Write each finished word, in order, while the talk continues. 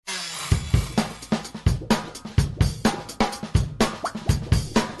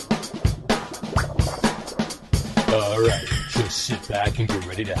Sit back and get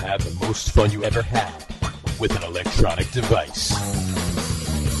ready to have the most fun you ever had with an electronic device.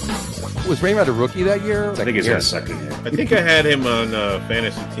 Was Raymond a rookie that year? I think he's his second year. I think I had him on a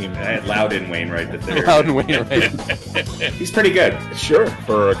fantasy team. I had Loudon Wainwright the third. Loudon Wainwright. He's pretty good. Sure,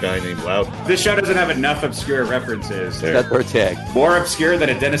 for a guy named Loudon. This show doesn't have enough obscure references. That's our tag. More obscure than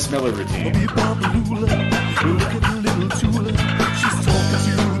a Dennis Miller routine.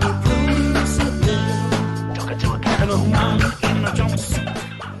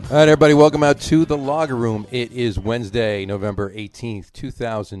 All right, everybody, welcome out to the Logger Room. It is Wednesday, November 18th,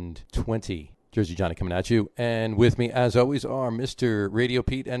 2020. Jersey Johnny coming at you. And with me, as always, are Mr. Radio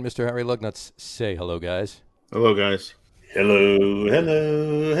Pete and Mr. Harry Lugnuts. Say hello, guys. Hello, guys. Hello,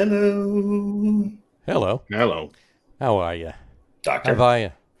 hello, hello. Hello. Hello. How are you? Doctor. How are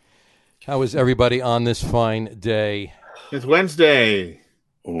you? How is everybody on this fine day? It's Wednesday.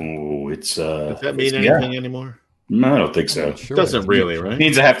 Oh, it's Does that mean anything anymore? No, I don't think so. Sure Doesn't it really, right? It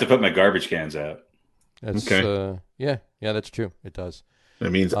means I have to put my garbage cans out. That's, Okay. Yeah, that's true. It does.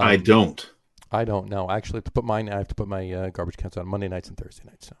 That means I don't. I don't know. I actually have to put mine. I have to put my garbage cans on Monday nights and Thursday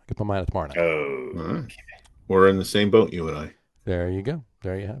nights. So I can put mine out tomorrow night. Oh. All right. We're in the same boat, you and I. There you go.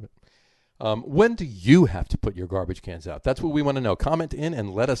 There you have it. When do you have to put your garbage cans out? That's what we want to know. Comment in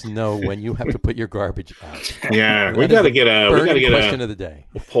and let us know when you have to put your garbage out. Yeah, we got to get a question of the day.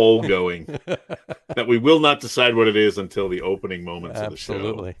 Poll going that we will not decide what it is until the opening moments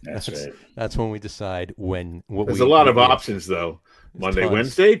Absolutely. of the show. That's right. That's when we decide when. There's a lot of options, though. Monday, tons.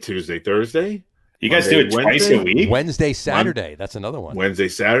 Wednesday, Tuesday, Thursday. You guys Monday, do it twice a week? Wednesday, Saturday. That's another one. Wednesday,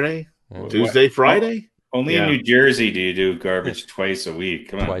 Saturday. Yeah. Tuesday, Friday. Only in New Jersey do you do garbage twice a week.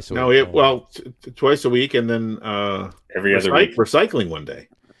 Come on. Twice a No, week. twice a week, and then Every other week. recycling one day.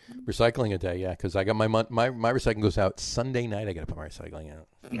 Recycling a day, yeah, because I got my recycling goes out Sunday night. I got to put my recycling out.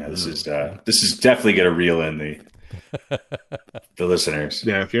 Yeah, this is definitely going to reel in the listeners.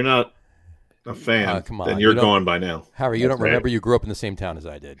 Yeah, if you're not a fan, come on. then you're You don't- gone by now. Harry, you That's don't remember you grew up in the same town as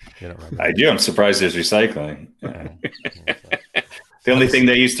I did. You don't remember. I do. I'm surprised there's recycling. Yeah. The only thing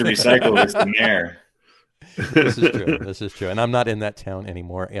they used to recycle was the mayor. This is true. This is true, and I'm not in that town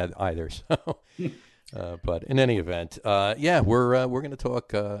anymore either. So, but in any event, we're going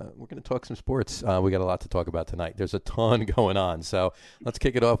to talk some sports. We got a lot to talk about tonight. There's a ton going on, so let's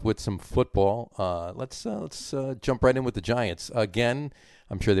kick it off with some football. Let's jump right in with the Giants again.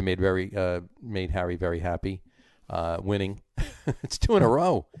 I'm sure they made Harry very happy, winning. It's two in a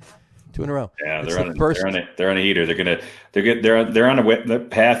row. Yeah, It's they're on a heater. They're on the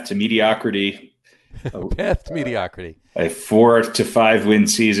path to mediocrity. Path to mediocrity. A 4 to 5 win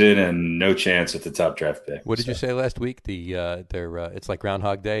season and no chance at the top draft pick. What did you say last week? It's like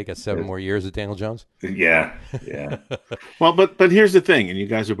Groundhog Day. Got 7 more years of Daniel Jones. Yeah. Well, but here's the thing, and you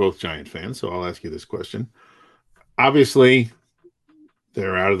guys are both Giant fans, so I'll ask you this question. Obviously,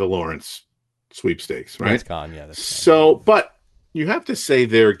 they're out of the Lawrence sweepstakes, right? That's gone. Yeah. So, but you have to say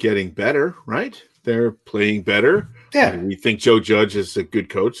they're getting better, right? They're playing better. Yeah. We think Joe Judge is a good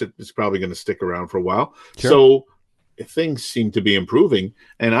coach that is probably going to stick around for a while. Sure. So things seem to be improving.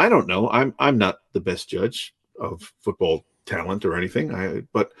 And I don't know. I'm not the best judge of football talent or anything.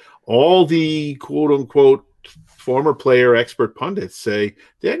 But all the quote unquote former player expert pundits say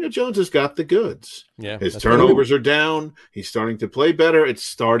Daniel Jones has got the goods. Yeah. His turnovers are down. He's starting to play better. It's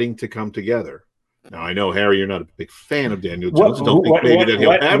starting to come together. Now, I know, Harry, you're not a big fan of Daniel Jones. Don't think maybe that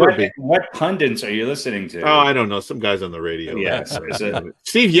he'll ever be. What pundits are you listening to? Oh, I don't know. Some guys on the radio. Yes.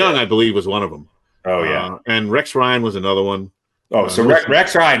 Steve Young, I believe, was one of them. Oh, yeah. And Rex Ryan was another one. Oh, so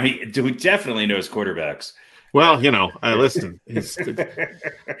Rex Ryan, who definitely knows quarterbacks. Well, listen, he's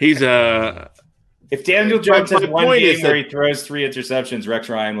If Daniel Jones has one point game is where he throws 3 interceptions, Rex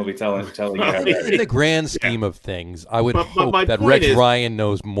Ryan will be telling you how In the grand scheme of things, I would But hope my that point Rex is- Ryan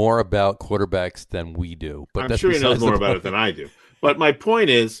knows more about quarterbacks than we do. But I'm that's sure he knows besides the more about point. it than I do. But my point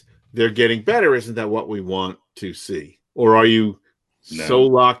is, they're getting better. Isn't that what we want to see? Or are you so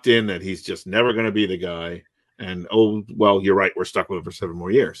locked in that he's just never going to be the guy? And you're right. We're stuck with him for 7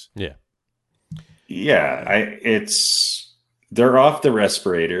 more years. Yeah. Yeah, they're off the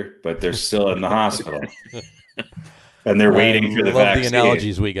respirator, but they're still in the hospital, and they're waiting for the love vaccine. the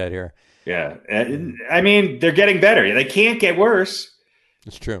analogies we got here. Yeah, I mean, they're getting better. They can't get worse.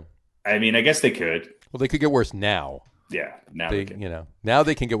 It's true. I mean, I guess they could. Well, they could get worse now. Yeah, now now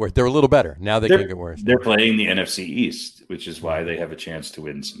they can get worse. They're a little better. Now they can get worse. They're playing the NFC East, which is why they have a chance to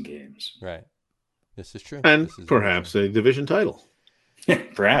win some games. Right. This is true. And This is perhaps a division title.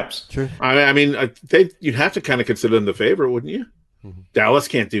 Perhaps. true. I mean, you'd have to kind of consider them the favorite, wouldn't you? Mm-hmm. Dallas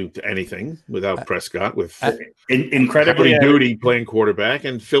can't do anything without Prescott with incredibly duty playing quarterback,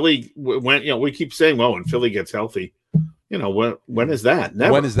 and Philly went. We keep saying, well, when Philly gets healthy, when is that?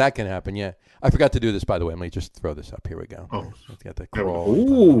 Never. When is that going to happen? Yeah. I forgot to do this, by the way. Let me just throw this up. Here we go. Oh. Let's get the crawl.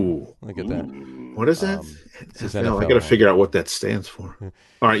 Ooh. Look at that. What is that? This is I NFL got to figure out what that stands for.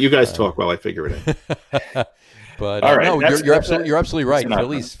 All right, you guys talk while I figure it out. But All right, no, you're absolutely right.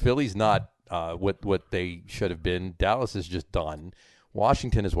 enough. Philly's not what they should have been. Dallas is just done.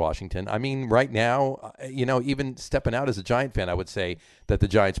 Washington is Washington. I mean, right now, even stepping out as a Giant fan, I would say that the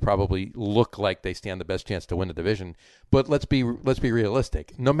Giants probably look like they stand the best chance to win the division. But let's be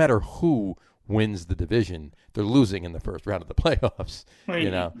realistic. No matter who wins the division, they're losing in the first round of the playoffs.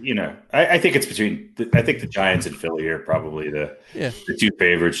 I think it's I think the Giants and Philly are probably the two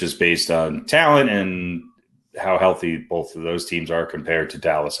favorites, just based on talent and how healthy both of those teams are compared to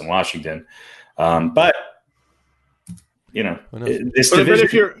Dallas and Washington. But this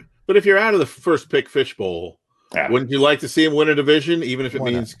division. But if you're out of the first pick fishbowl, wouldn't you like to see him win a division, even if it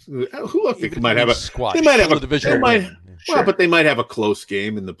means they might have a squash? They might have a division. But they might have a close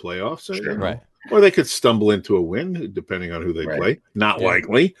game in the playoffs, Right? Or they could stumble into a win, depending on who they play. Not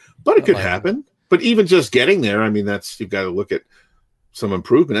likely, but it could happen. But even just getting there, I mean, you've got to look at some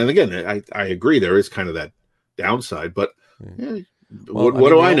improvement. And again, I agree there is kind of that downside, but what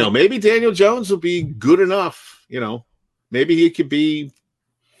do I know? Maybe Daniel Jones will be good enough. Maybe he could be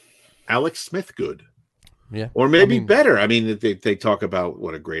Alex Smith good. Yeah. Or maybe better. I mean, they talk about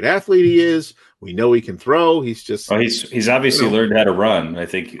what a great athlete he is. We know he can throw. He's just he's obviously learned how to run. I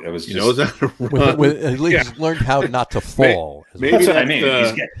think it was knows how to run. At least learned how not to fall. Maybe that's what I mean.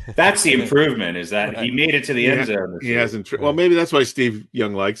 That's the improvement, is that he made it to the end zone. He hasn't. Well, maybe that's why Steve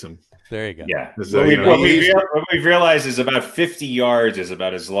Young likes him. There you go. Yeah. What we've realized is about 50 yards is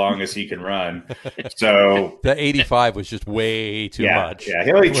about as long as he can run. So the 85 was just way too much. Yeah,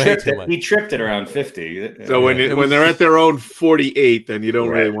 he only tripped it. He tripped it around 50. So when they're at their own 48, then you don't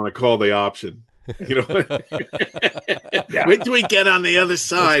really want to call the option. Wait till we get on the other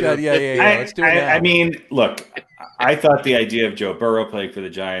side. Let's do it now. I mean, look, I thought the idea of Joe Burrow playing for the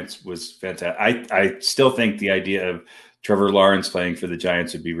Giants was fantastic. I still think the idea of Trevor Lawrence playing for the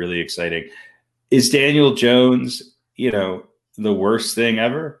Giants would be really exciting. Is Daniel Jones, the worst thing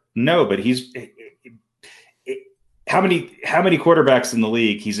ever? No, but he's how many quarterbacks in the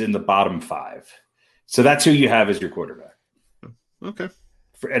league? He's in the bottom 5. So that's who you have as your quarterback. Okay.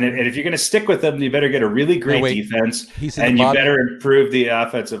 And if you're going to stick with them, you better get a really great defense, and you better improve the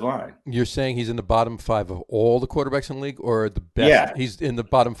offensive line. You're saying he's in the bottom 5 of all the quarterbacks in the league, or the best? Yeah. He's in the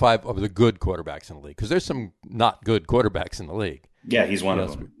bottom 5 of the good quarterbacks in the league, because there's some not good quarterbacks in the league. Yeah, he's one of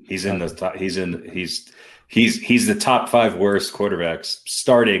them. He's in the top. He's the top 5 worst quarterbacks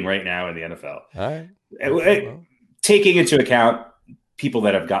starting right now in the NFL. All right. Taking into account people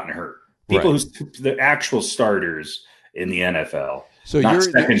that have gotten hurt, people who's the actual starters in the NFL. So not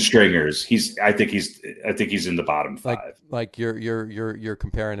second stringers. I think he's in the bottom 5. Like you're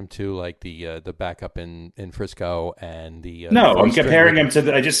comparing him to like the backup in Frisco and the no. I'm comparing him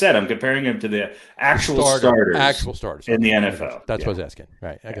to I just said I'm comparing him to the actual starters in the NFL. That's what I was asking.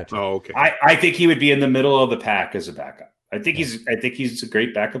 Right. I got you. Oh, okay. I think he would be in the middle of the pack as a backup. I think he's a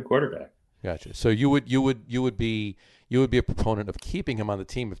great backup quarterback. Gotcha. So you would be a proponent of keeping him on the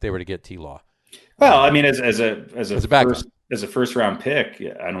team if they were to get T-Law. Well, I mean, as a backup. As a first-round pick,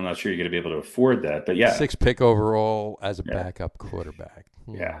 I'm not sure you're going to be able to afford that. But yeah, 6th pick overall as a backup quarterback.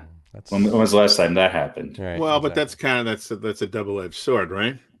 Yeah. When was the last time that happened? Right, well, but that's a double-edged sword,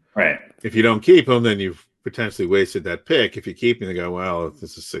 right? Right. If you don't keep him, then you've potentially wasted that pick. If you keep him, they go, well,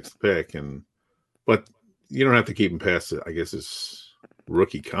 this is 6th pick, but you don't have to keep him past, I guess, his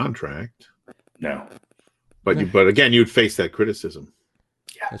rookie contract. No. But again, you'd face that criticism.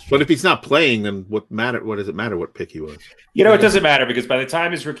 Yeah. But if he's not playing, then what does it matter what pick he was? It doesn't matter, because by the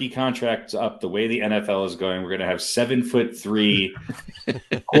time his rookie contract's up, the way the NFL is going, we're going to have 7'3"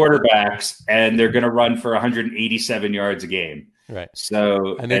 quarterbacks, and they're going to run for 187 yards a game. Right.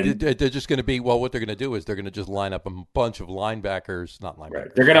 So, they're just going to be, what they're going to do is they're going to just line up a bunch of linebackers, not linebackers.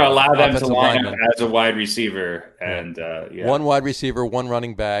 Right. They're going to allow them to line up as a wide receiver, and one wide receiver, one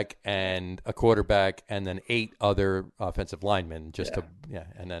running back, and a quarterback, and then 8 other offensive linemen,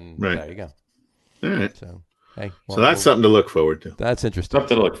 and then there you go. All right. So that's something to look forward to. That's interesting.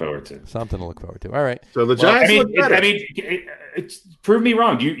 Something to look forward to. All right. So the Giants look better. Prove me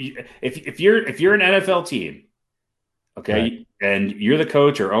wrong. If you're an NFL team, okay, and you're the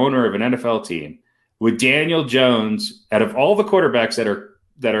coach or owner of an NFL team, would Daniel Jones, out of all the quarterbacks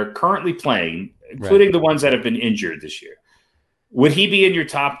that are currently playing, including the ones that have been injured this year, would he be in your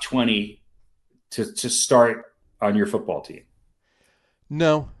top 20 to start on your football team?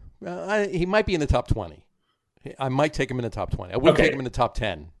 No, he might be in the top 20. I might take him in the top 20. I wouldn't Okay. take him in the top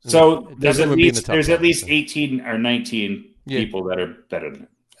 10. So there's Definitely at would be in the least top there's 10, at least so. 18 or 19 Yeah. people that are better than him.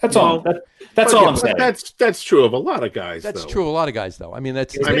 That's Well, all. That's But all yeah, I'm but saying. That's true of a lot of guys. That's though. true of a lot of guys, though. I mean,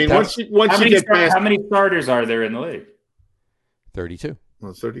 that's I mean, that's once you get past how many starters are there in the league? 32.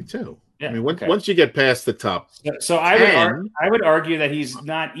 well, 32. Yeah, I mean, okay. once you get past the top, So I would argue that he's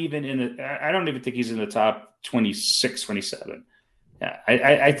not even in the. I don't even think he's in the top 26, 27. Yeah,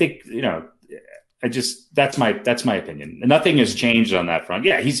 I think that's my opinion. Nothing has changed on that front.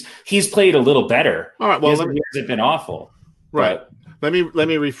 Yeah, he's played a little better. all right. Well, He hasn't been awful. right. But, Let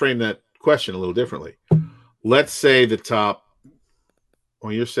me reframe that question a little differently. Let's say the top.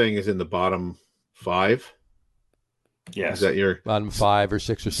 Well, you're saying is in the bottom 5. yes. Is that your Bottom 5 or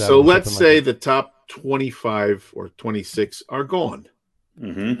 6 or 7. So or let's something say like the top 25 or 26 are gone.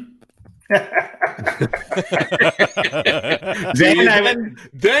 Mm-hmm. that.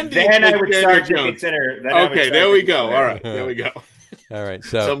 then I would start to consider. Okay, there we go. All right, there we go. All right.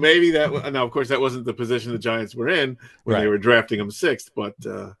 So So, maybe that. Now, of course, that wasn't the position the Giants were in when they Right. were drafting him 6th. But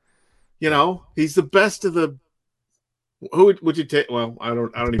he's the best of the. Who would you take? Well, I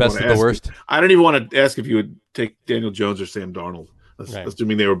don't even best want of to the ask. worst. I don't even want to ask if you would take Daniel Jones or Sam Darnold, Right.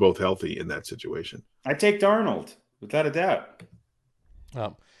 assuming they were both healthy in that situation. I take Darnold without a doubt.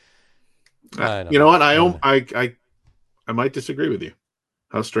 I don't You know what? know. I might disagree with you.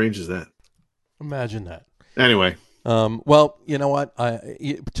 How strange is that? Imagine that. Anyway, Well, you know what?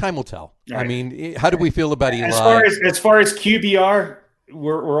 Time will tell. All I right. mean, how do we feel about Eli? As far as QBR,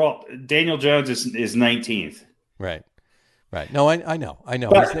 we're all Daniel Jones is 19th. Right. No, I know.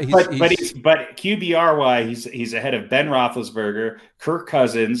 But He's- QBR wise, he's ahead of Ben Roethlisberger, Kirk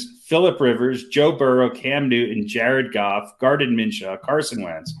Cousins, Phillip Rivers, Joe Burrow, Cam Newton, Jared Goff, Gardner Minshew, Carson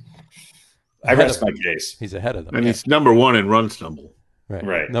Wentz. I Ahead rest of my case. he's ahead of them. and yeah. he's number 1 in run stumble.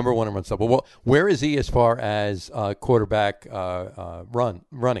 Right. Number 1 in run stop. Well, where is he as far as quarterback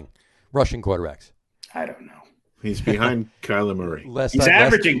rushing quarterbacks? I don't know. He's behind Kyler Murray. He's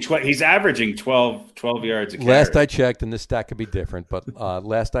averaging 12 yards a carry. Last I checked, and this stat could be different, but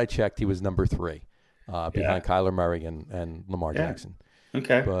last I checked, he was number 3 behind Kyler Murray and Lamar Jackson.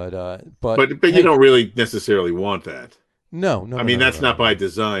 Okay. But But you don't really necessarily want that. No. I mean, that's no. not by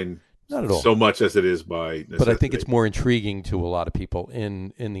design Not at all. so much as it is by necessity. But I think it's more intriguing to a lot of people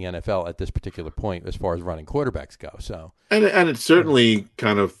in the NFL at this particular point as far as running quarterbacks go. So and it certainly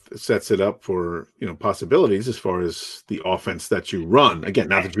kind of sets it up for possibilities as far as the offense that you run. Again,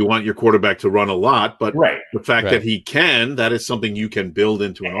 not that you want your quarterback to run a lot, but Right. the fact Right. that he can, that is something you can build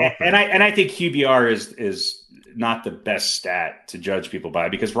into an offense. And I think QBR is not the best stat to judge people by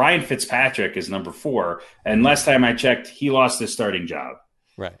because Ryan Fitzpatrick is number 4, and last time I checked, he lost his starting job.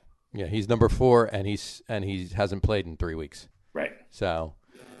 right, yeah, he's number 4, and he hasn't played in 3 weeks. Right. So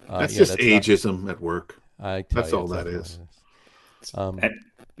that's yeah, just not- ageism at work. I tell That's you, all it's that definitely is.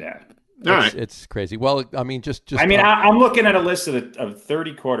 Yeah. All right. It's crazy. Well, I mean, just I'm looking at a list of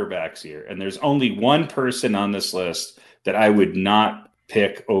 30 quarterbacks here, and there's only one person on this list that I would not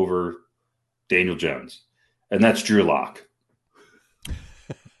pick over Daniel Jones, and that's Drew Lock.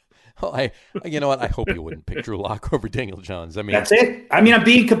 you know what? I hope you wouldn't pick Drew Lock over Daniel Jones. I mean, That's it. I mean, I'm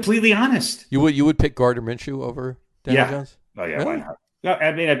being completely honest. you would pick Gardner Minshew over Daniel Jones? Oh yeah, Really? why not? No,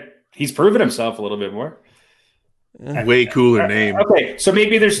 I mean, he's proven himself a little bit more. Way cooler name. Okay, so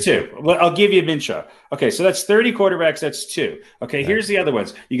maybe there's 2. Well, I'll give you Minshew. Okay, so that's 30 quarterbacks. That's 2. Okay, here's the other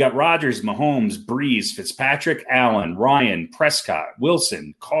ones. You got Rodgers, Mahomes, Breeze, Fitzpatrick, Allen, Ryan, Prescott,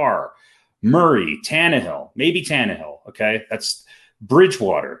 Wilson, Carr, Murray, Tannehill, maybe Tannehill. Okay, that's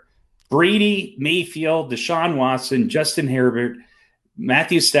Bridgewater, Brady, Mayfield, Deshaun Watson, Justin Herbert,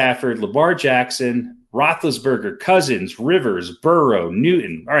 Matthew Stafford, Lamar Jackson, Roethlisberger, Cousins, Rivers, Burrow,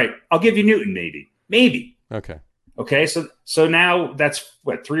 Newton. All right, I'll give you Newton maybe. Okay. Okay, so now that's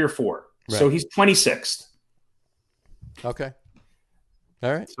what 3 or 4. Right. So he's 26th. Okay.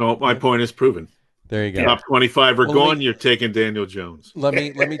 All right. So my point is proven. There you go. Top 25 are Well, gone. You're taking Daniel Jones. Let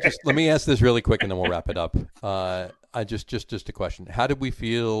me ask this really quick, and then we'll wrap it up. I just a question. How did we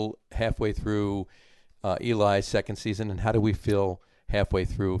feel halfway through Eli's second season, and how do we feel halfway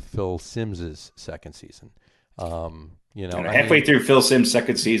through Phil Sims's second season? Halfway through Phil Simms'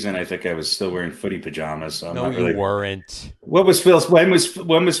 second season, I think I was still wearing footy pajamas. So I'm No, not really. you weren't. What was Phil? When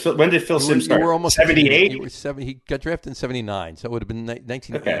did Phil Simms start? You were almost 78. He got drafted in 79, so it would have been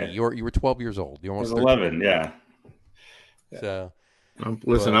 1980. Okay. You were 12 years old. You were I was almost 11. Yeah. So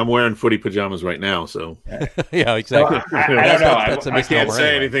I'm wearing footy pajamas right now, so yeah, exactly. So I don't know. That's a I can't misnomer say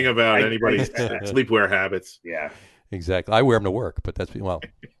anyway. anything about I- anybody's sleepwear habits. Yeah. Exactly. I wear them to work, but that's well.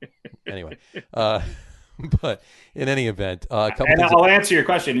 Anyway, But in any event, a couple. And things I'll answer your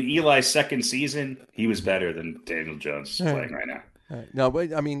question. In Eli's second season, he was better than Daniel Jones is playing right now. No,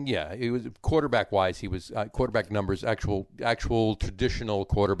 but I mean, yeah, it was quarterback wise. He was quarterback numbers, actual traditional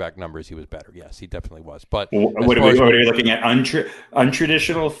quarterback numbers. He was better. Yes, he definitely was. But what are we looking at?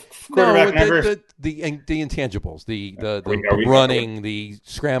 Untraditional quarterback numbers? The intangibles, the running, the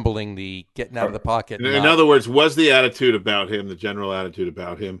scrambling, the getting out of the pocket. In other words, was the attitude about him, the general attitude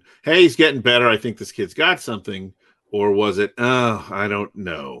about him, hey, he's getting better, I think this kid's got something, or was it, I don't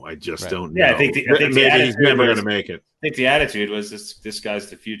know, I just don't know. Yeah, I think maybe he's never going to make it. I think the attitude was this guy's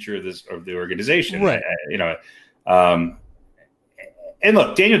the future of the organization, right? And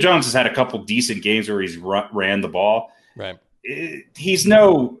look, Daniel Jones has had a couple decent games where he's ran the ball. Right. He's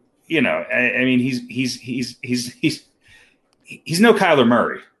no, I mean, he's no Kyler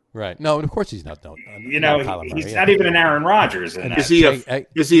Murray. Right. No, and of course he's not. He's not even an Aaron Rodgers. Is he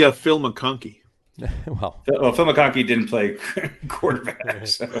a Phil McConkey? Well, Phil McConkey didn't play quarterback.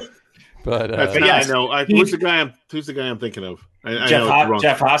 So. But yes, I know. Who's the guy I'm thinking of?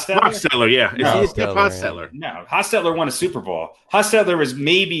 Jeff Hostetler? Hostetler, yeah. No, Is he Jeff Hostetler? No, Hostetler won a Super Bowl. Hostetler was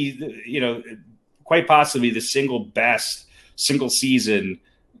maybe, quite possibly the single season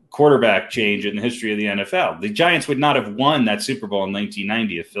quarterback change in the history of the NFL. The Giants would not have won that Super Bowl in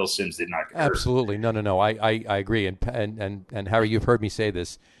 1990 if Phil Simms did not get hurt. Absolutely. No. I agree. And Harry, you've heard me say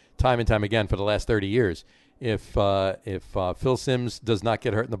this time and time again for the last 30 years. If Phil Simms does not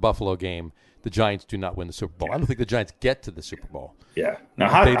get hurt in the Buffalo game, the Giants do not win the Super Bowl. I don't think the Giants get to the Super Bowl. Yeah,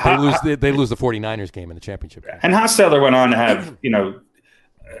 they lose the 49ers game in the championship game. And Hostetler went on to have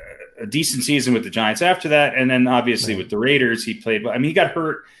a decent season with the Giants after that, and then obviously with the Raiders he played. I mean, he got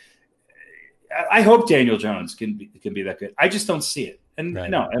hurt. I hope Daniel Jones can be that good. I just don't see it. And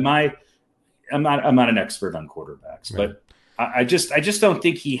no, I'm not an expert on quarterbacks, but. I just don't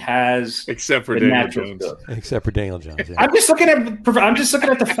think he has except for Daniel Jones. Except for Daniel Jones. Yeah. I'm just looking at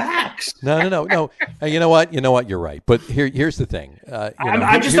the facts. No. You know what? You're right. But here's the thing.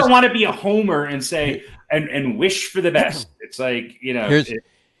 I just don't want to be a homer and say and wish for the best. It's like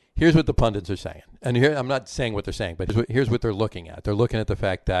Here's what the pundits are saying, and here I'm not saying what they're saying, but here's what they're looking at. They're looking at the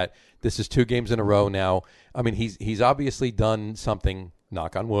fact that this is 2 games in a row now. I mean, he's obviously done something.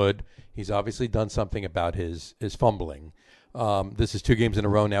 Knock on wood. He's obviously done something about his fumbling. This is 2 games in a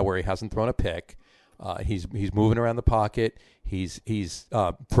row now where he hasn't thrown a pick. He's moving around the pocket. He's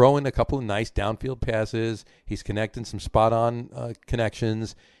throwing a couple of nice downfield passes. He's connecting some spot on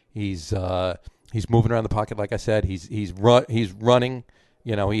connections. He's moving around the pocket. Like I said, he's running.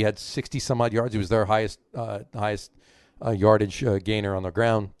 He had 60 some odd yards. He was their highest yardage gainer on the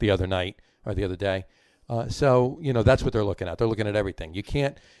ground the other day. So that's what they're looking at. They're looking at everything. You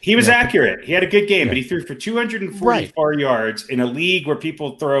can't. He was accurate. He had a good game, but he threw for 244 yards in a league where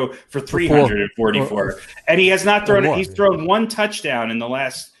people throw for 344. And he has not thrown. He's thrown 1 touchdown in the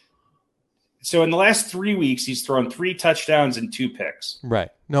last. So in the last 3 weeks, he's thrown 3 touchdowns and 2 picks. Right.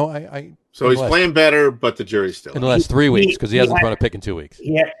 No, So he's playing better, but the jury's still in the last 3 weeks because he hasn't thrown a pick in 2 weeks.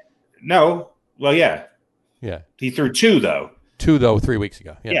 No. Well, yeah. Yeah. He threw 2 though. 2 though 3 weeks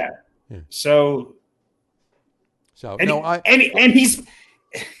ago. Yeah. So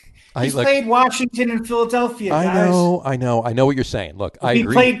he's played Washington and Philadelphia. Guys. I know what you're saying. Look, if he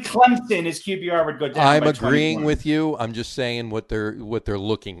played Clemson, his QBR would go down. I'm agreeing with you. I'm just saying what they're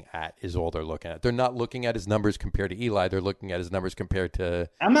looking at is all they're looking at. They're not looking at his numbers compared to Eli. They're looking at his numbers compared to.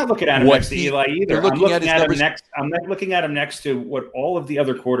 I'm not looking at him next to Eli either. I'm looking at him next to what all of the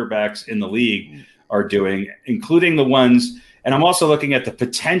other quarterbacks in the league are doing, including the ones. And I'm also looking at the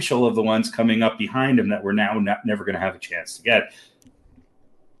potential of the ones coming up behind him that we're now never going to have a chance to get.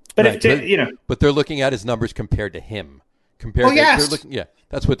 But but they're looking at his numbers compared to him.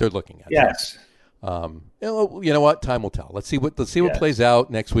 That's what they're looking at. Yes. You know what? Time will tell. Let's see what plays out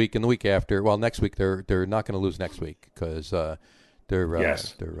next week and the week after. Well, next week they're not going to lose next week because they're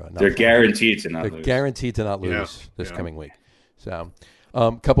guaranteed to not lose. They're guaranteed to not lose this coming week. So,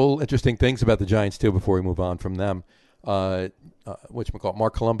 couple interesting things about the Giants too before we move on from them. Mark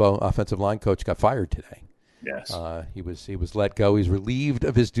Colombo, offensive line coach, got fired today. Yes. He was let go. He's relieved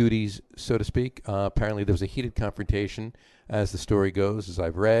of his duties, so to speak. Apparently there was a heated confrontation, as the story goes, as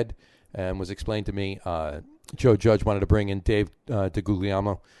I've read, and was explained to me. Joe Judge wanted to bring in Dave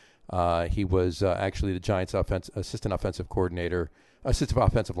DeGuglielmo. He was actually the Giants' assistant offensive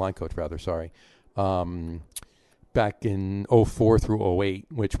line coach, back in 04 through 08,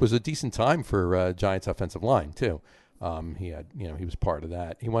 which was a decent time for Giants' offensive line, too. He was part of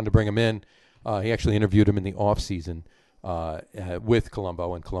that. He wanted to bring him in. He actually interviewed him in the off season with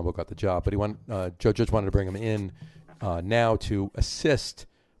Colombo, and Colombo got the job. But Joe Judge wanted to bring him in now to assist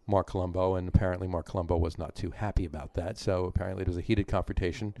Mark Colombo, and apparently Mark Colombo was not too happy about that. So apparently there was a heated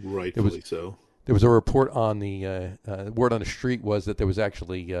confrontation. Rightfully so. There was a report on the word on the street was that there was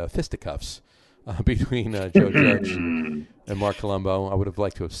actually fisticuffs between Joe Judge and Mark Colombo. I would have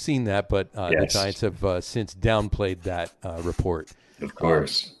liked to have seen that, but the Giants have since downplayed that report. Of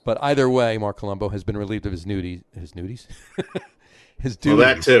course. But either way, Mark Colombo has been relieved of his nudies. His nudies? His duties.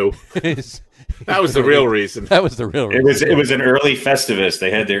 Well, that too. That was the real reason. That was the real reason. It was an early Festivus.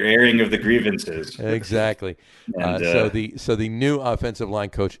 They had their airing of the grievances. Exactly. And, so the new offensive line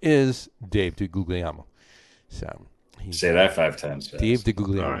coach is Dave DeGuglielmo. So say that 5 times fast. Dave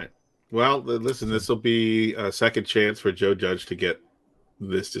DeGuglielmo. All right. Well, listen, this will be a second chance for Joe Judge to get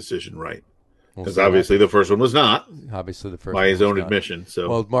this decision right. Because obviously the first one was not. Obviously the first by one his own not. admission. So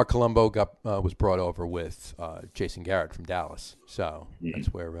well, Mark Colombo was brought over with Jason Garrett from Dallas. So that's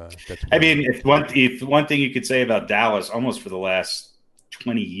where. I mean, if one thing you could say about Dallas, almost for the last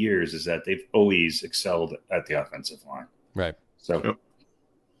 20 years, is that they've always excelled at the offensive line. Right. So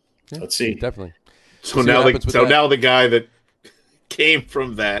let's see. Definitely. So now the guy that came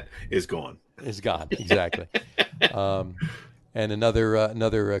from that is gone. Is gone. Exactly. And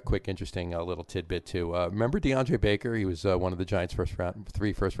another quick, interesting little tidbit too. Remember DeAndre Baker? He was one of the Giants'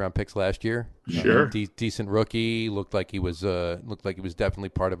 three first round picks last year. Sure, decent rookie. Looked like he was definitely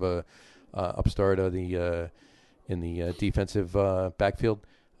part of a upstart of the in the defensive backfield,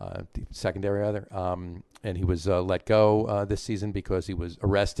 secondary rather. And he was let go this season because he was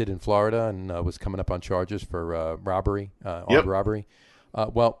arrested in Florida and was coming up on charges for robbery, armed robbery.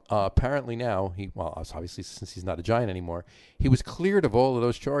 Apparently now obviously since he's not a Giant anymore, he was cleared of all of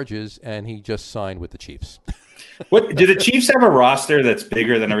those charges and he just signed with the Chiefs. What do the Chiefs have a roster that's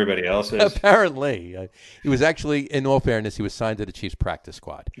bigger than everybody else's? Apparently, he was actually, in all fairness, he was signed to the Chiefs practice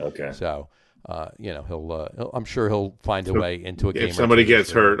squad. Okay, so he'll I'm sure he'll find a way into a game. If somebody gets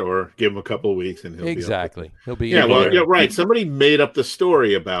hurt, or give him a couple of weeks, and he'll he'll be right. Somebody made up the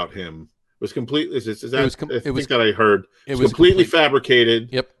story about him. It was completely. I heard it was completely fabricated.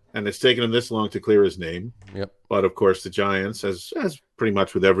 Yep. And it's taken him this long to clear his name. Yep. But of course, the Giants, as pretty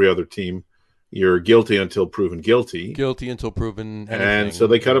much with every other team, you're guilty until proven guilty. Guilty until proven anything. And so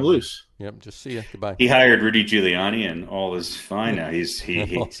they cut him loose. Yep. Just see ya. Goodbye. He hired Rudy Giuliani, and all is fine now. He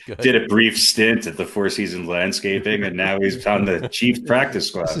did a brief stint at the Four Seasons Landscaping, and now he's on the Chiefs practice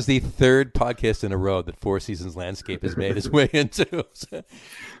squad. This is the third podcast in a row that Four Seasons Landscape has made its way into.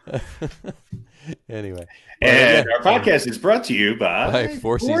 Anyway, and our podcast is brought to you by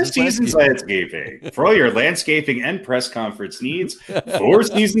Four Seasons Landscaping. For all your landscaping and press conference needs, Four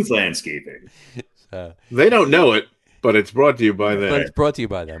Seasons Landscaping. They don't know it, but it's brought to you by them. But it's brought to you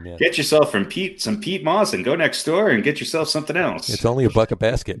by them. Yeah. Get yourself some Pete Moss and go next door and get yourself something else. It's only $1 a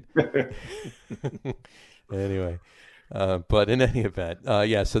basket. Anyway. But in any event,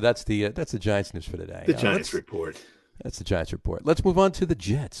 so that's the Giants news for today. The Giants report. That's the Giants report. Let's move on to the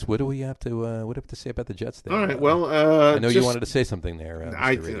Jets. What do we have to say about the Jets there? All right. Well, I know you wanted to say something there.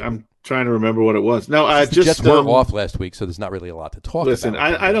 I'm trying to remember what it was. No, the Jets were off last week, so there's not really a lot to talk about. Listen,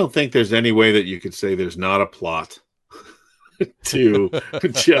 I don't think there's any way that you could say there's not a plot to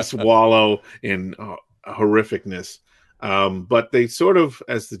just wallow in horrificness. But they sort of,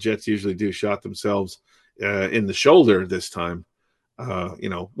 as the Jets usually do, shot themselves in the shoulder this time.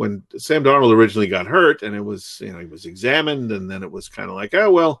 When Sam Darnold originally got hurt and it was, he was examined, and then it was kind of like,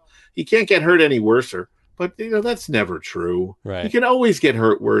 oh, well, he can't get hurt any worser. But, that's never true. Right. He can always get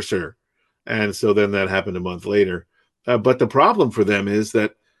hurt worser. And so then that happened a month later. But the problem for them is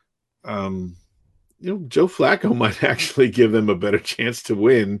that, Joe Flacco might actually give them a better chance to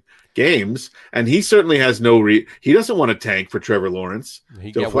win games. And he certainly has he doesn't want to tank for Trevor Lawrence.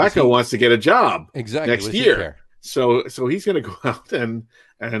 Joe Flacco wants to get a job next year. So he's going to go out and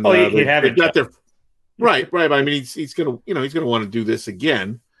they've got their right. I mean, he's going to want to do this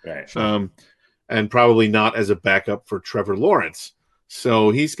again, right? And probably not as a backup for Trevor Lawrence. So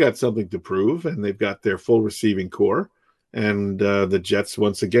he's got something to prove, and they've got their full receiving core. And the Jets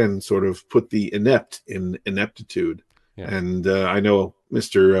once again sort of put the inept in ineptitude. Yeah. And I know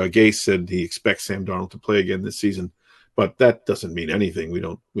Mr. Gase said he expects Sam Darnold to play again this season, but that doesn't mean anything. We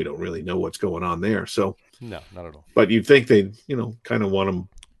don't really know what's going on there. So. No, not at all. But you'd think they'd, kind of want to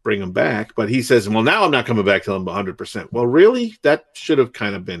bring him back. But he says, well, now I'm not coming back till I'm 100%. Well, really? That should have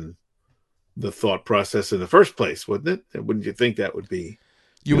kind of been the thought process in the first place, wouldn't it? Wouldn't you think that would be?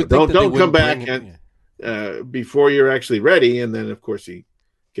 You would don't come back and before you're actually ready. And then, of course, he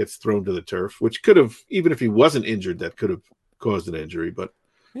gets thrown to the turf, which could have, even if he wasn't injured, that could have caused an injury. But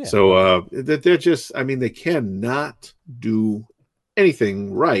so they're just, they cannot do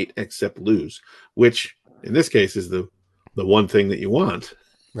anything right except lose, which in this case is the one thing that you want.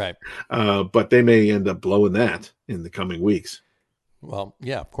 Right. But they may end up blowing that in the coming weeks. Well,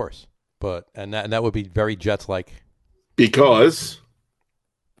 yeah, of course. But and that would be very Jets-like. Because,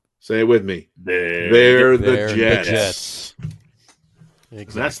 say it with me, they're the Jets.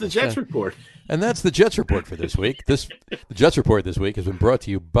 Exactly. That's the Jets report. And that's the Jets report for this week. The Jets report this week has been brought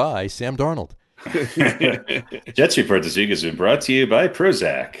to you by Sam Darnold. Jets report this week has been brought to you by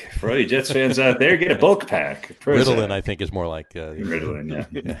Prozac. For all you Jets fans out there, get a bulk pack. Prozac. Ritalin, I think, is more like Ritalin.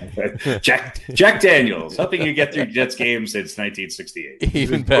 Yeah. Jack Daniels, helping you get through Jets games since 1968.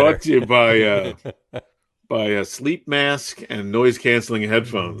 Even better. Brought to you by a sleep mask and noise canceling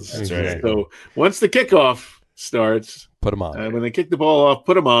headphones. That's right. So once the kickoff starts, put them on. When they kick the ball off,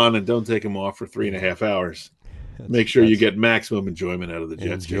 put them on and don't take them off for 3.5 hours. Make sure you get maximum enjoyment out of the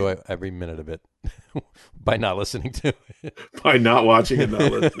Jets. Enjoy every minute of it by not listening to it. By not watching and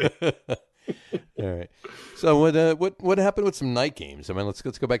not listening. All right. So what happened with some night games? I mean, let's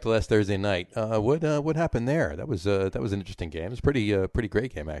go back to last Thursday night. What happened there? That was an interesting game. It was a pretty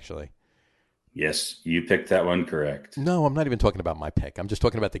great game, actually. Yes, you picked that one correct. No, I'm not even talking about my pick. I'm just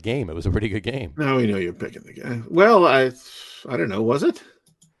talking about the game. It was a pretty good game. Now we know you're picking the game. Well, I don't know. Was it?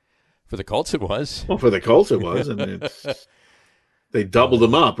 For the Colts, it was. Well, for the Colts, it was. I mean, they doubled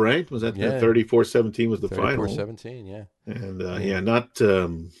them up, right? Was that 34-17 was the final? 34-17, yeah. And not.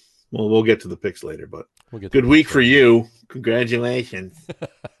 Well, we'll get to the picks later, but good week for you. Congratulations.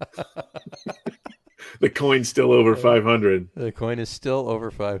 The coin's still over 500. The coin is still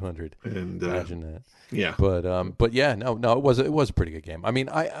over 500. And imagine that. Yeah. But yeah, no, it was a pretty good game. I mean,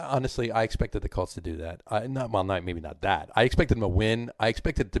 I honestly expected the Colts to do that. Maybe not that. I expected them to win. I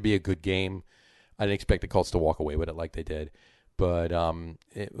expected it to be a good game. I didn't expect the Colts to walk away with it like they did. But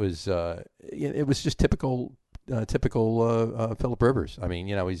it was just typical Philip Rivers. I mean,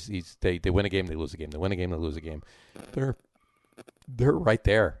 they win a game, they lose a game. They win a game, they lose a game. They're right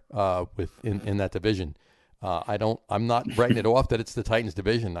there in that division. I'm not writing it off that it's the Titans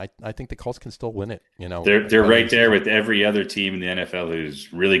division. I think the Colts can still win it. They're right there with every other team in the NFL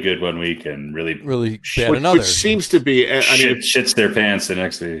who's really good one week and really bad another. Which seems to be shits their pants the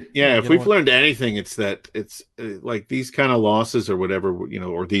next week. Yeah, if we've learned anything, it's that it's like these kind of losses or whatever,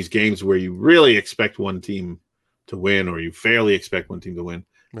 or these games where you really expect one team to win or you fairly expect one team to win.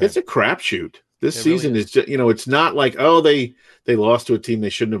 Right. It's a crapshoot. This season is just, it's not like, they lost to a team they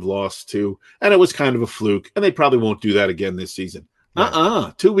shouldn't have lost to, and it was kind of a fluke, and they probably won't do that again this season.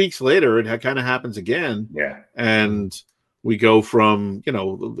 Right. 2 weeks later, it kind of happens again. Yeah. And we go from,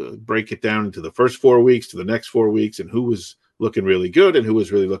 break it down into the first 4 weeks to the next 4 weeks and who was looking really good and who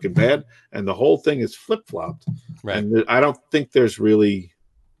was really looking bad. And the whole thing is flip-flopped. Right. And I don't think there's really,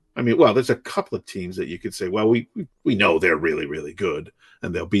 there's a couple of teams that you could say, well, we know they're really, really good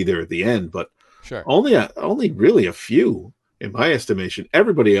and they'll be there at the end, but sure. Only really a few, in my estimation.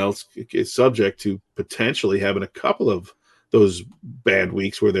 Everybody else is subject to potentially having a couple of those bad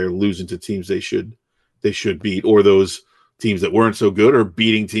weeks where they're losing to teams they should beat, or those teams that weren't so good or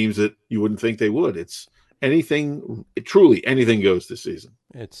beating teams that you wouldn't think they would. It's truly anything goes this season.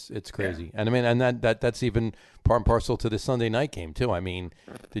 It's crazy. Yeah. And that's even part and parcel to the Sunday night game too. I mean,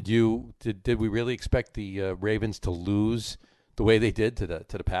 did we really expect the Ravens to lose the way they did to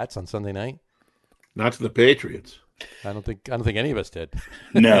the Pats on Sunday night? Not to the Patriots. I don't think any of us did.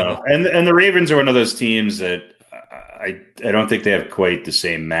 No, and the Ravens are one of those teams that I don't think they have quite the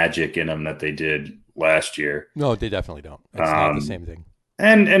same magic in them that they did last year. No, they definitely don't. It's not the same thing.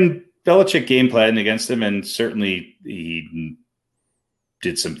 And Belichick game planned against them, and certainly he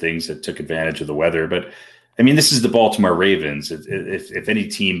did some things that took advantage of the weather. But I mean, this is the Baltimore Ravens. If any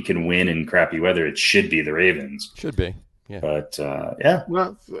team can win in crappy weather, it should be the Ravens. Should be. Yeah. But yeah.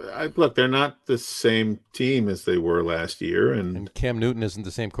 Well, look, they're not the same team as they were last year, and Cam Newton isn't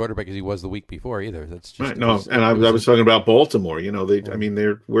the same quarterback as he was the week before either. That's just right. No, I was talking about Baltimore.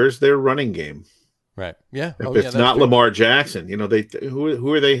 Where's their running game? Right. Yeah. If it's not true. Lamar Jackson,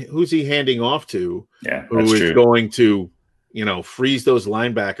 who are they? Who's he handing off to? Yeah, who is true. Going to, freeze those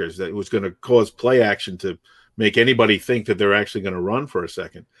linebackers that was going to cause play action to make anybody think that they're actually going to run for a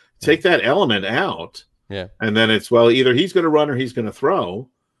second. Take that element out. Yeah. And then it's, well, either he's going to run or he's going to throw.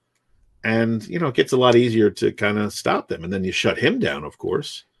 And, it gets a lot easier to kind of stop them. And then you shut him down, of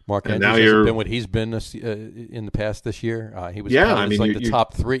course. Mark Andrews hasn't been what he's been in the past this year. He was the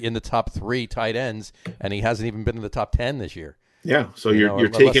top three tight ends, and he hasn't even been in the top 10 this year. Yeah. So you're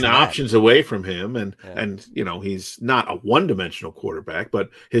taking options away from him. And he's not a one-dimensional quarterback, but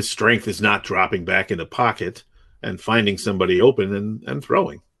his strength is not dropping back in the pocket and finding somebody open and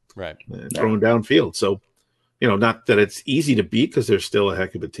throwing. Right. Throwing downfield. So, not that it's easy to beat because they're still a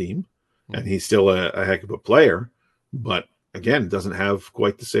heck of a team and he's still a heck of a player, but again, doesn't have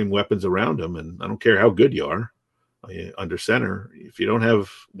quite the same weapons around him. And I don't care how good you are under center. If you don't have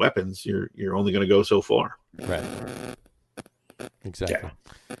weapons, you're only going to go so far. Right. Exactly.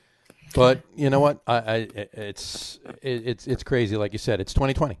 Yeah. But you know what? It's crazy. Like you said, it's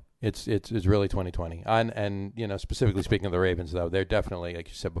 2020. It's really 2020. And you know, specifically speaking of the Ravens, though, they're definitely, like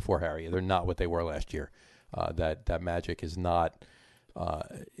you said before, Harry, they're not what they were last year. That magic is not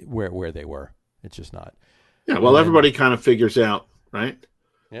where they were. It's just not. Yeah. Well, everybody kind of figures out, right?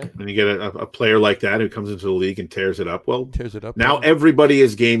 Yeah. When you get a player like that who comes into the league and tears it up, now yeah. everybody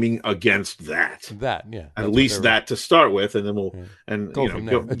is gaming against that. Yeah. At least that to start with, and then we'll go from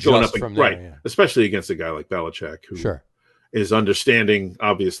there. Going up from there, right, yeah. Especially against a guy like Belichick, who is understanding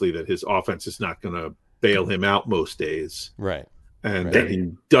obviously that his offense is not going to bail him out most days, right? And that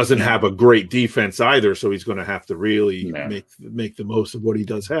he doesn't have a great defense either, so he's going to have to really make the most of what he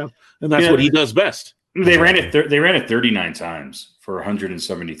does have, and that's what he does best. They ran it 39 times for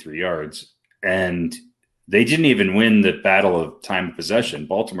 173 yards, and they didn't even win the battle of time of possession.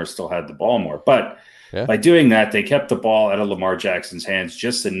 Baltimore still had the ball more, but by doing that, they kept the ball out of Lamar Jackson's hands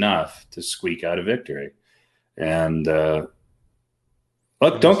just enough to squeak out a victory. And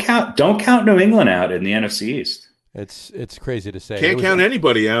look, don't count New England out in the NFC East. It's crazy to say. Can't count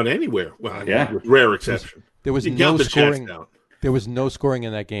anybody out anywhere. Well, with rare exception. There was no scoring. There was no scoring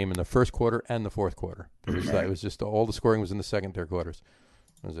in that game in the first quarter and the fourth quarter. It was just all the scoring was in the second, third quarters.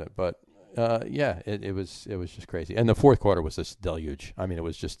 That was it. But it was just crazy. And the fourth quarter was this deluge. I mean, it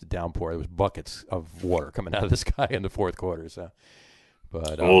was just a downpour. It was buckets of water coming out of the sky in the fourth quarter. So,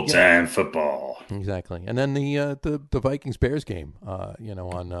 but old time football. Exactly. And then the Vikings Bears game,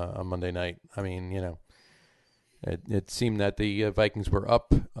 on Monday night. I mean, It seemed that the Vikings were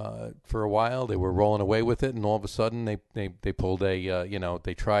up for a while. They were rolling away with it, and all of a sudden they pulled they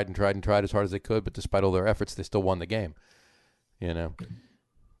tried and tried and tried as hard as they could, but despite all their efforts, they still won the game.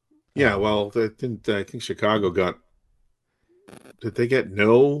 Yeah, well, I think Chicago did they get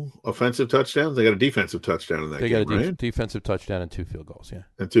no offensive touchdowns? They got a defensive touchdown in that game, They got a defensive touchdown and 2 field goals, yeah.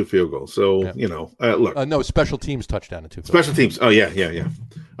 And 2 field goals. So, look. No, special teams touchdown and 2 field Special teams. Oh, yeah.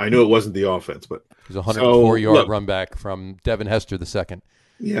 I knew it wasn't the offense, but. It was a 104-yard run back from Devin Hester II.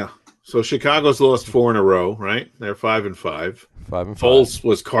 Yeah. So Chicago's lost 4 in a row, right? They're 5-5. 5-5. Foles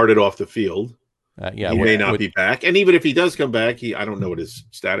was carted off the field. He may not be back, and even if he does come back, I don't know what his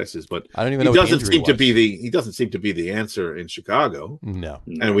status is, but I don't even know. He doesn't seem to be the answer in Chicago. No,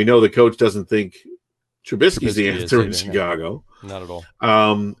 and we know the coach doesn't think Trubisky's the answer in Chicago. Not at all.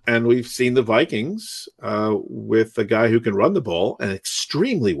 And we've seen the Vikings with a guy who can run the ball and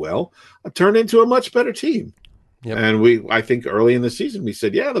extremely well turn into a much better team. Yep. And I think early in the season we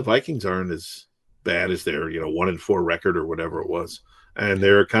said, the Vikings aren't as bad as their 1-4 record or whatever it was. And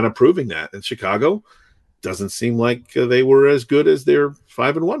they're kind of proving that. And Chicago doesn't seem like they were as good as their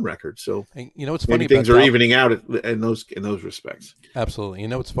 5-1 record. So what's funny? Things are evening out in those respects. Absolutely.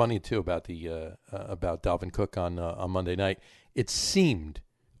 What's funny too about about Dalvin Cook on Monday night? It seemed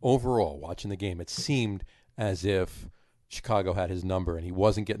overall watching the game, it seemed as if Chicago had his number and he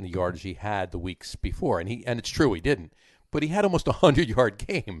wasn't getting the yardage he had the weeks before. And it's true he didn't. But he had almost a 100-yard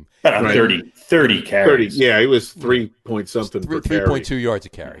game. About 30 carries. 30, yeah, he was 3-point-something per carry. 3.2 yards a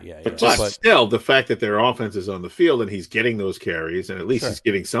carry, yeah. But still, the fact that their offense is on the field and he's getting those carries, and at least he's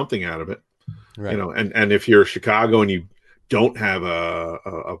getting something out of it. Right. And if you're Chicago and you don't have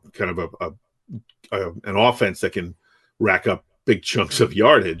a kind of an offense that can rack up big chunks of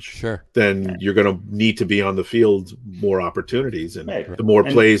yardage, then you're going to need to be on the field more opportunities. And the more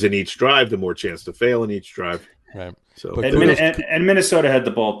plays in each drive, the more chance to fail in each drive. Right. So and Minnesota had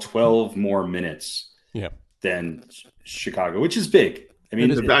the ball 12 more minutes than Chicago, which is big. I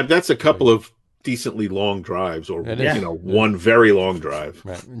mean, that's a couple of decently long drives, or one very long drive.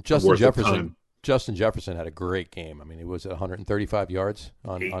 Right. And Justin Jefferson had a great game. I mean, he was at 135 yards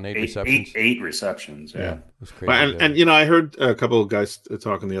on 8 receptions. 8 receptions. Yeah. It was crazy. And I heard a couple of guys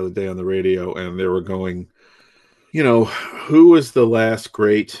talking the other day on the radio, and they were going, who was the last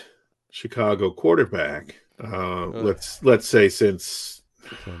great Chicago quarterback? Let's say since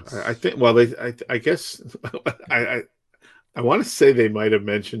I think. Well, I guess I want to say they might have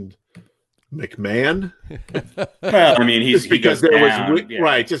mentioned McMahon. Well, I mean, just because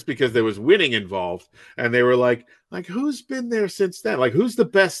there was winning involved, and they were like who's been there since then? Like, who's the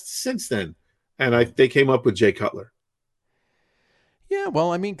best since then? And they came up with Jay Cutler. Yeah,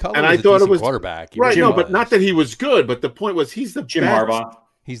 well, I mean, Cutler and was I thought it was quarterback, right? No, but not that he was good. But the point was, he's the Jim best. Harbaugh.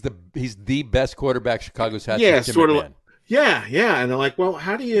 He's the best quarterback Chicago's had. Yeah, since sort Jim of. McMahon. Yeah, and they're like, well,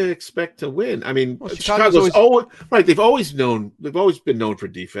 how do you expect to win? I mean, Chicago's always right. They've always been known for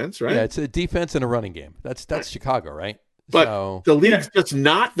defense, right? Yeah, it's a defense and a running game. That's Chicago, right? But So, the league's just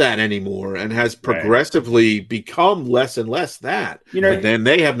not that anymore and has progressively become less and less that. But then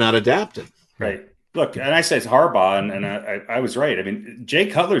they have not adapted. Right. Look, and I said Harbaugh, and I was right. I mean, Jay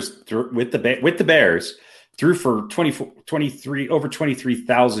Cutler's with the Bears threw for 23 over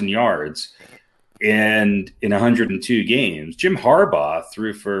 23,000 yards and in 102 games. Jim Harbaugh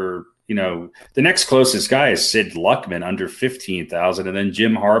threw for, the next closest guy is Sid Luckman under 15,000, and then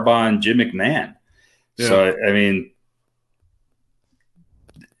Jim Harbaugh and Jim McMahon. Yeah. So, I mean,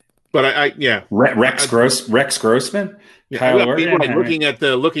 but Rex Grossman. Yeah, Kyle Orton, looking at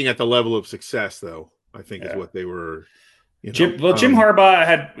the level of success, though, I think is what they were. Jim Harbaugh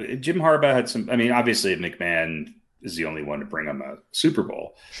had some. I mean, obviously, McMahon is the only one to bring him a Super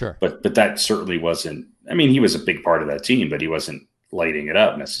Bowl. Sure, but that certainly wasn't. I mean, he was a big part of that team, but he wasn't lighting it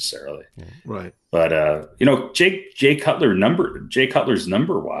up necessarily. Right. But Jay Cutler's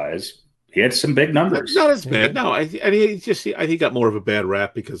number wise, he had some big numbers. Not as bad. No, I think he got more of a bad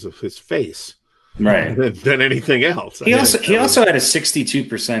rap because of his face. Right. Than anything else. He also had a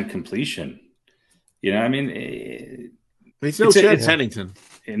 62% completion. I mean, he's no Chad Pennington.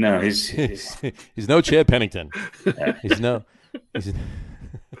 No, he's no Chad Pennington. Yeah.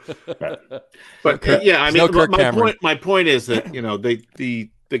 But I mean, my point is that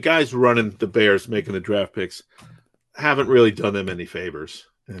the guys running the Bears, making the draft picks, haven't really done them any favors.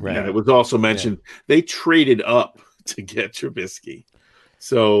 Right. And it was also mentioned they traded up to get Trubisky.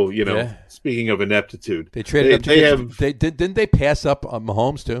 So speaking of ineptitude, they traded up. Didn't they pass up on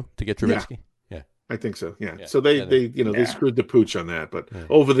Mahomes too to get Trubisky? Yeah, I think so. Yeah. So they screwed the pooch on that. But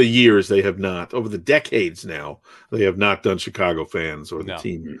over the years, they have not. Over the decades now, they have not done Chicago fans or the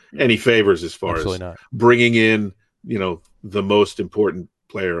team any favors as far as bringing in the most important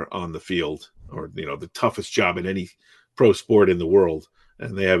player on the field or the toughest job in any pro sport in the world,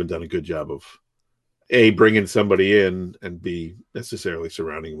 and they haven't done a good job of A, bringing somebody in, and B, necessarily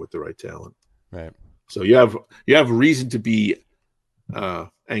surrounding with the right talent. Right. So you have reason to be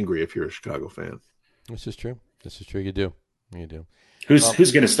angry if you're a Chicago fan. This is true. You do.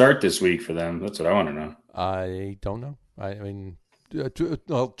 Who's going to start this week for them? That's what I want to know. I don't know. I mean,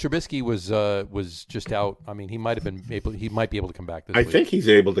 Trubisky was just out. I mean, he might be able to come back this week. I think he's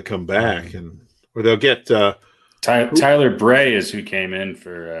able to come back, or they'll get. Tyler Bray is who came in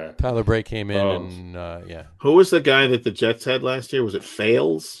for. Tyler Bray came in, and Who was the guy that the Jets had last year? Was it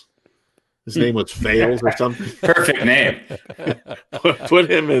Fales? His name was Fales or something. Perfect name. Put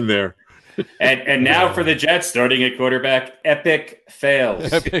him in there. And now for the Jets, starting at quarterback, Epic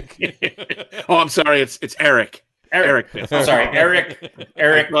Fails. Oh, I'm sorry. It's Eric. Eric. I'm sorry, Eric.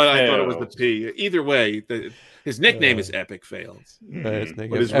 I thought it was the P. Either way, his nickname is Epic Fails, but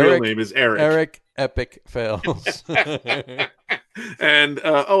his real name is Eric. Eric Epic Fails. And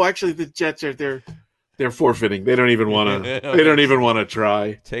actually, the Jets are they're forfeiting. They don't even want to. They don't even want to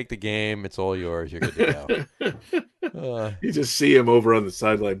try. Take the game. It's all yours. You're good to go. You just see him over on the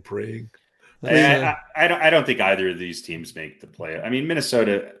sideline praying. I don't think either of these teams make the play. I mean,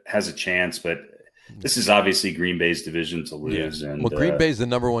 Minnesota has a chance, but this is obviously Green Bay's division to lose. Yeah. And Green Bay's the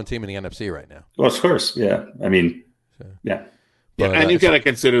number one team in the NFC right now. Well, of course, yeah. I mean, yeah. But, and you've got to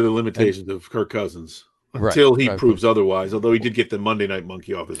consider the limitations of Kirk Cousins until he proves otherwise. Although he did get the Monday Night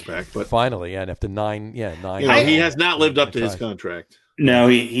Monkey off his back, but finally, and after nine, he has not lived up to his contract. No,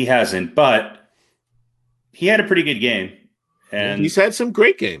 he hasn't. But he had a pretty good game. And he's had some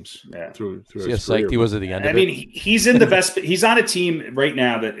great games through his career. He was at the end. I mean, he's in the best. He's on a team right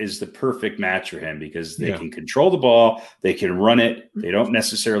now that is the perfect match for him because they can control the ball, they can run it. They don't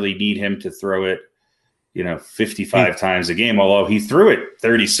necessarily need him to throw it, 55 times a game. Although he threw it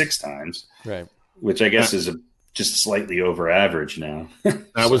 36 times, right? Which I guess is just slightly over average now.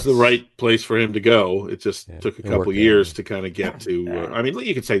 That was the right place for him to go. It just took a couple years to kind of get to. I mean,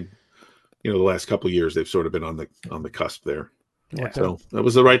 you could say, the last couple of years they've sort of been on the cusp there. Yeah. So that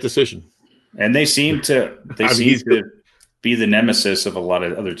was the right decision. And they seem to be the nemesis of a lot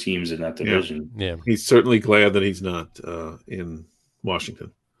of other teams in that division. Yeah. He's certainly glad that he's not in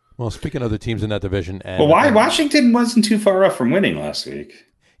Washington. Well, speaking of the teams in that division, Washington wasn't too far off from winning last week.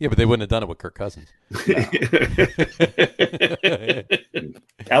 Yeah, but they wouldn't have done it with Kirk Cousins.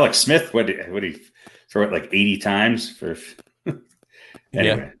 Alex Smith, would he throw it like 80 times for?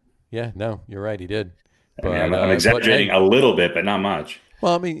 Anyway. Yeah, no, you're right. He did. But, I'm exaggerating a little bit, but not much.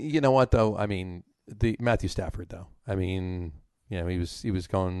 Well, I mean, you know what though? I mean, the Matthew Stafford though. I mean, he was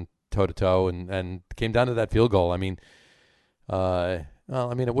going toe to toe and came down to that field goal. I mean, it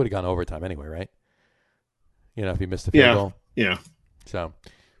would have gone overtime anyway, right? If he missed the field goal. Yeah. So,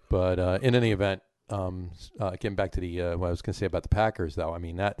 but in any event, getting back to the what I was going to say about the Packers though. I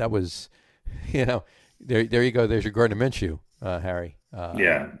mean, that was, There you go. There's your Gardner Minshew, Harry.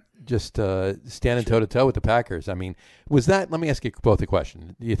 Yeah. Just standing toe-to-toe with the Packers. I mean, was that – let me ask you both a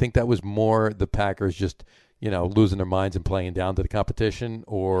question. Do you think that was more the Packers just, losing their minds and playing down to the competition,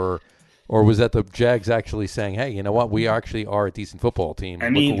 or was that the Jags actually saying, hey, you know what, we actually are a decent football team.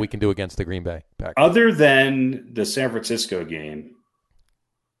 Look what we can do against the Green Bay Packers. Other than the San Francisco game,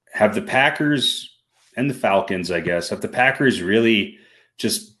 have the Packers and the Falcons, I guess, have the Packers really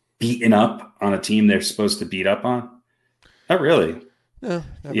just beaten up on a team they're supposed to beat up on? Not really. No,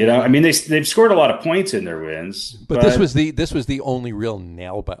 I mean, they've scored a lot of points in their wins, but this was the only real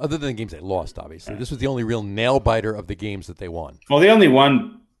nail biter, other than the games they lost. Obviously, this was the only real nail biter of the games that they won. Well, they only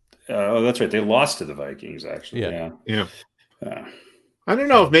won. That's right. They lost to the Vikings, actually. Yeah. I don't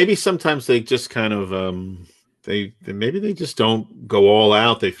know if maybe sometimes they just kind of maybe they just don't go all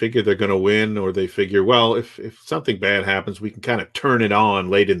out. They figure they're going to win, or they figure, well, if something bad happens, we can kind of turn it on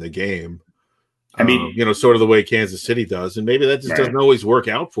late in the game. I mean, sort of the way Kansas City does, and maybe that just doesn't always work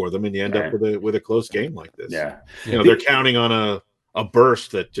out for them, and you end up with a close game like this. Yeah, they're counting on a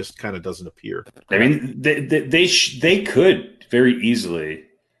burst that just kind of doesn't appear. I mean, they could very easily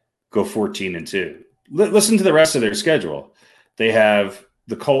go 14-2. Listen to the rest of their schedule. They have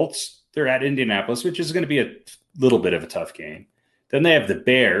the Colts. They're at Indianapolis, which is going to be a little bit of a tough game. Then they have the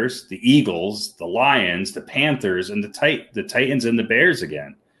Bears, the Eagles, the Lions, the Panthers, and the Titans and the Bears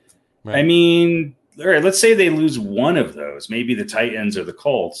again. Right. I mean, all right, let's say they lose one of those, maybe the Titans or the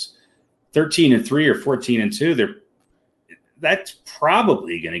Colts, 13-3 or 14-2. That's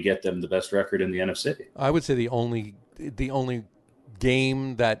probably going to get them the best record in the NFC. I would say the only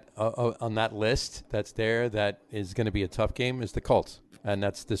game that on that list that's there that is going to be a tough game is the Colts, and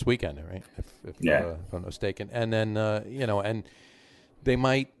that's this weekend, right? If I'm not mistaken. And then and they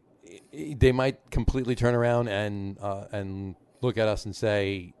might completely turn around and look at us and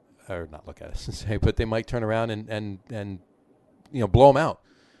say. Or not look at us and say, but they might turn around and blow them out.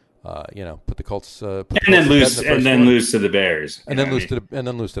 Put the Colts and then lose to the Bears, and then lose to the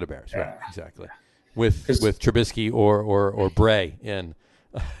Bears. Right, exactly. With Trubisky or Bray in,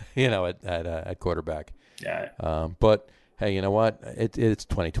 at quarterback. Yeah. But hey, you know what? It's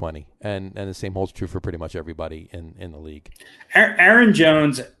 2020, and the same holds true for pretty much everybody in the league. Aaron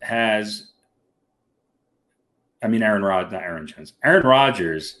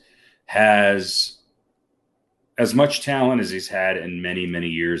Rodgers has as much talent as he's had in many, many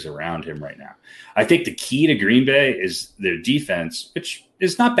years around him right now. I think the key to Green Bay is their defense, which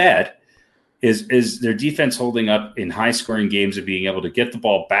is not bad, is their defense holding up in high-scoring games and being able to get the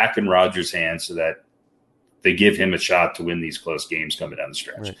ball back in Rodgers' hands so that they give him a shot to win these close games coming down the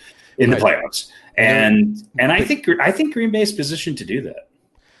stretch in the playoffs. And I think Green Bay is positioned to do that.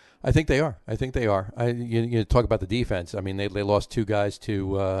 I think they are. You talk about the defense. I mean, they lost two guys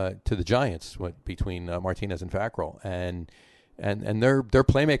to the Giants between Martinez and Fackrell, and they're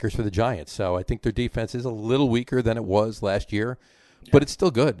playmakers for the Giants. So I think their defense is a little weaker than it was last year, but it's still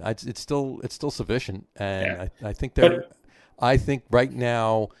good. It's still sufficient, and I think they're. I think right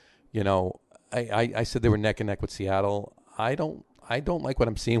now, I said they were neck and neck with Seattle. I don't like what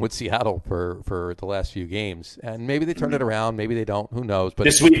I'm seeing with Seattle for the last few games, and maybe they turn it around, maybe they don't. Who knows? But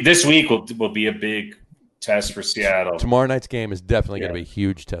this week will be a big test for Seattle. Tomorrow night's game is definitely going to be a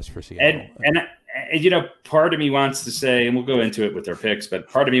huge test for Seattle. And part of me wants to say, and we'll go into it with our picks, but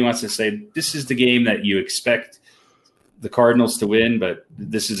part of me wants to say this is the game that you expect the Cardinals to win, but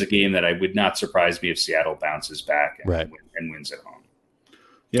this is a game that I would not surprise me if Seattle bounces back and wins at home.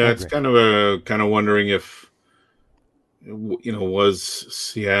 Yeah, it's kind of wondering if. Was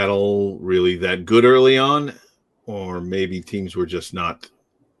Seattle really that good early on, or maybe teams were just not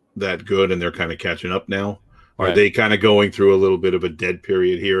that good and they're kind of catching up now? Are they kind of going through a little bit of a dead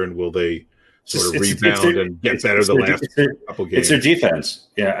period here, and will they sort of rebound and get better the last couple games? It's their defense.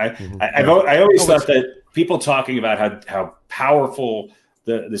 Yeah, I always thought that people talking about how powerful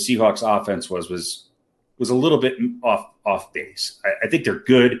the Seahawks offense was a little bit off base. I think they're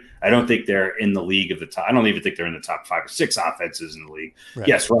good. I don't think they're in the league of the top. I don't even think they're in the top 5 or 6 offenses in the league. Right.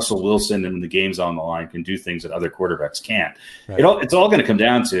 Yes, Russell Wilson and the game's on the line can do things that other quarterbacks can't. Right. It's all going to come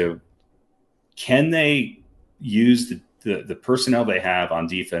down to, can they use the personnel they have on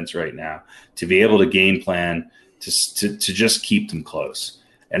defense right now to be able to game plan to just keep them close.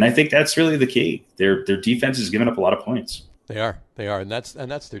 And I think that's really the key. Their defense is giving up a lot of points. They are, and that's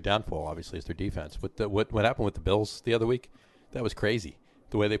their downfall. Obviously, is their defense. What happened with the Bills the other week? That was crazy.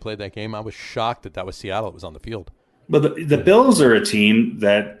 The way they played that game, I was shocked that was Seattle that was on the field. But the Bills are a team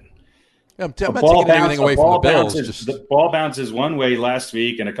that I'm not taking anything away from the Bills. The ball bounces one way last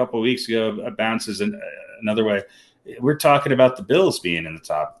week, and a couple of weeks ago, it bounces another way. We're talking about the Bills being in the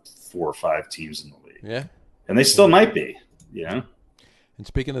top 4 or 5 teams in the league. Yeah. And they still might be, you know? And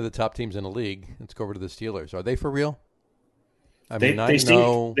speaking of the top teams in the league, let's go over to the Steelers. Are they for real? I They, mean,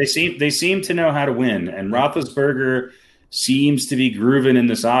 they, seem to know how to win. And Roethlisberger seems to be grooving in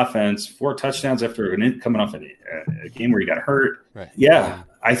this offense. 4 touchdowns after coming off a game where he got hurt. Right. Yeah,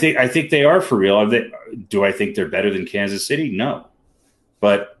 I think they are for real. Do I think they're better than Kansas City? No.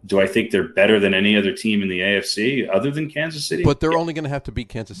 But do I think they're better than any other team in the AFC other than Kansas City? But they're only going to have to beat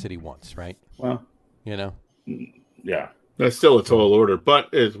Kansas City once, right? Well, you know? Yeah. That's still a tall order,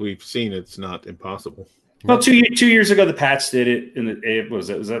 but as we've seen, it's not impossible. Well, 2 years ago, the Pats did it in the was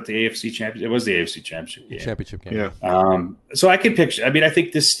that the AFC championship? It was the AFC championship game. Championship game. Yeah. So I could picture. I mean, I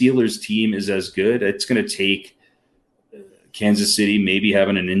think the Steelers team is as good. It's going to take Kansas City maybe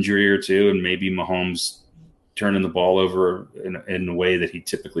having an injury or two, and maybe Mahomes turning the ball over in a way that he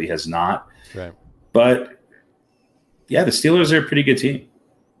typically has not. Right. But yeah, the Steelers are a pretty good team.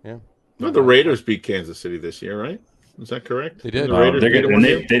 Yeah. Well, the Raiders beat Kansas City this year, right? Is that correct? They did. The Raiders They're good.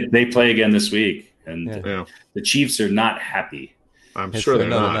 And they play again this week, and the Chiefs are not happy. I'm sure they're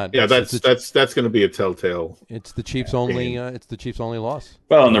not. Yeah, that's going to be a telltale. It's the Chiefs' only. It's the Chiefs' only loss.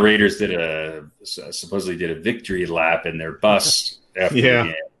 Well, and the Raiders supposedly did a victory lap in their bus after the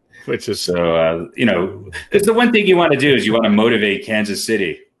game. Which is so because the one thing you want to do is you want to motivate Kansas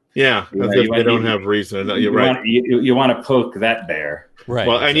City. Yeah, they don't have reason. You're right. You want to poke that bear, right?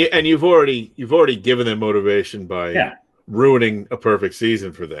 Well, and you've already given them motivation by ruining a perfect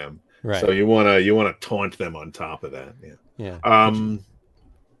season for them. Right. So you want to taunt them on top of that. Yeah. How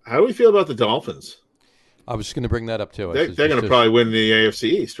do we feel about the Dolphins? I was just going to bring that up too. They're going to probably win the AFC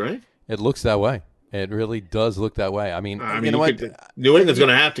East, right? It looks that way. It really does look that way. I mean you know what? New England's going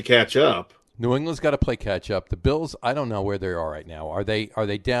to have to catch up. New England's got to play catch up. The Bills, I don't know where they are right now. Are they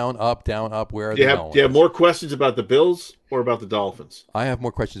down, up, down, up? Where are they going? Do you have more questions about the Bills or about the Dolphins? I have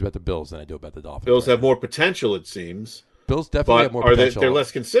more questions about the Bills than I do about the Dolphins. Bills have more potential, it seems. Bills definitely have more potential. They're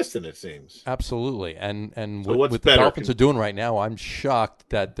less consistent, it seems. Absolutely. And so what the Dolphins are doing right now, I'm shocked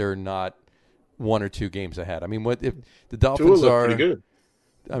that they're not 1 or 2 games ahead. I mean, what if the Dolphins are pretty good.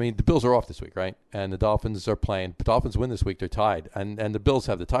 I mean, the Bills are off this week, right? And the Dolphins are playing. The Dolphins win this week; they're tied, and the Bills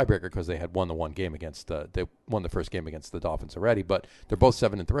have the tiebreaker because they had won the one game against they won the first game against the Dolphins already. But they're both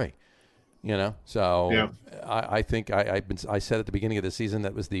 7-3, you know. So I think I said at the beginning of the season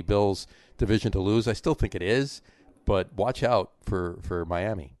that was the Bills' division to lose. I still think it is, but watch out for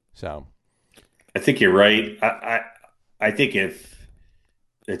Miami. So I think you're right. I think if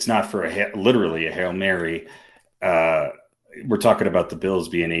it's not for literally a Hail Mary. We're talking about the Bills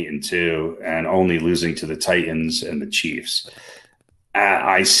being 8-2 and only losing to the Titans and the Chiefs.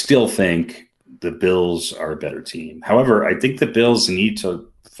 I still think the Bills are a better team. However, I think the Bills need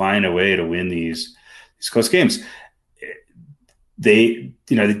to find a way to win these close games. They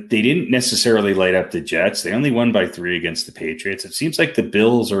didn't necessarily light up the Jets. They only won by 3 against the Patriots. It seems like the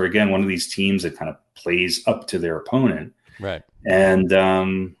Bills are again one of these teams that kind of plays up to their opponent. Right. And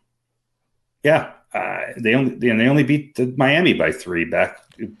they only beat the Miami by 3 back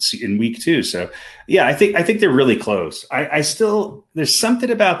in week 2. So I think they're really close. I still, there's something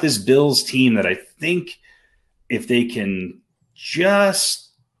about this Bills team that I think if they can just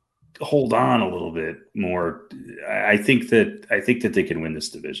hold on a little bit more, I think that they can win this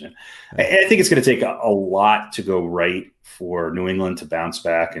division. I think it's going to take a lot to go right for New England to bounce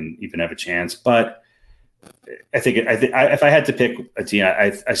back and even have a chance, but I think if I had to pick a team,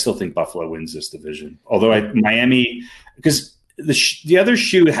 I still think Buffalo wins this division. Although Miami, because the other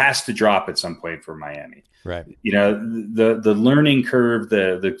shoe has to drop at some point for Miami. Right. You know, the learning curve,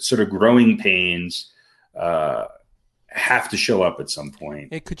 the sort of growing pains have to show up at some point.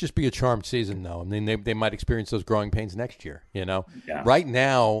 It could just be a charmed season, though. I mean, they might experience those growing pains next year. You know, Right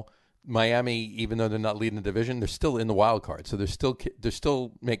now, Miami, even though they're not leading the division, they're still in the wild card. So they're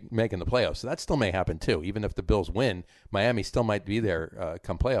still making the playoffs. So that still may happen too. Even if the Bills win, Miami still might be there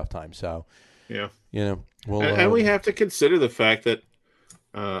come playoff time. So you know, and we have to consider the fact that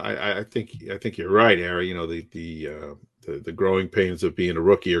I think you're right, Harry. You know, the growing pains of being a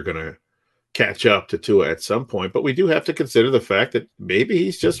rookie are going to catch up to Tua at some point. But we do have to consider the fact that maybe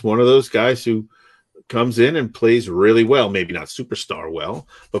he's just one of those guys who comes in and plays really well, maybe not superstar well,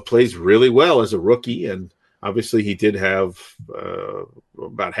 but plays really well as a rookie. And obviously he did have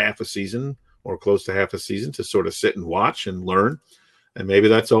about half a season or close to half a season to sort of sit and watch and learn. And maybe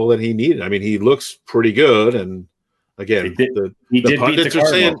that's all that he needed. I mean, he looks pretty good. And again, the pundits are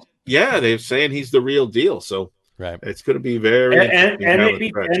saying, they're saying he's the real deal. So it's going to be very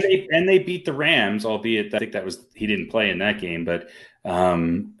and they beat the Rams, albeit I think he didn't play in that game, but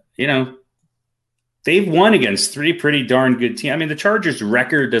you know, they've won against 3 pretty darn good teams. I mean, the Chargers'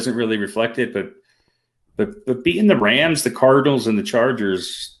 record doesn't really reflect it, but But beating the Rams, the Cardinals, and the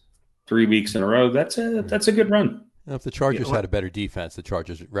Chargers 3 weeks in a row, that's a good run. Now, if the Chargers had a better defense, the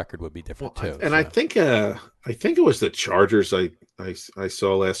Chargers' record would be different too. And I think it was the Chargers I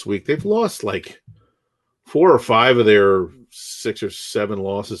saw last week. They've lost like 4 or 5 of their 6 or 7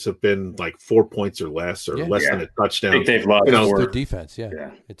 losses have been like 4 points or less, or less than a touchdown. I think they've lost. It's their defense.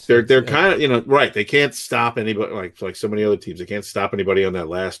 They're kind of right. They can't stop anybody like so many other teams. They can't stop anybody on that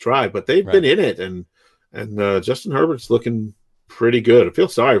last drive, but they've been in it, and Justin Herbert's looking pretty good. I feel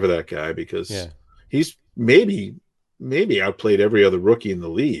sorry for that guy because he's maybe outplayed every other rookie in the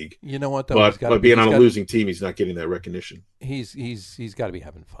league. You know what, though? But being on a losing team, he's not getting that recognition. He's got to be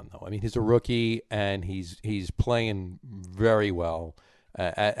having fun, though. I mean, he's a rookie, and he's playing very well,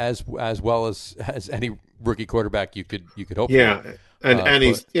 as well as any rookie quarterback you could hope. Yeah, and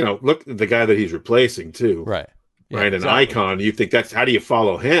he's look at the guy that he's replacing too. Right. Yeah, right, an icon. You think that's how do you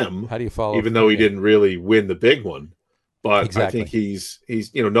follow him? How do you follow? Even though he didn't really win the big one, but I think he's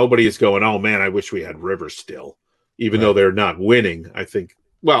nobody is going, oh man, I wish we had Rivers still. Even though they're not winning, I think.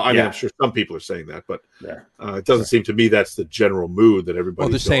 Well, I mean, I'm sure some people are saying that, but it doesn't seem to me that's the general mood that everybody. Well,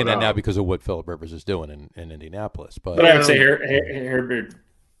 they're saying that now because of what Philip Rivers is doing in Indianapolis. But I would say Herbert's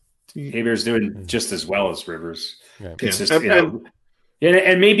doing just as well as Rivers, and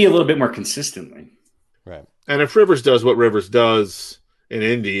maybe a little bit more consistently. Right. And if Rivers does what Rivers does in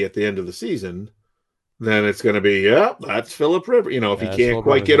Indy at the end of the season, then it's going to be, that's Philip Rivers. If he can't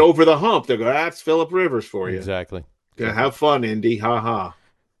quite get over the hump, they'll go, that's Philip Rivers for you. Exactly. Have fun, Indy. Ha ha.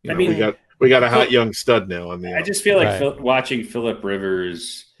 We got a hot young stud now on the. I just feel like watching Philip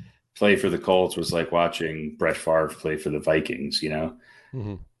Rivers play for the Colts was like watching Brett Favre play for the Vikings.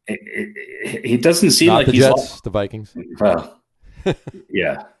 Mm-hmm. He doesn't seem like the he's Jets, the Vikings. Well,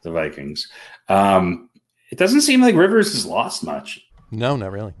 the Vikings. It doesn't seem like Rivers has lost much. No,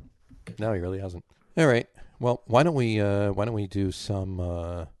 not really. No, he really hasn't. All right. Well, why don't we do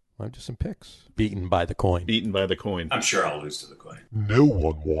some picks? Beaten by the coin. Beaten by the coin. I'm sure I'll lose to the coin. No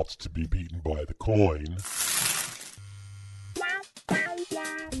one wants to be beaten by the coin.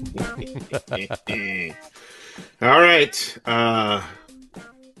 All right.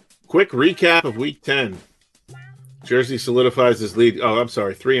 Quick recap of Week 10. Jersey solidifies his lead. Oh, I'm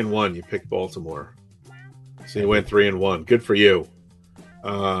sorry. 3-1. You picked Baltimore. So you went 3-1. Good for you.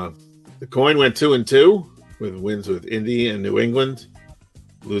 The coin went 2-2 with wins with Indy and New England,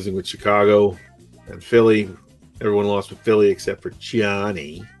 losing with Chicago and Philly. Everyone lost with Philly except for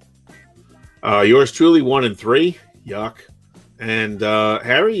Gianni. Yours truly 1-3. Yuck. And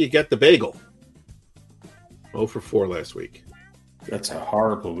Harry, you get the bagel. 0 for 4 last week. That's a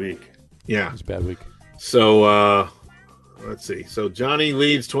horrible week. Yeah, it's a bad week. So let's see. So Johnny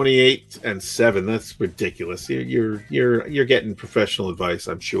leads 28-7. That's ridiculous. You're getting professional advice,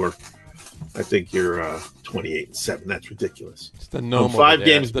 I'm sure. I think you're 28-7. That's ridiculous. It's the gnome. 5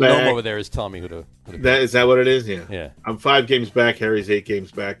 games back. The gnome over there is telling me who to Is that what it is? Yeah. Yeah. I'm 5 games back. Harry's 8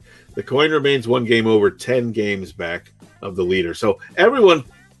 games back. The coin remains 1 game over, 10 games back of the leader. So everyone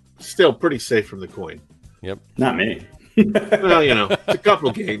still pretty safe from the coin. Yep. Not me. Well, it's a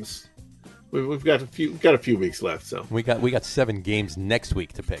couple games. We've got a few weeks left, so we got 7 games next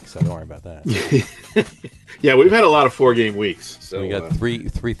week to pick. So don't worry about that. Yeah, we've had a lot of 4-game weeks. So we got three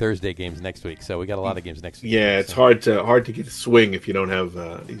Thursday games next week. So we got a lot of games next week. Yeah, it's hard to get a swing if you don't have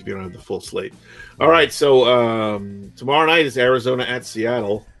the full slate. All right, so tomorrow night is Arizona at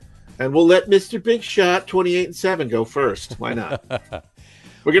Seattle, and we'll let Mr. Big Shot 28-7 go first. Why not?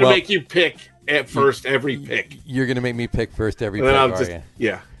 We're gonna make you pick at first every pick. You're gonna make me pick first every and pick, then are you?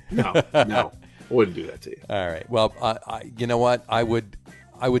 Yeah. No, I wouldn't do that to you. All right. Well, you know what? I would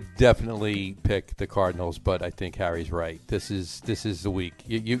definitely pick the Cardinals, but I think Harry's right. This is the week.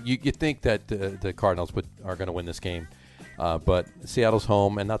 You think that the Cardinals are going to win this game, but Seattle's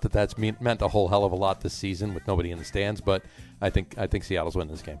home, and not that that's meant a whole hell of a lot this season with nobody in the stands, but I think Seattle's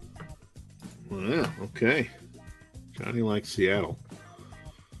winning this game. Yeah. Okay. Johnny likes Seattle.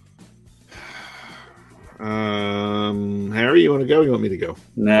 Harry, you want to go? Or you want me to go?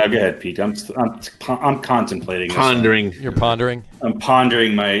 No, go ahead, Pete. I'm contemplating. Pondering. You're pondering. I'm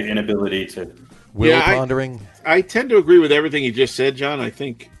pondering my inability to. Pondering. I tend to agree with everything you just said, John. I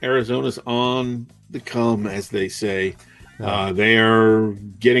think Arizona's on the come, as they say. They are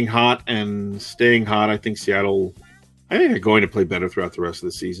getting hot and staying hot. I think Seattle. I think they're going to play better throughout the rest of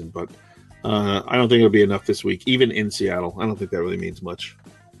the season, but I don't think it'll be enough this week, even in Seattle. I don't think that really means much.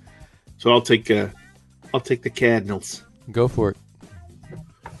 So I'll take the Cardinals. Go for it.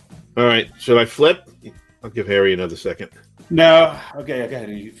 All right. Should I flip? I'll give Harry another second. No. Okay.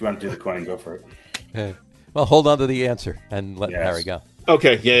 If you want to do the coin, go for it. Okay. Well, hold on to the answer and let Harry go.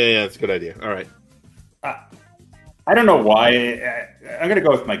 Okay. Yeah. That's a good idea. All right. I don't know why. I'm going to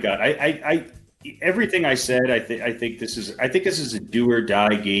go with my gut. Everything I said. I think this is a do or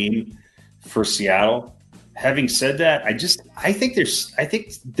die game for Seattle. Having said that, I think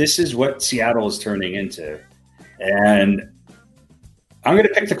this is what Seattle is turning into, and I'm going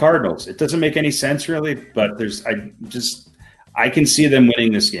to pick the Cardinals. It doesn't make any sense really, but I can see them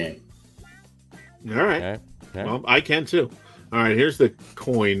winning this game. All right. Okay. Yeah. Well, I can too. All right. Here's the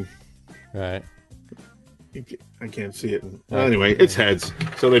coin. All right. I can't see it. Anyway, it's heads.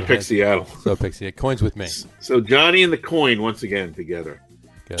 So they pick Seattle. So pick Seattle. Coins with me. So Johnny and the coin once again together.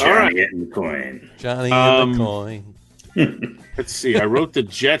 Good. Johnny and the coin. Johnny and the coin. Let's see. I wrote the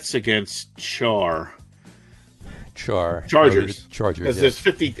Jets against Chargers. Chargers. Because Yes. there's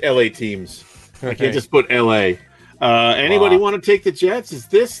 50 LA teams. I Okay. can't just put LA. Anybody want to take the Jets? Is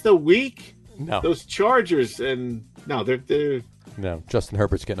this the week? No. Those Chargers and no, they're No. Justin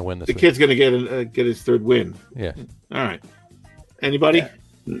Herbert's getting a win this the week. kid's going to get his third win. Yeah. All right. Anybody?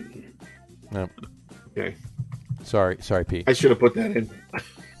 No. Okay. Sorry, Pete. I should have put that in.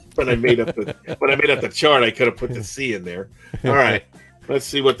 When I made up the chart, I could have put the C in there. All right. Let's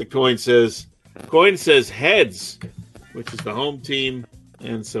see what the coin says. Coin says heads, which is the home team,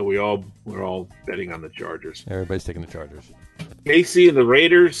 and so we're all betting on the Chargers. Everybody's taking the Chargers. KC and the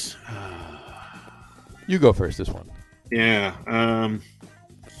Raiders. You go first this one. Yeah.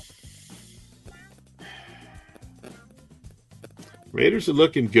 Raiders are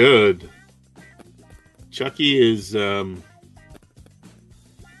looking good. Chucky is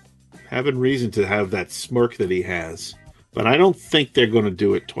having reason to have that smirk that he has, but I don't think they're going to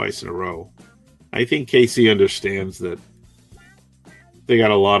do it twice in a row. I think KC understands that they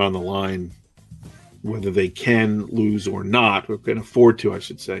got a lot on the line, whether they can lose or not, or can afford to, I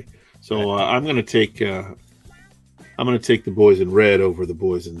should say. So I'm going to take the boys in red over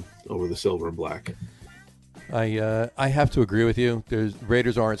the silver and black. I have to agree with you.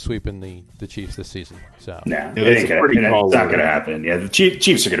 Raiders aren't sweeping the Chiefs this season. So No, Yeah, that's a pretty call. it's not going to happen. Yeah, the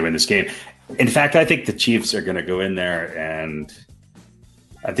Chiefs are going to win this game. In fact, I think the Chiefs are going to go in there, and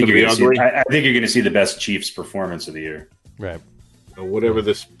I think you're going to see the best Chiefs performance of the year. right, Whatever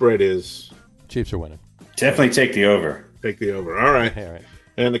the spread is, Chiefs are winning. Definitely take the over. take the over. All right. All right.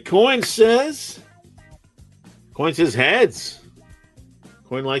 And the coin says heads.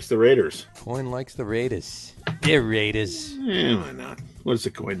 Coin likes the Raiders. Coin likes the Raiders. They're Raiders. Why not? What is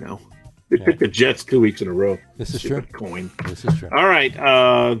the coin now? They picked the Jets 2 weeks in a row. This is Stupid true. Coin. This is true. All right.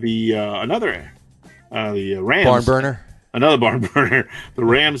 The Rams. Barn burner. Another barn burner. The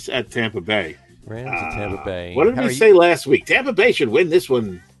Rams at Tampa Bay. Rams at Tampa Bay. What did How we are say last week? Tampa Bay should win this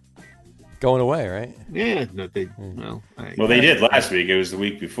one. Going away, right? Yeah. No, they. Well, they did last week. It was the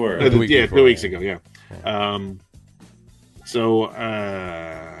week before. The week before, 2 weeks yeah. ago. Yeah. So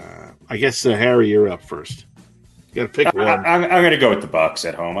I guess Harry, you're up first. You got to pick one. I'm going to go with the Bucs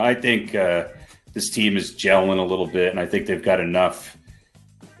at home. I think this team is gelling a little bit, and I think they've got enough.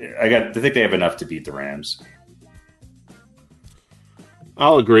 I think they have enough to beat the Rams.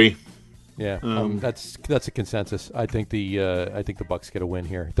 I'll agree. Yeah, that's a consensus. I think the Bucs get a win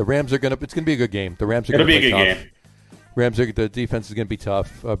here. The Rams are it's gonna be a good game. The Rams are It'll gonna be a play good tough. game. The defense is gonna be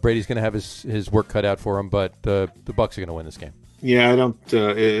tough. Brady's gonna have his work cut out for him, but the Bucs are gonna win this game. Yeah, I don't.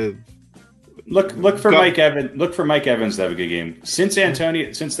 Look for Mike Evans. Look for Mike Evans to have a good game.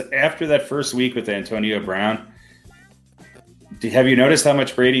 After that first week with Antonio Brown, have you noticed how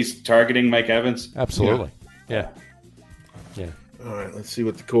much Brady's targeting Mike Evans? Absolutely. Yeah. All right, let's see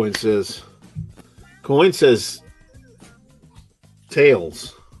what the coin says. Coin says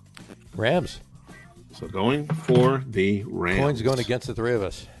tails. Rams. So going for the Rams. Coin's going against the three of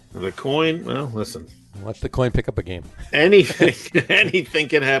us. The coin. Well, listen. Watch the coin pick up a game. Anything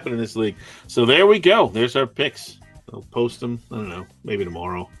can happen in this league. So there we go. There's our picks. I'll post them. I don't know. Maybe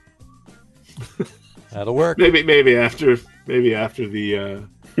tomorrow. That'll work. Maybe after the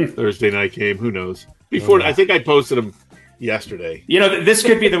Thursday night game. Who knows? Before I think I posted them yesterday. You know, this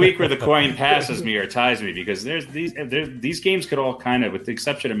could be the week where the coin passes me or ties me, because these games could all kind of, with the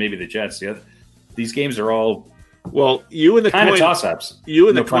exception of maybe the Jets, these games are all you and the kind coin of toss-ups. You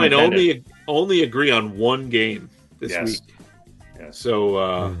and No the pun coin intended. only agree on one game this week. Yes.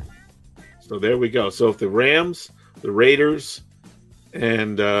 So there we go. So if the Rams, the Raiders,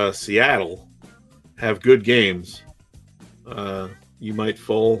 and Seattle have good games, you might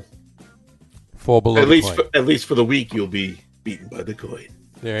fall below at the least coin. at least for the week. You'll be beaten by the coin.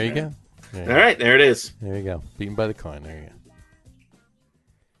 There you go. All right, there it is. There you go. Beaten by the coin. There you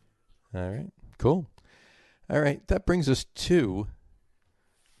go. All right. Cool. All right. That brings us to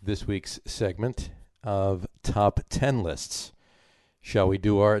this week's segment of top 10 lists. Shall we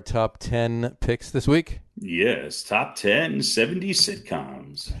do our top 10 picks this week? Yes, top 10 70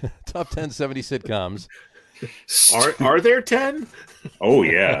 sitcoms. Top 10 70 sitcoms. Are there 10? Oh,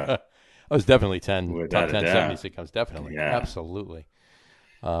 yeah. Oh, it's definitely 10. Without Top a 10 doubt. 70 sitcoms. Definitely. Yeah. Absolutely.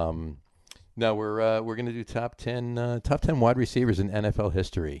 Now we're going to do top 10 wide receivers in NFL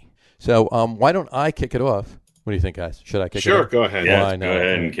history. So why don't I kick it off? What do you think, guys? Should I kick it off? Sure, go ahead. Yeah, Why go not?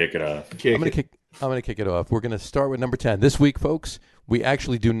 ahead and kick it off. I'm going to kick it off. We're going to start with number 10. This week, folks, we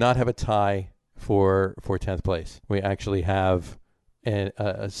actually do not have a tie for 10th place. We actually have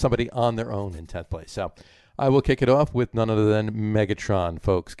somebody on their own in 10th place. So I will kick it off with none other than Megatron,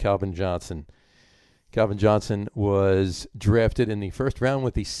 folks, Calvin Johnson. Calvin Johnson was drafted in the first round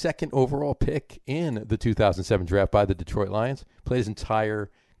with the second overall pick in the 2007 draft by the Detroit Lions. Played his entire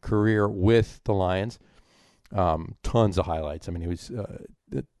career with the Lions. Tons of highlights. I mean, he was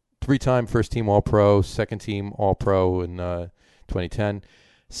three-time first-team All-Pro, second-team All-Pro in 2010,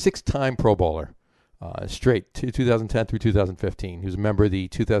 six-time Pro Bowler, straight to 2010 through 2015. He was a member of the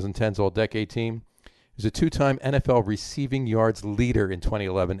 2010s All-Decade team. He was a two-time NFL receiving yards leader in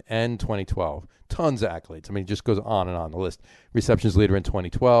 2011 and 2012. Tons of accolades. I mean, it just goes on and on the list. Receptions leader in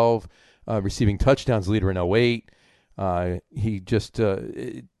 2012, receiving touchdowns leader in 2008. He just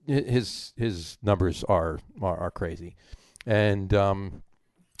his numbers are crazy, and in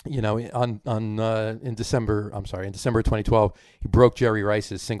December of 2012, he broke Jerry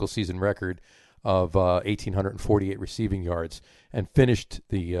Rice's single season record of 1,848 receiving yards and finished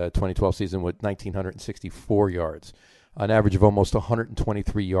the 2012 season with 1,964 yards, an average of almost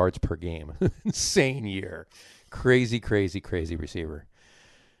 123 yards per game. Insane year. Crazy receiver.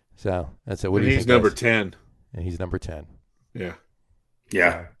 So that's it. What do you think? He's number 10. And he's number 10. Yeah.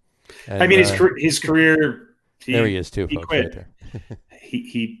 Yeah. And, I mean, his career. There he is too, he folks. quit. Right there.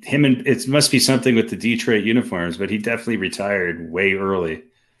 And it must be something with the Detroit uniforms, but he definitely retired way early.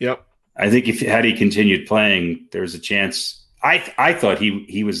 Yep. I think had he continued playing, there was a chance. I thought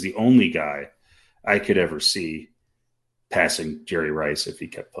he was the only guy I could ever see passing Jerry Rice if he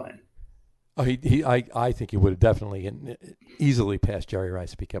kept playing. Oh, I think he would have definitely and easily passed Jerry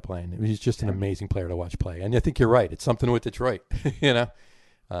Rice if he kept playing. He's just an amazing player to watch play. And I think you're right. It's something with Detroit. They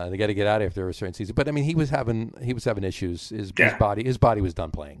got to get out after a certain season. But I mean, he was having issues. His body was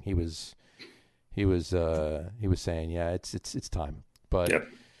done playing. He was saying, yeah, it's time. But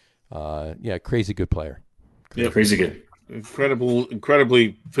crazy good player. Crazy good.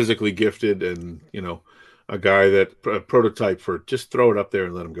 Incredibly physically gifted, and a guy that a prototype for just throw it up there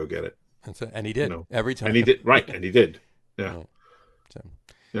and let him go get it. And he did every time. And he did right, and he did. Yeah.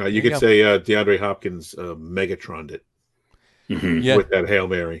 So, you could say DeAndre Hopkins Megatroned it with that Hail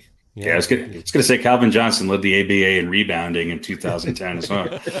Mary. Yeah, I was going to say Calvin Johnson led the ABA in rebounding in 2010 as well.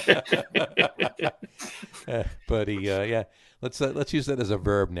 But let's use that as a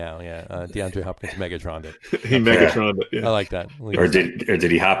verb now. Yeah, DeAndre Hopkins Megatroned it. He Megatroned it. Yeah. I like that. Or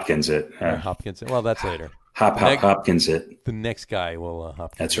did he Hopkins it? Hopkins it. Well, that's later. Hopkins it. The next guy will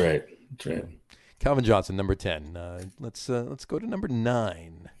Hopkins. That's right. Calvin Johnson, number 10. Let's go to number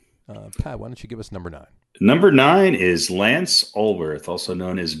 9. Pat, why don't you give us number 9? Number 9 is Lance Ulworth, also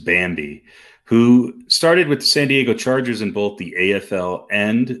known as Bambi, who started with the San Diego Chargers in both the AFL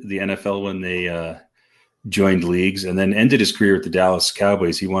and the NFL when they joined leagues, and then ended his career with the Dallas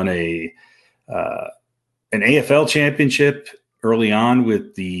Cowboys. He won an AFL championship early on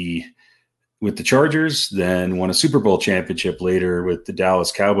with the Chargers, then won a Super Bowl championship later with the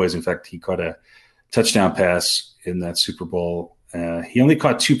Dallas Cowboys. In fact, he caught a touchdown pass in that Super Bowl. He only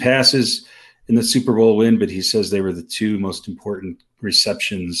caught 2 passes in the Super Bowl win, but he says they were the 2 most important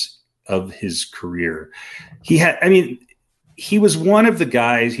receptions of his career. He was one of the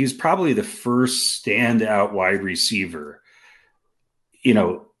guys, he was probably the first standout wide receiver,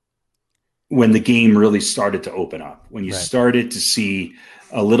 when the game really started to open up, when you started to see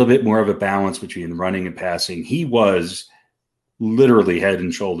a little bit more of a balance between running and passing. He was literally head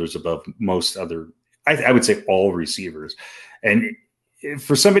and shoulders above most other, I would say all receivers. And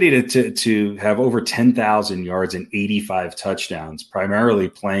for somebody to have over 10,000 yards and 85 touchdowns, primarily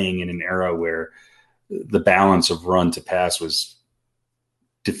playing in an era where the balance of run to pass was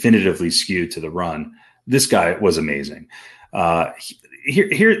definitively skewed to the run, this guy was amazing.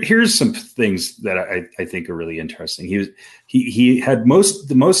 Here's some things that I think are really interesting. He had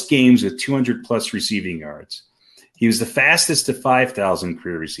the most games with 200 plus receiving yards. He was the fastest to 5,000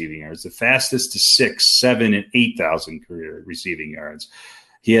 career receiving yards, the fastest to 6, 7, and 8,000 career receiving yards.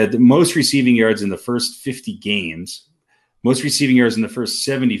 He had the most receiving yards in the first 50 games, most receiving yards in the first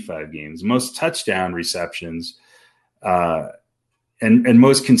 75 games, most touchdown receptions, and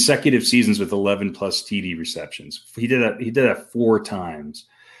most consecutive seasons with 11 plus TD receptions. He did that 4 times.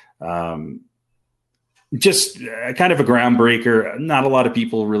 Just kind of a groundbreaker. Not a lot of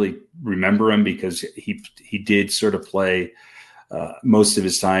people really remember him because he did sort of play most of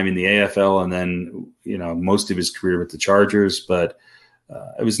his time in the AFL and then, most of his career with the Chargers. But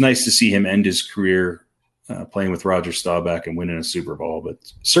it was nice to see him end his career playing with Roger Staubach and winning a Super Bowl. But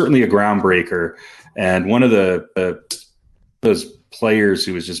certainly a groundbreaker and one of those players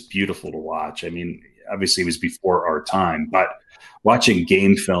who was just beautiful to watch. I mean, obviously it was before our time, but watching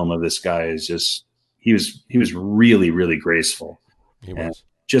game film of this guy is just, he was really, really graceful. He was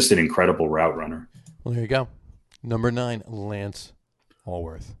just an incredible route runner. Well, there you go. Number 9, Lance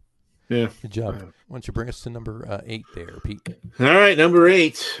Allworth. Yeah. Good job. Why don't you bring us to number 8 there, Pete? All right, number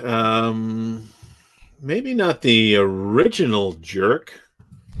 8. Maybe not the original jerk,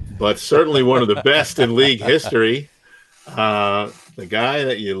 but certainly one of the best in league history. The guy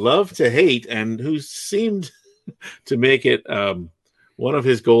that you love to hate and who seemed to make it one of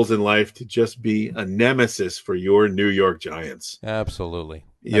his goals in life to just be a nemesis for your New York Giants. Absolutely.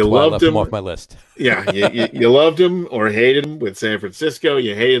 That's you why I loved left him him off my list. Yeah, you loved him or hated him with San Francisco.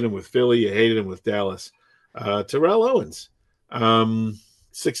 You hated him with Philly. You hated him with Dallas. Terrell Owens,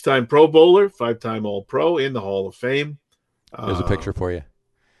 6-time Pro Bowler, 5-time All-Pro in the Hall of Fame. There's a picture for you.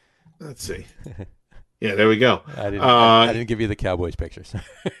 Let's see. Yeah, there we go. I didn't give you the Cowboys pictures.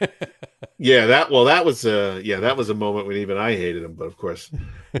 Yeah, that was a moment when even I hated him. But of course,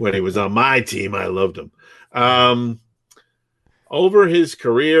 when he was on my team, I loved him. Over his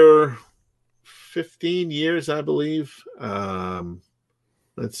career, 15 years, I believe.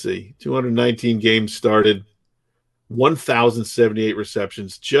 Let's see, 219 games started, 1,078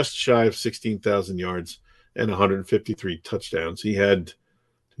 receptions, just shy of 16,000 yards, and 153 touchdowns. He had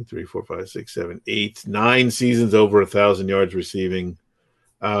 2, 3, 4, 5, 6, 7, 8, 9 seasons over 1,000 yards receiving.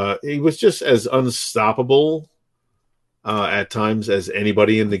 He was just as unstoppable at times as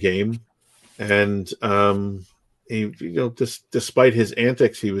anybody in the game, and despite his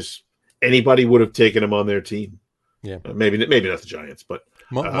antics, anybody would have taken him on their team. Yeah, maybe not the Giants, but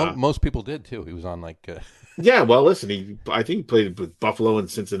most people did too. He was on yeah. Well, listen, I think he played with Buffalo and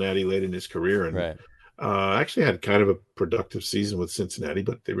Cincinnati late in his career, and right. Actually had kind of a productive season with Cincinnati,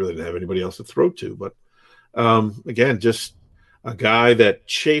 but they really didn't have anybody else to throw to. But again, just a guy that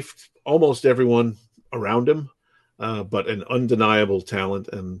chafed almost everyone around him, but an undeniable talent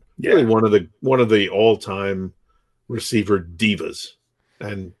and really one of the all-time receiver divas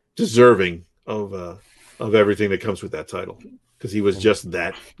and deserving of everything that comes with that title because he was just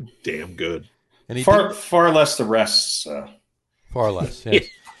that damn good. And he far less the rest. Far less. Yes.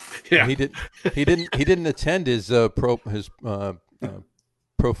 Yeah. He didn't attend his Pro Football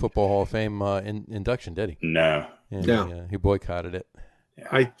Hall of Fame induction, did he? No. And, he boycotted it.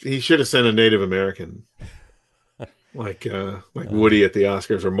 He should have sent a Native American, like Woody at the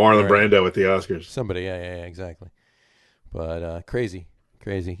Oscars or Marlon Brando at the Oscars. Somebody, yeah, exactly. But crazy.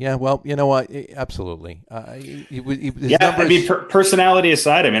 Yeah, well, you know what? Absolutely. Personality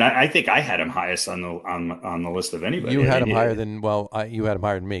aside, I mean, I think I had him highest on the list of anybody. You had him higher than you had him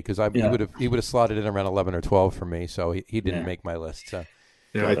higher than me because he would have slotted in around 11 or 12 for me, so he didn't make my list. So.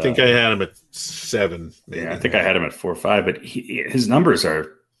 Yeah, I think I had him at 7. Maybe. Yeah, I think I had him at 4 or 5, but his numbers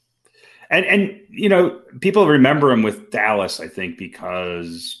are, and people remember him with Dallas, I think,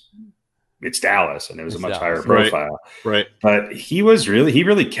 because it's Dallas and it was a much higher profile. Right. But he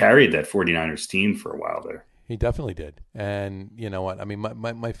really carried that 49ers team for a while there. He definitely did. And you know what? I mean,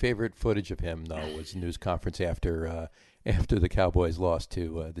 my favorite footage of him though was news conference after the Cowboys lost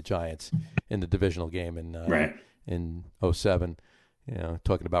to the Giants in the divisional game in 2007.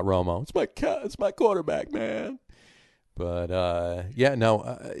 Talking about Romo. It's my quarterback, man. But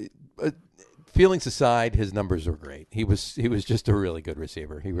feelings aside, his numbers were great. He was just a really good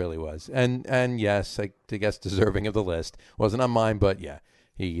receiver. He really was. And yes, I guess deserving of the list. Wasn't on mine, but yeah,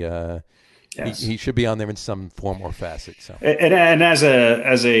 he should be on there in some form or facet. So and as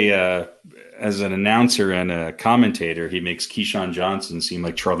an announcer and a commentator, he makes Keyshawn Johnson seem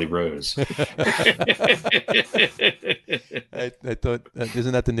like Charlie Rose. I thought,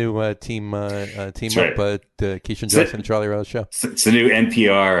 isn't that the new team That's up? right. Keyshawn Johnson and Charlie Rose show. It's the new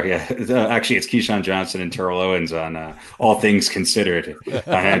NPR. Yeah, actually, it's Keyshawn Johnson and Terrell Owens on All Things Considered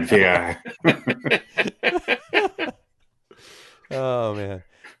on NPR. Oh man,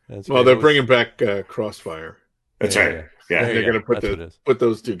 they're bringing back Crossfire. That's right. Yeah, There They're you going go. to That's what it is. put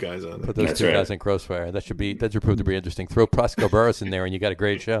those two guys on. Put those That's two right. guys in crossfire. That should prove to be interesting. Throw Plaxico Burress in there, and you got a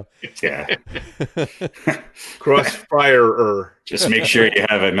great show. yeah. Crossfire. Just make sure you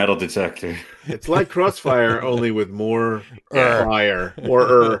have a metal detector. It's like Crossfire, only with more Yeah. fire.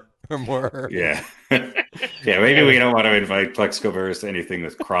 More. Or more. Yeah. Yeah, maybe we don't want to invite Plexico Burress to anything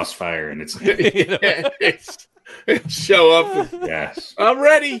with crossfire and it's Show up. yes. I'm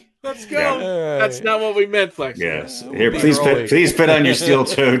ready. Let's go. Yeah. All right. That's not what we meant, Flex. Yes. We'll Here, be please early. put on your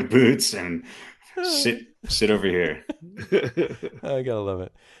steel-toed boots and sit over here. I gotta love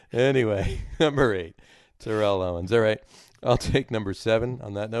it. Anyway, number 8, Terrell Owens. All right, I'll take number 7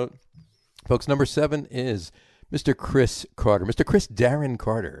 on that note. Folks, number 7 is Mr. Chris Carter. Mr. Chris Darren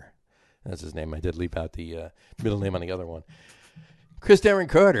Carter. That's his name. I did leave out the middle name on the other one. Chris Darren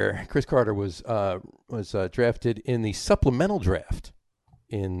Carter. Chris Carter was drafted in the supplemental draft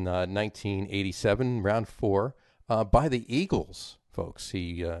in 1987, round 4, by the Eagles. Folks,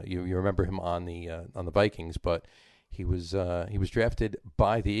 you remember him on the Vikings, but he was drafted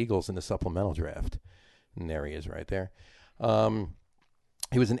by the Eagles in the supplemental draft, and there he is right there.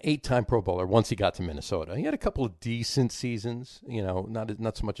 He was an 8-time Pro Bowler once he got to Minnesota. He had a couple of decent seasons,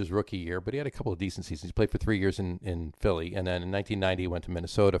 not so much his rookie year, but he had a couple of decent seasons. He played for 3 years in Philly, and then in 1990 he went to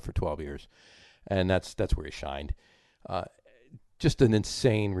Minnesota for 12 years, and that's where he shined. Just an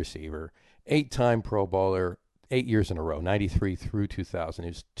insane receiver, 8-time Pro Bowler, 8 years in a row, 93 through 2000. He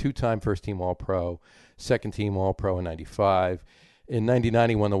was 2-time first-team All-Pro, second-team All-Pro in 95. In 99,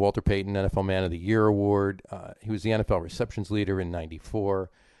 he won the Walter Payton NFL Man of the Year award. He was the NFL receptions leader in 94,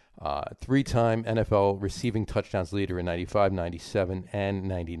 3-time NFL receiving touchdowns leader in 95, 97, and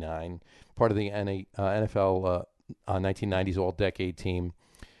 99. Part of the NFL 1990s All-Decade team.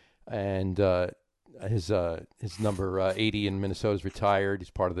 And his number 80 in Minnesota is retired.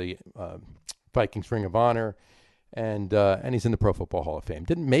 He's part of the Vikings Ring of Honor. And he's in the Pro Football Hall of Fame.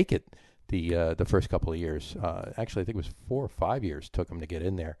 Didn't make it the first couple of years. Actually, I think it was 4 or 5 years took him to get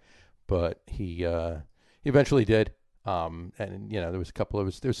in there, but he eventually did. And there was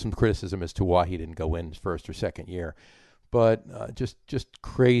some criticism as to why he didn't go in his first or second year, but just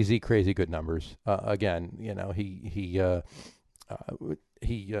crazy good numbers. Again, he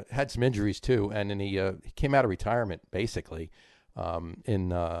had some injuries too, and then he came out of retirement basically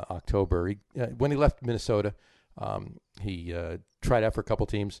in October. When he left Minnesota, he tried out for a couple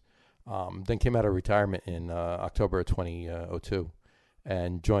teams. Then came out of retirement in October of 2002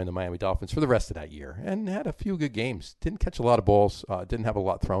 and joined the Miami Dolphins for the rest of that year and had a few good games. Didn't catch a lot of balls, didn't have a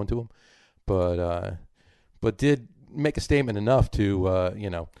lot thrown to him, but did make a statement enough to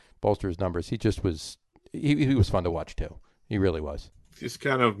bolster his numbers. He just was he was fun to watch too. He really was. Just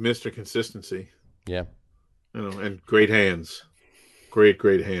kind of Mr. Consistency. Yeah. And great hands.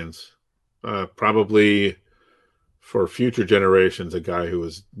 Great hands. Probably for future generations, a guy who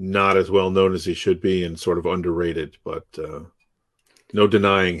is not as well known as he should be and sort of underrated, but no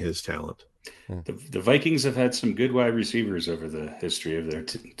denying his talent. The Vikings have had some good wide receivers over the history of their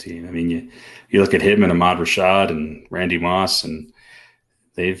team. I mean, you look at him and Ahmad Rashad and Randy Moss, and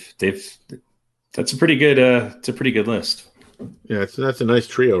that's a pretty good list. Yeah, that's a nice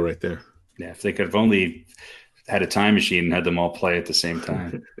trio right there. Yeah, if they could have only had a time machine and had them all play at the same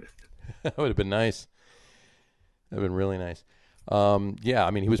time. That would have been nice. That would have been really nice. Yeah,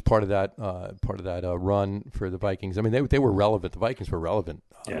 I mean, he was part of that run for the Vikings. I mean, they were relevant. The Vikings were relevant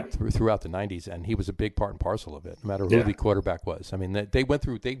throughout the 90s, and he was a big part and parcel of it, no matter who the quarterback was. I mean, they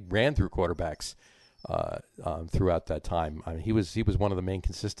ran through quarterbacks throughout that time. I mean, he was one of the main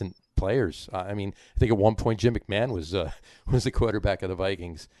consistent players. I mean, I think at one point Jim McMahon was the quarterback of the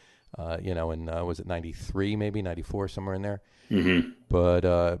Vikings. Was it 93, maybe 94, somewhere in there? Mm-hmm.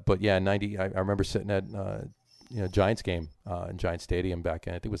 But yeah, 90. I remember sitting at Giants game in Giants Stadium back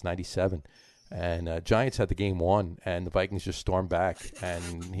in, I think it was 97, and Giants had the game won, and the Vikings just stormed back,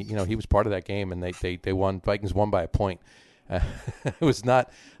 and he was part of that game, and they won. Vikings won by a point. I was not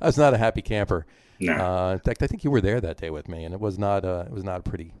a happy camper. No. In fact, I think you were there that day with me, and it was not a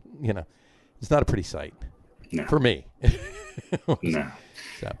pretty it's not a pretty sight for me. No.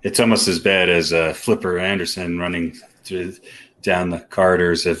 So. It's almost as bad as Flipper Anderson running down the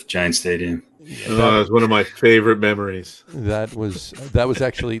corridors of Giant Stadium. That was one of my favorite memories. That was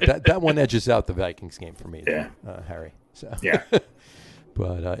actually that one edges out the Vikings game for me. Yeah, Harry. So yeah.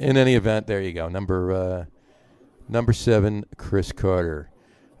 But in any event, there you go. Number 7, Chris Carter.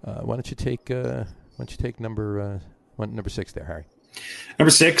 Why don't you take number 6 there, Harry?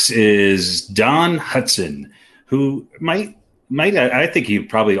 Number 6 is Don Hutson, who might I think he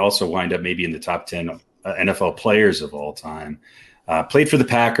probably also wind up maybe in the top 10 NFL players of all time. Played for the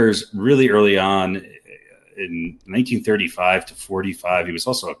Packers really early on in 1935 to 45. He was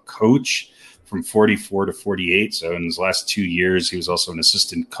also a coach from 44 to 48. So in his last 2 years, he was also an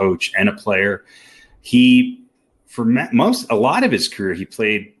assistant coach and a player. For a lot of his career, he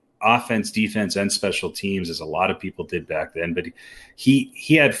played offense, defense, and special teams, as a lot of people did back then. But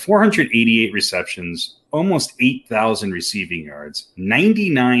he had 488 receptions, almost 8,000 receiving yards,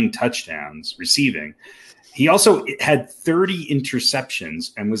 99 touchdowns receiving. He also had 30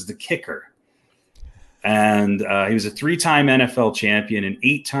 interceptions and was the kicker. And he was a 3-time NFL champion, an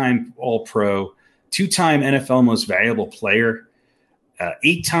 8-time All-Pro, 2-time NFL Most Valuable Player,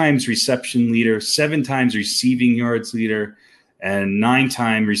 8 times reception leader, 7 times receiving yards leader, and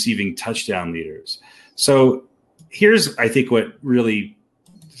 9-time receiving touchdown leaders. So here's, I think, what really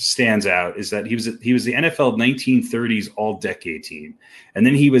stands out is that he was the NFL 1930s All-Decade team, and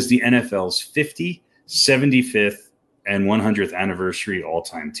then he was the NFL's 50, 75th, and 100th anniversary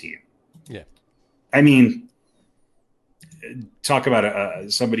all-time team. Yeah, I mean, talk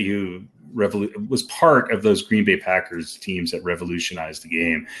about somebody who was part of those Green Bay Packers teams that revolutionized the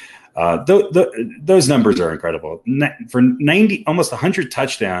game. Those numbers are incredible. For 90, almost 100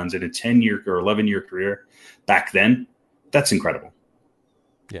 touchdowns in a 10-year or 11-year career back then, that's incredible.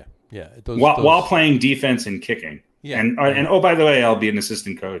 Yeah. While playing defense and kicking. Yeah. And oh, by the way, I'll be an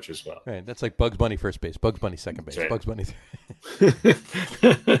assistant coach as well. Right. That's like Bugs Bunny first base, Bugs Bunny second base, Right. Bugs Bunny.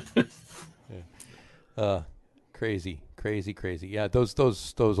 Crazy. Yeah,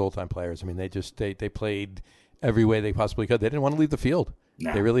 those old time players. I mean, they played every way they possibly could. They didn't want to leave the field.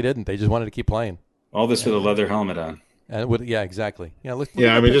 No. They really didn't. They just wanted to keep playing. All this with a leather helmet on. And yeah, exactly. Yeah,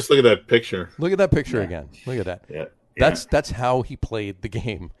 just look at that picture. Look at that picture again. Look at that. Yeah. That's how he played the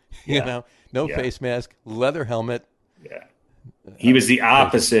game. You know, no face mask, leather helmet. Yeah. He was the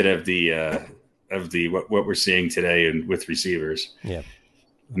opposite of the what we're seeing today with receivers. Yeah.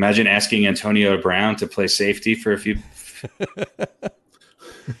 Imagine asking Antonio Brown to play safety for a few.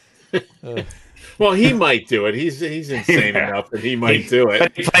 Well, he might do it. He's insane enough that he might do it.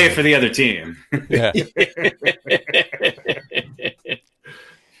 But he play it for the other team. Yeah.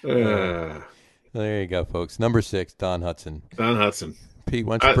 There you go, folks. Number 6, Don Hutson. Don Hutson. Pete,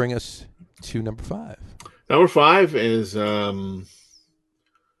 why don't you bring us to number 5? Number 5 is I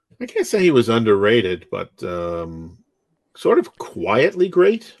can't say he was underrated, but sort of quietly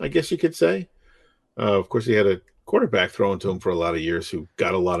great, I guess you could say. Of course, he had a quarterback thrown to him for a lot of years who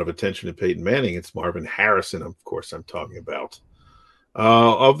got a lot of attention to Peyton Manning. It's Marvin Harrison, of course, I'm talking about.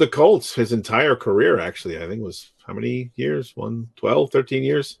 Of the Colts, his entire career, actually, I think was how many years? 12, 13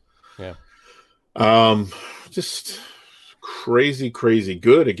 years? Yeah. Just crazy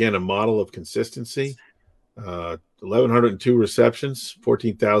good. Again, a model of consistency. 1,102 receptions,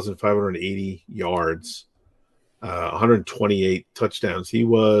 14,580 yards, 128 touchdowns. He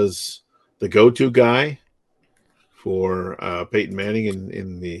was the go-to guy for Peyton Manning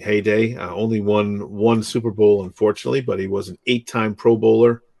in the heyday. Only won one Super Bowl, unfortunately, but he was an 8-time Pro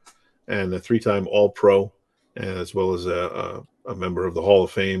Bowler and a 3-time All-Pro, as well as a member of the Hall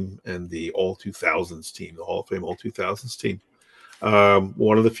of Fame and the All-2000s team, the Hall of Fame All-2000s team.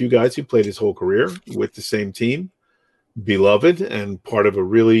 One of the few guys who played his whole career with the same team, beloved, and part of a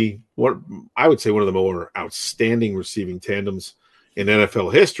really, what I would say, one of the more outstanding receiving tandems in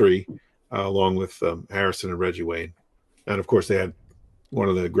NFL history, along with Harrison and Reggie Wayne. And of course, they had one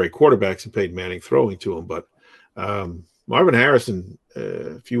of the great quarterbacks in Peyton Manning throwing to him. But Marvin Harrison,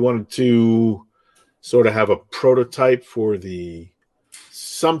 if you wanted to sort of have a prototype for the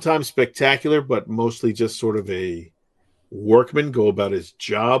sometimes spectacular, but mostly just sort of a workman, go about his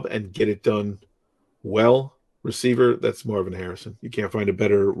job and get it done well receiver, that's Marvin Harrison. You can't find a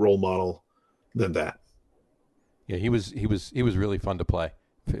better role model than that. Yeah, he was really fun to play.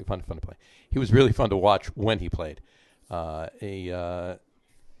 Fun to play. He was really fun to watch when he played. That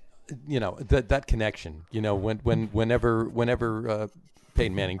connection. Whenever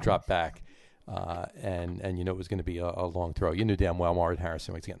Peyton Manning dropped back, and it was going to be a long throw, you knew damn well Marvin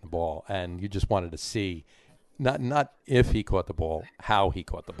Harrison was getting the ball, and you just wanted to see not if he caught the ball, how he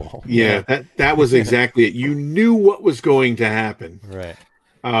caught the ball. Yeah, that was exactly it. You knew what was going to happen, right?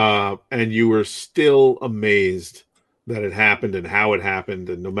 And you were still amazed that it happened and how it happened,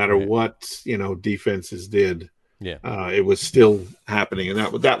 and no matter what defenses did, it was still happening, and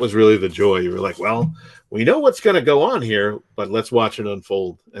that was really the joy. You were like, well, we know what's going to go on here, but let's watch it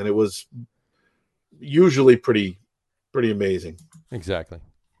unfold, and it was usually pretty amazing. Exactly,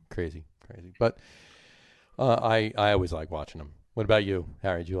 crazy. But I always like watching him. What about you,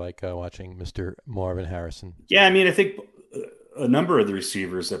 Harry? Do you like watching Mr. Marvin Harrison? Yeah, I mean, I think a number of the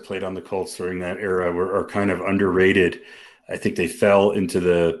receivers that played on the Colts during that era are kind of underrated. I think they fell into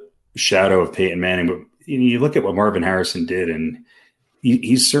the shadow of Peyton Manning. But you look at what Marvin Harrison did, and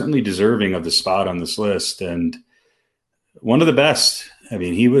he's certainly deserving of the spot on this list, and one of the best. I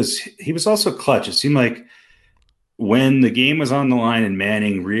mean, he was also clutch. It seemed like when the game was on the line and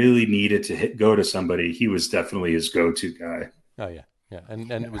Manning really needed to go to somebody, he was definitely his go-to guy. Oh yeah, and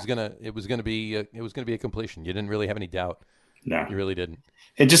it was gonna be a completion. You didn't really have any doubt. No, you really didn't.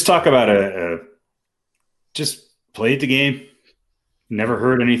 And just talk about just played the game. Never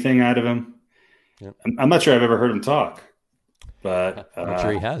heard anything out of him. Yep. I'm not sure I've ever heard him talk, but I'm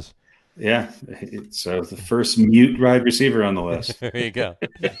sure he has. Yeah, so the first mute wide receiver on the list. There you go.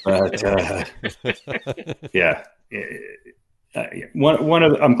 But yeah, one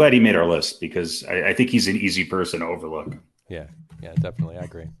of I'm glad he made our list because I think he's an easy person to overlook. Yeah, definitely, I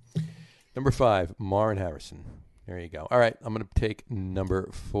agree. Number 5, Marvin Harrison. There you go. All right, I'm going to take number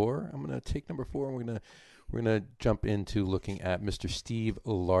 4. And we're gonna jump into looking at Mr. Steve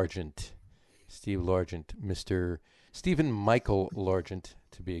Largent. Mr. Stephen Michael Largent,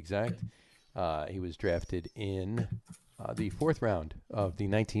 to be exact. He was drafted in the 4th round of the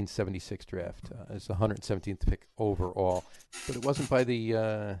 1976 draft as the 117th pick overall. But it wasn't by the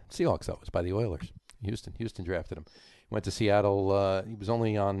Seahawks, though. It was by the Oilers. Houston drafted him. He went to Seattle. He was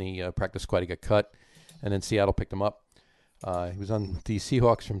only on the practice squad. He got cut, and then Seattle picked him up. He was on the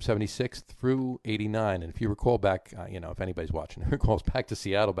Seahawks from 76 through 89. And if you recall back, if anybody's watching, recalls back to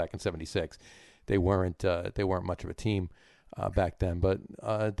Seattle back in 76, they weren't much of a team back then, but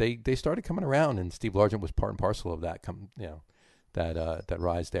they started coming around, and Steve Largent was part and parcel of that. That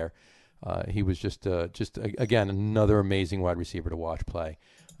rise there. He was just again another amazing wide receiver to watch play.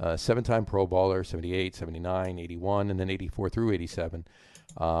 7-time Pro Bowler, 78, 79, 81, and then 84 through 87.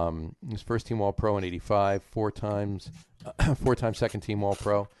 His first team All-Pro in 85, 4-time second team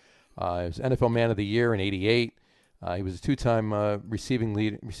All-Pro. He was NFL Man of the Year in 88. He was a 2-time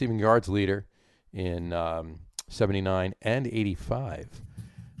receiving yards leader in 79 and 85.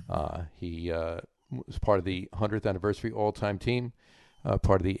 He was part of the 100th anniversary all-time team,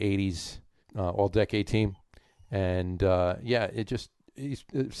 part of the 80s all-decade team. And he's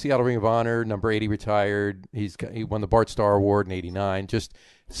Seattle Ring of Honor, number 80 retired. He won the Bart Starr Award in 89. Just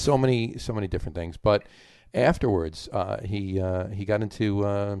so many different things. But afterwards, he got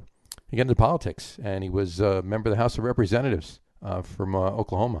into politics, and he was a member of the House of Representatives from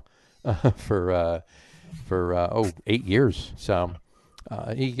Oklahoma for 8 years. So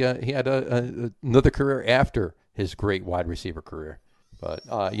he had another career after his great wide receiver career. But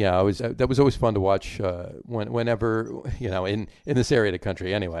that was always fun to watch whenever in this area of the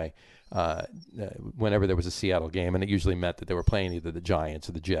country anyway. Whenever there was a Seattle game, and it usually meant that they were playing either the Giants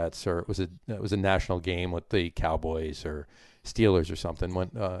or the Jets, or it was a national game with the Cowboys or Steelers or something. When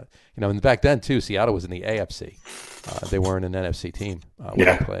and back then too, Seattle was in the AFC. They weren't an NFC team when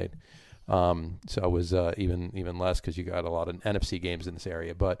they played. So it was even less because you got a lot of NFC games in this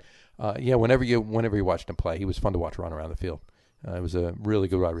area. But whenever you watched him play, he was fun to watch run around the field. He was a really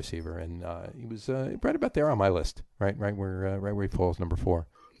good wide receiver, and he was right about there on my list, right where he falls, number 4.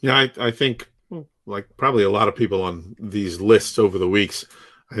 Yeah, I think, like probably a lot of people on these lists over the weeks,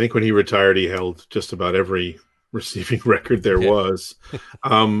 I think when he retired, he held just about every receiving record there was.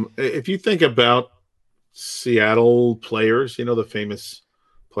 If you think about Seattle players, the famous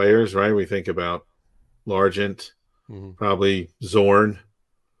players, right? We think about Largent, probably Zorn.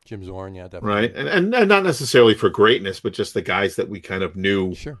 Jim Zorn, yeah, definitely. Right, and not necessarily for greatness, but just the guys that we kind of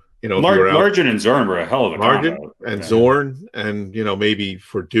knew. Sure. Largent and Zorn were a hell of a Largent combo. And Zorn, and maybe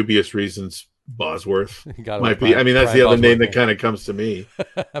for dubious reasons, Bosworth might be. I mean, that's the other name that kind of comes to me.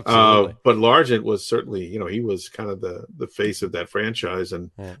 Absolutely. But Largent was certainly, he was kind of the face of that franchise, and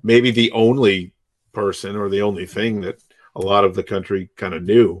maybe the only person or the only thing that a lot of the country kind of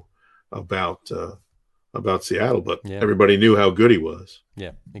knew about Seattle, but everybody knew how good he was.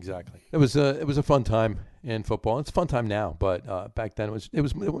 Yeah, exactly. It was a fun time in football. It's a fun time now, but back then it was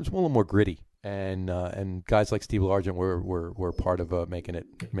a little more gritty, and guys like Steve Largent were part of making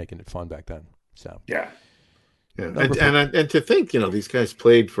it fun back then. So and to think, these guys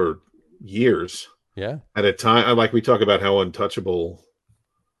played for years. Yeah. At a time, like we talk about how untouchable.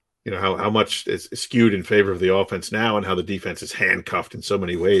 How much is skewed in favor of the offense now, and how the defense is handcuffed in so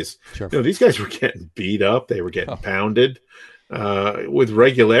many ways. Sure. These guys were getting beat up. They were getting pounded with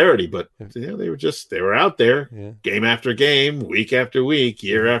regularity, but they were out there game after game, week after week,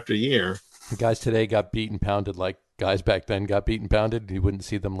 year after year. The guys today got beaten, pounded like guys back then got beaten, pounded. You wouldn't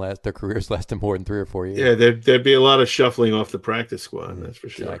see them their careers lasting more than 3 or 4 years. Yeah, there'd be a lot of shuffling off the practice squad. That's for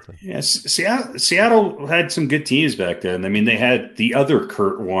sure. Exactly. Yes, Seattle had some good teams back then. I mean, they had the other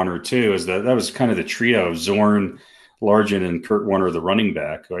Kurt Warner too. That was kind of the trio of Zorn, Largent and Kurt Warner, the running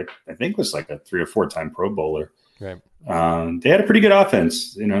back, who I think was like a 3 or 4 time Pro Bowler. Right. They had a pretty good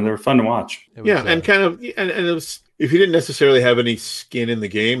offense. They were fun to watch. And kind of, and it was, if you didn't necessarily have any skin in the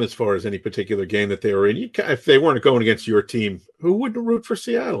game as far as any particular game that they were in, if they weren't going against your team, who wouldn't root for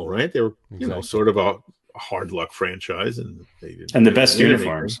Seattle, right? They were, sort of a hard luck franchise, and they didn't. And the best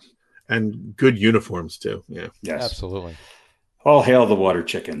uniforms. And good uniforms too. Yeah. Yes. Absolutely. All hail the Water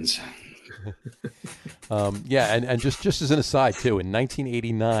Chickens. And just as an aside too, in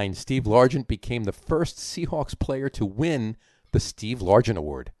 1989, Steve Largent became the first Seahawks player to win the Steve Largent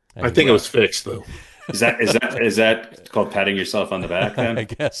Award. I think it was fixed though. Is that called patting yourself on the back then? I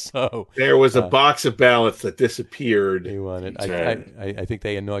guess so. There was a box of ballots that disappeared. He won it. I think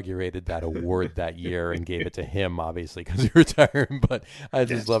they inaugurated that award that year and gave it to him, obviously, because he retired. But I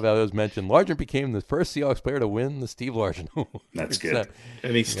just love how it was mentioned. Largent became the first Seahawks player to win the Steve Largent Award. That's good.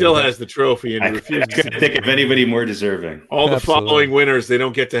 And he still has the trophy. And I couldn't think of anybody more deserving. All the following winners, they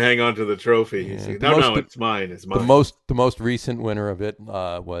don't get to hang on to the trophy. No, it's mine. It's mine. The most recent winner of it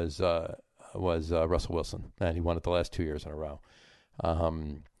was Russell Wilson, and he won it the last 2 years in a row.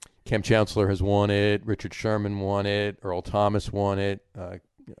 Cam Chancellor has won it. Richard Sherman won it. Earl Thomas won it. Kurt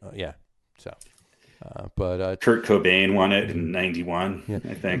Cobain won it in '91. Yeah.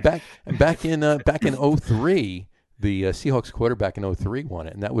 I think back in '03, the Seahawks quarterback in '03 won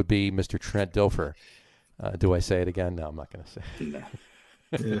it, and that would be Mr. Trent Dilfer. Do I say it again? No, I'm not going to say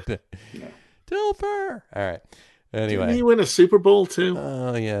it. No. Dilfer. All right. Anyway, didn't he win a Super Bowl too?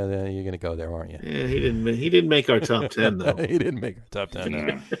 Oh yeah, you're going to go there, aren't you? Yeah, he didn't. He didn't make our top 10 though. He didn't make our top 10.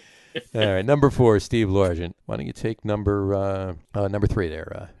 No. All right, number 4, Steve Largent. Why don't you take number 3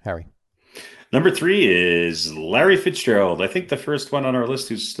 there, Harry? Number 3 is Larry Fitzgerald. I think the first one on our list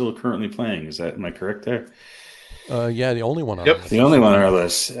who's still currently playing. Am I correct there? Yeah, the only one on our list. The only one on our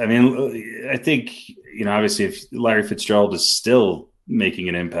list. I mean, I think, obviously if Larry Fitzgerald is still making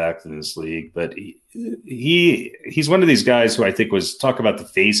an impact in this league, but he's one of these guys who I think talk about the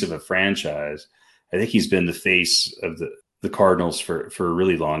face of a franchise. I think he's been the face of the Cardinals for a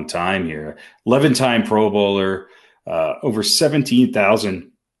really long time here. 11-time Pro Bowler, over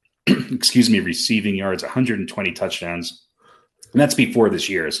 17,000, receiving yards, 120 touchdowns. And that's before this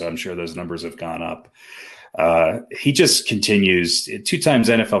year, so I'm sure those numbers have gone up. He just continues. 2 times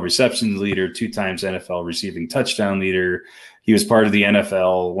NFL reception leader, 2 times NFL receiving touchdown leader. He was part of the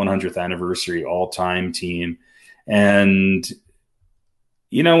NFL 100th anniversary all-time team. And,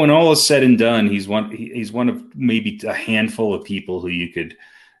 when all is said and done, he's one of maybe a handful of people who you can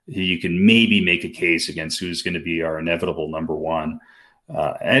maybe make a case against who's going to be our inevitable number 1.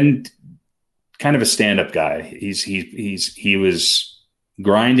 And kind of a stand-up guy. He was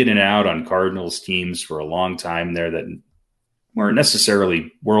grinding it out on Cardinals teams for a long time there that weren't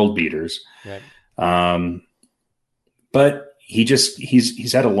necessarily world beaters. Right. But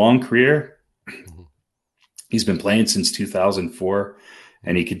he's had a long career. He's been playing since 2004,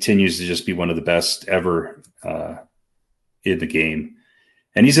 and he continues to just be one of the best ever in the game.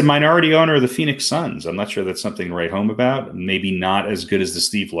 And he's a minority owner of the Phoenix Suns. I'm not sure that's something to write home about. Maybe not as good as the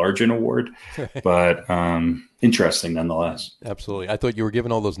Steve Largent Award, but interesting nonetheless. Absolutely. I thought you were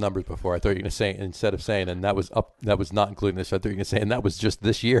giving all those numbers before. I thought you were going to say, instead of saying, and that was not including this, I thought you were going to say, and that was just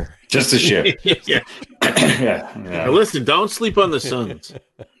this year. Just this year. Yeah. Yeah. Now listen, don't sleep on the Suns.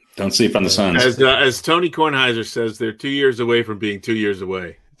 Don't sleep on the Suns. As Tony Kornheiser says, they're 2 years away from being 2 years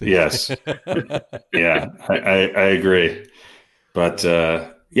away. Yes. Yeah, I agree. But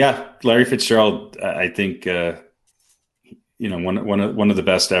Larry Fitzgerald, I think, one of the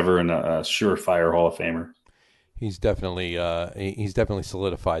best ever and a surefire Hall of Famer. He's definitely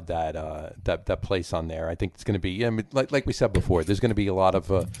solidified that place on there. I think it's going to be like we said before. There's going to be a lot of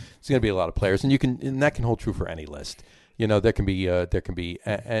players, and that can hold true for any list. There can be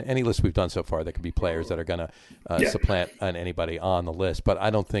any list we've done so far. There can be players that are going to supplant anybody on the list, but I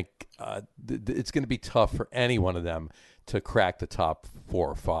don't think it's going to be tough for any one of them to crack the top 4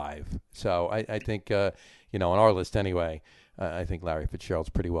 or 5. So I think on our list anyway, I think Larry Fitzgerald's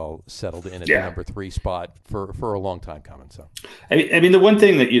pretty well settled in at the number 3 spot for a long time coming. So I mean the one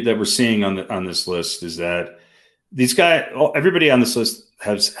thing that we're seeing on this list is that these guys, everybody on this list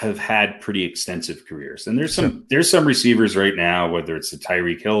have had pretty extensive careers, and there's some receivers right now, whether it's the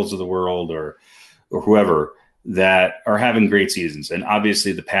Tyreek Hills of the world or whoever, that are having great seasons, and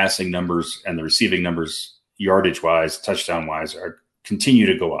obviously the passing numbers and the receiving numbers, yardage wise, touchdown wise, continue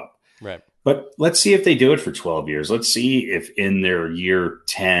to go up. Right. But let's see if they do it for 12 years. Let's see if in their year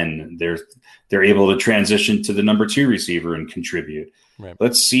 10 they're able to transition to the number 2 receiver and contribute. Right.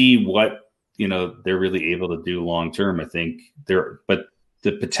 Let's see what they're really able to do long term. I think but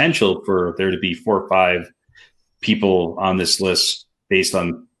the potential for there to be 4 or 5 people on this list based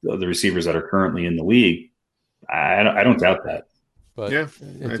on the receivers that are currently in the league. I don't doubt that. But Yeah,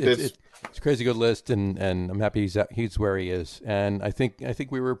 it's a crazy good list, and I'm happy he's where he is. And I think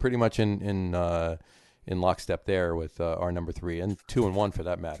we were pretty much in lockstep there with our number 3 and 2 and 1 for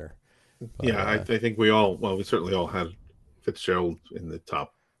that matter. But, yeah, I think we certainly all had Fitzgerald in the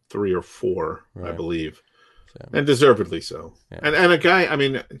top 3 or 4, right. I believe, So, and deservedly so. Yeah. And a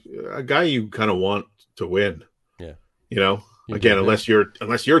guy you kind of want to win. Yeah, Again, unless your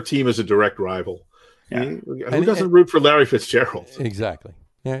team is a direct rival. Yeah. Who doesn't root for Larry Fitzgerald? Exactly.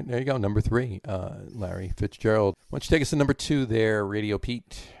 Yeah, there you go. Number 3, Larry Fitzgerald. Why don't you take us to number 2 there, Radio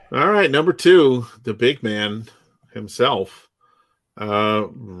Pete? All right, number 2, the big man himself,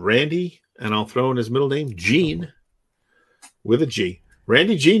 Randy, and I'll throw in his middle name, Gene, with a G.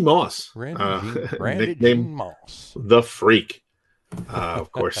 Randy Gene Moss. Randy Gene Moss. The Freak.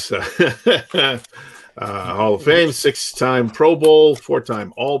 Of course, Hall of Fame, 6-time Pro Bowl,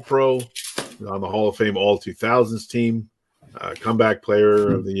 4-time All-Pro, on the Hall of Fame All-2000s team, comeback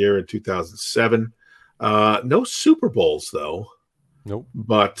player of the year in 2007. No Super Bowls, though. Nope.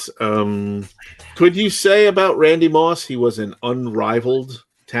 But could you say about Randy Moss, he was an unrivaled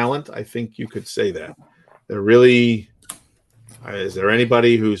talent? I think you could say that. Is there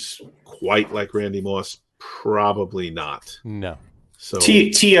anybody who's quite like Randy Moss? Probably not. No. So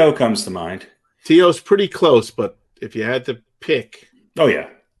T.O. comes to mind. T.O.'s pretty close, but if you had to pick,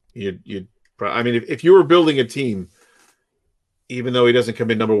 you'd if you were building a team, even though he doesn't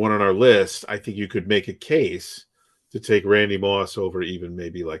come in number 1 on our list, I think you could make a case to take Randy Moss over even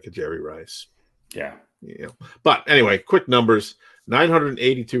maybe like a Jerry Rice. Yeah. But anyway, quick numbers: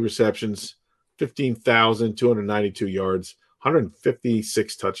 982 receptions, 15,292 yards,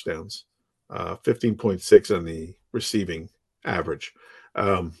 156 touchdowns, 15.6 on the receiving average.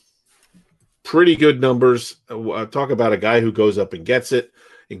 Pretty good numbers. Talk about a guy who goes up and gets it.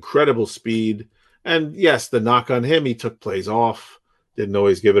 Incredible speed. And yes, the knock on him, he took plays off. Didn't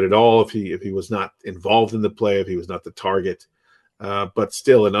always give it at all if he was not involved in the play, if he was not the target. But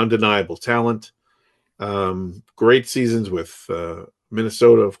still an undeniable talent. Great seasons with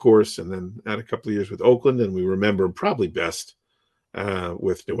Minnesota, of course, and then had a couple of years with Oakland. And we remember him probably best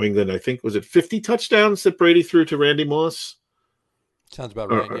with New England. I think, was it 50 touchdowns that Brady threw to Randy Moss? Sounds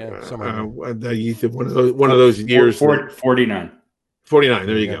about right. Yeah, somewhere. One of those years. 49. 49.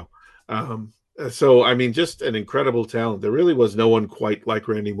 There you go. So, just an incredible talent. There really was no one quite like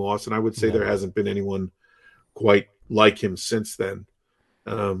Randy Moss, and I would say there hasn't been anyone quite like him since then.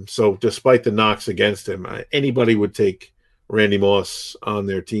 So, despite the knocks against him, anybody would take Randy Moss on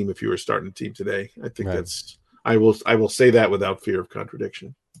their team if you were starting a team today. I think that's. I will say that without fear of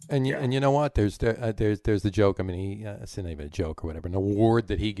contradiction. And you know what? There's the joke. It's not even a joke or whatever. An award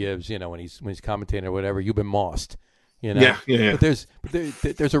that he gives, when he's commentating or whatever. You've been mossed. Yeah. But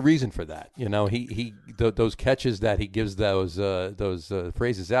there's a reason for that. He those catches that he gives those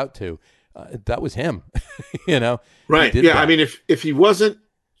phrases out to, that was him. Right. Yeah. That. If he wasn't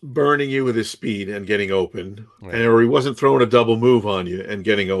burning you with his speed and getting open, right, or he wasn't throwing a double move on you and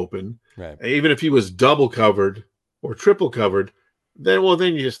getting open, right, even if he was double covered or triple covered, then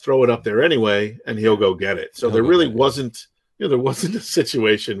you just throw it up there anyway, and he'll go get it. So there really wasn't, there wasn't a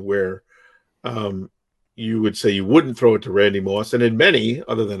situation where you would say you wouldn't throw it to Randy Moss. And in many,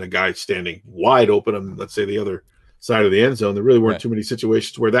 other than a guy standing wide open on, let's say, the other side of the end zone, there really weren't too many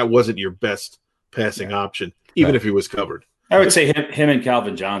situations where that wasn't your best passing option, even if he was covered. I would say him and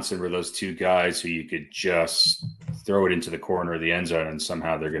Calvin Johnson were those two guys who you could just throw it into the corner of the end zone and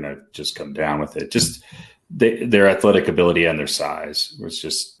somehow they're going to just come down with it. Just their athletic ability and their size was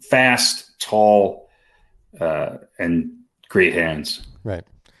just fast, tall, and great hands. Right.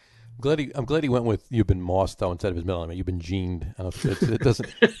 I'm glad he went with "you've been mossed" though instead of his middle name. You've been gened. It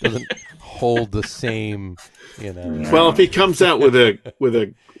doesn't hold the same. Well, if he comes out with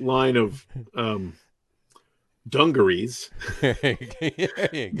a line of dungarees,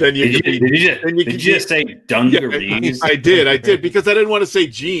 then you could just say dungarees. Yeah, I did because I didn't want to say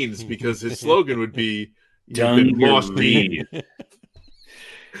jeans because his slogan would be dungarees.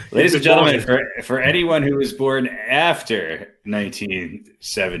 Ladies and gentlemen, for anyone who was born after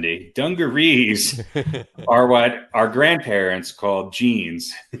 1970, dungarees are what our grandparents called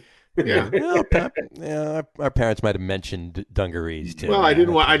jeans. Yeah. Our parents might have mentioned dungarees too. Well, I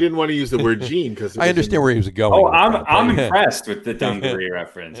didn't want to use the word jean because I understand where he was going. Oh, I'm impressed with the dungaree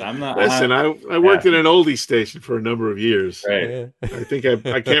reference. I'm not. Listen, I worked in an oldie station for a number of years. Right. I think I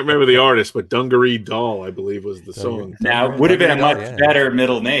can't remember the artist, but Dungaree Doll, I believe, was the song. Now, would have been a much better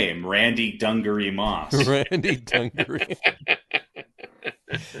middle name, Randy Dungaree Moss. Randy Dungaree.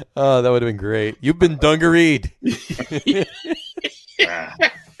 Oh, that would have been great. You've been dungareed.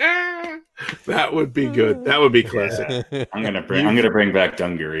 That would be good. That would be classic. I'm gonna bring back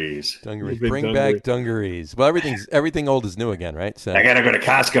dungarees. Dungarees. Bring back dungarees. Well, everything old is new again, right? So I gotta go to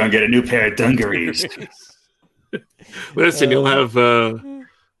Costco and get a new pair of dungarees. Listen, you'll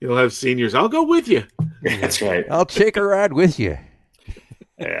have seniors. I'll go with you. That's right. I'll take a ride with you.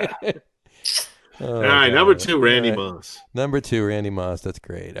 Yeah. All right, number 2, Randy Moss. Number 2, Randy Moss. That's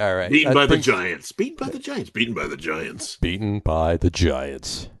great. All right. Beaten by the Giants. Beaten by the Giants. Beaten by the Giants. Beaten by the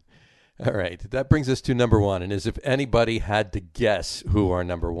Giants. All right. That brings us to number 1. And as if anybody had to guess who our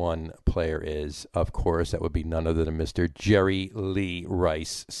number 1 player is, of course, that would be none other than Mr. Jerry Lee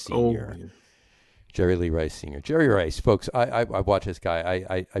Rice Sr. Oh, Jerry Lee Rice Sr. Jerry Rice, folks, I watch this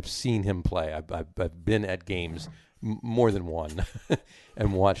guy. I've seen him play. I've been at games more than one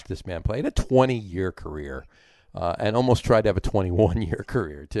and watched this man play. He had a 20-year career and almost tried to have a 21-year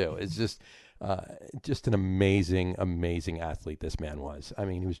career, too. It's just an amazing, amazing athlete this man was. I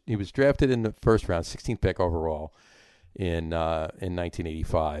mean, he was drafted in the first round, 16th pick overall in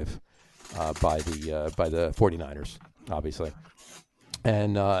 1985 by the 49ers, obviously.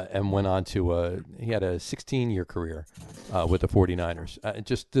 And went on to he had a 16-year career with the 49ers.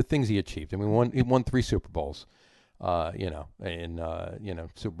 Just the things he achieved. I mean, he won 3 Super Bowls. Super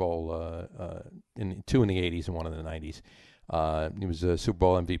Bowl in 2 in the 80s and 1 in the 90s. He was a Super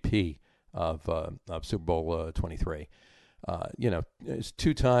Bowl MVP of Super Bowl 23. He's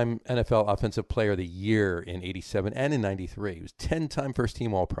 2-time NFL Offensive Player of the Year in 87 and in 93. He was 10-time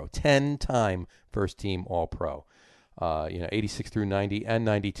first-team All-Pro. 10-time first-team All-Pro. 86 through 90 and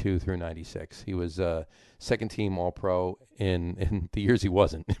 92 through 96. He was second-team All-Pro in the years he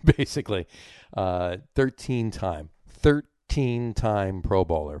wasn't, basically. 13-time Pro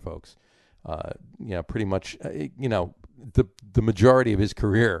Bowler, folks. Pretty much, the majority of his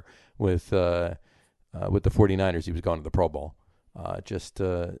career with the 49ers, he was going to the Pro Bowl.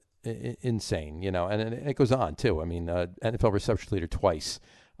 Insane, and it goes on, too. I mean, NFL reception leader twice.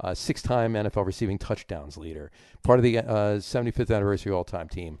 6-time NFL receiving touchdowns leader, part of the 75th anniversary all-time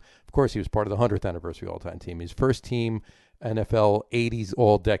team. Of course, he was part of the 100th anniversary all-time team. His first team NFL 80s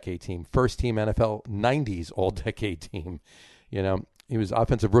all-decade team, first team NFL 90s all-decade team. He was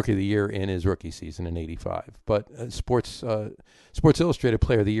Offensive Rookie of the Year in his rookie season in 85. But Sports Illustrated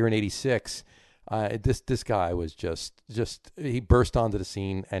Player of the Year in 86. This guy was just he burst onto the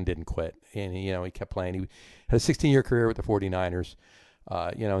scene and didn't quit. And he kept playing. He had a 16-year career with the 49ers.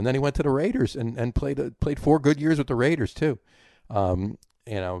 And then he went to the Raiders and played 4 good years with the Raiders too.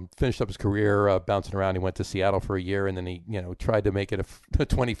 Finished up his career bouncing around. He went to Seattle for a year, and then he tried to make it a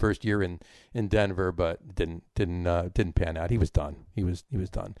 21st year in Denver, but didn't pan out. He was done. He was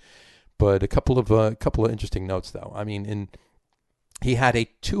done. But a couple of interesting notes though. I mean, he had a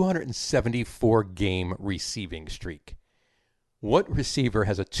 274 game receiving streak. What receiver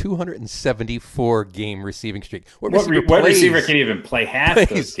has a 274 game receiving streak? What receiver can even play half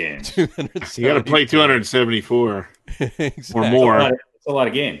those games? You got to play 274 exactly. or more. It's a lot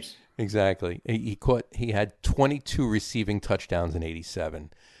of games. Exactly. He had 22 receiving touchdowns in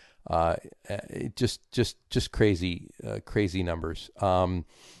 87. Just crazy numbers.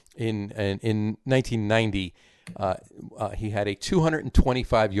 In 1990, he had a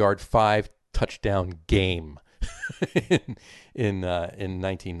 225-yard 5 touchdown game. in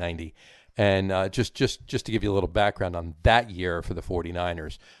 1990, and just to give you a little background on that year for the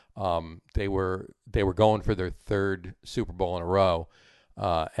 49ers, they were going for their 3rd Super Bowl in a row,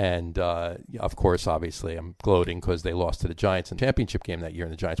 and of course, obviously, I'm gloating because they lost to the Giants in the championship game that year,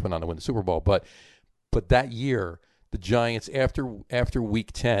 and the Giants went on to win the Super Bowl. But that year, the Giants after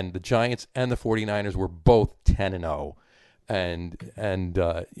Week 10, the Giants and the 49ers were both 10-0. And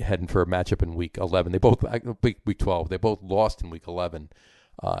heading for a matchup in Week 11. They both Week 12. They both lost in Week 11,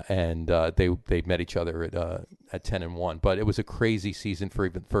 and they met each other at 10-1. But it was a crazy season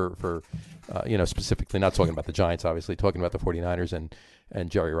for specifically not talking about the Giants, obviously talking about the 49ers and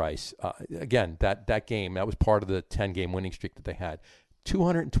Jerry Rice. Again, that game, that was part of the 10-game winning streak that they had.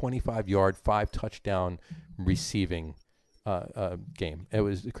 225-yard, 5 touchdown receiving game. It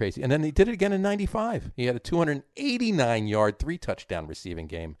was crazy. And then they did it again in 95. He had a 289-yard, 3 touchdown receiving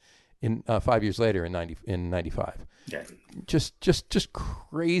game in 5 years later in 95. Yeah. Just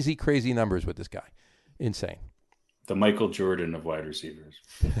crazy numbers with this guy. Insane. The Michael Jordan of wide receivers.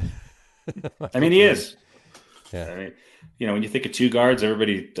 I mean, he is. Yeah. I mean, when you think of 2 guards,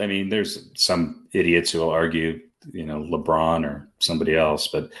 everybody, I mean, there's some idiots who will argue, LeBron or somebody else,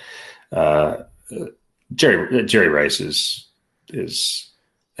 but Jerry Rice is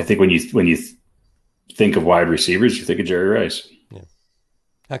I think when you think of wide receivers, you think of Jerry Rice. Yeah.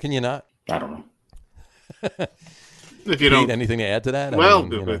 How can you not? I don't know. If you Pete, don't, anything to add to that? well, I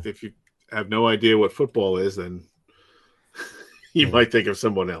mean, you know. if you have no idea what football is, then you might think of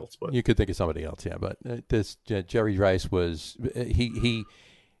someone else. But You could think of somebody else, yeah. But this Jerry Rice was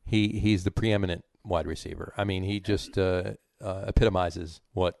he's the preeminent wide receiver. I mean, he just epitomizes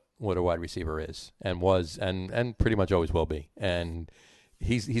what a wide receiver is and was and pretty much always will be. And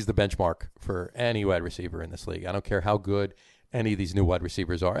he's the benchmark for any wide receiver in this league. I don't care how good any of these new wide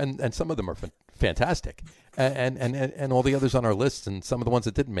receivers are, and some of them are fantastic, and all the others on our list, and some of the ones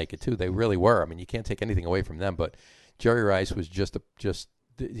that didn't make it too. They really were. I mean, you can't take anything away from them, but Jerry Rice was just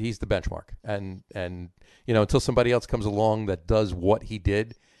he's the benchmark, and you know, until somebody else comes along that does what he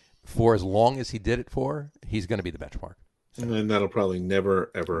did for as long as he did it for, he's going to be the benchmark. and that'll probably never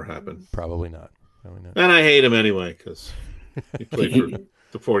ever happen. Probably not. And I hate him anyway because he played for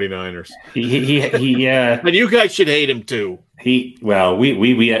the 49ers. He And you guys should hate him too. we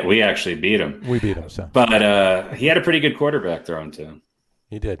actually beat him. We beat him, so. But he had a pretty good quarterback thrown to him.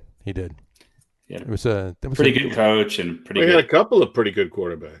 He did. Yeah. It was a Pretty good coach and pretty We good. had a couple of pretty good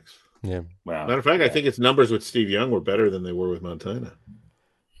quarterbacks. Yeah. Wow. Matter of fact, I think its numbers with Steve Young were better than they were with Montana.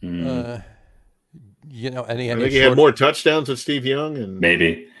 You know, I think he had more touchdowns with Steve Young, and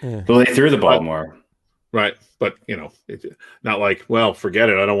Maybe. Yeah. Well, they threw the ball more. right. But you know, it's not like, well, forget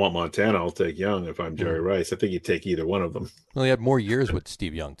it. I don't want Montana. I'll take Young if I'm Jerry Rice. I think you'd take either one of them. Well, he had more years with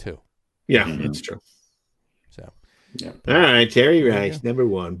Steve Young too. Yeah, Mhm. that's true. So, Yeah. All right, Jerry you Rice, go. number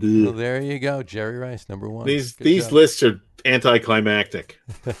one. well, there you go, Jerry Rice, number one. These Good these job. lists are anticlimactic.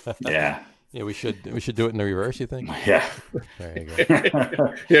 Yeah. Yeah, we should do it in the reverse. You think? Yeah. There you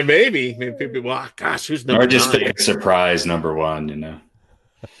go. Yeah, maybe people. Well, gosh, who's number Or just 9? pick a surprise number one, you know.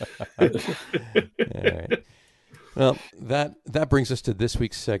 All right. Well, that brings us to this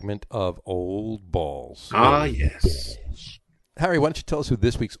week's segment of Old Balls. Ah, yes. Harry, why don't you tell us who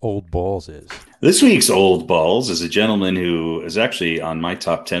this week's Old Balls is? This week's Old Balls is a gentleman who is actually on my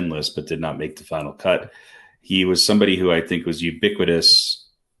top 10 list, but did not make the final cut. He was somebody who I think was ubiquitous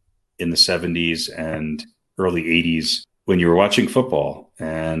in the 70s and early 80s when you were watching football.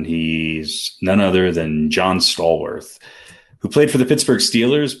 And he's none other than John Stallworth, who played for the Pittsburgh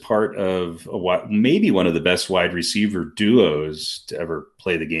Steelers, part of maybe one of the best wide receiver duos to ever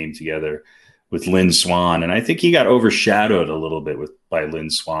play the game together with Lynn Swann. And I think he got overshadowed a little bit by Lynn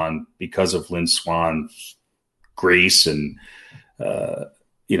Swann because of Lynn Swann's grace and,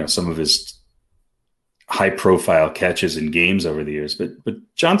 some of his high-profile catches in games over the years. But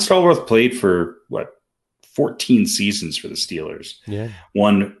John Stallworth played for, 14 seasons for the Steelers. Yeah.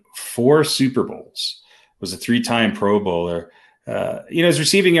 Won 4 Super Bowls. Was a 3-time Pro Bowler. His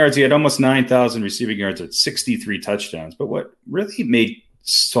receiving yards, he had almost 9,000 receiving yards with 63 touchdowns. But what really made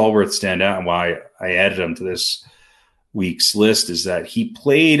Stallworth stand out and why I added him to this week's list is that he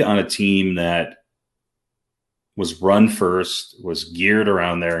played on a team that was run first, was geared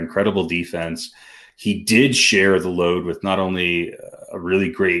around their incredible defense. He did share the load with not only a really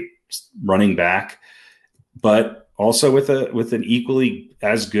great running back, but also with an equally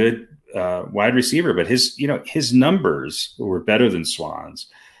as good wide receiver. But his numbers were better than Swann's.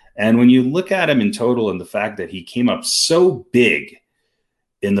 And when you look at him in total and the fact that he came up so big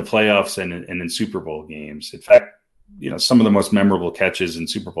in the playoffs and in Super Bowl games, in fact, some of the most memorable catches in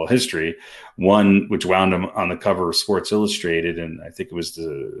Super Bowl history, one which wound him on the cover of Sports Illustrated, and I think it was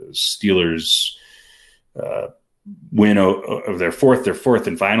the Steelers' win of their fourth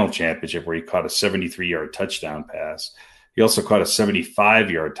and final championship, where he caught a 73-yard touchdown pass. He also caught a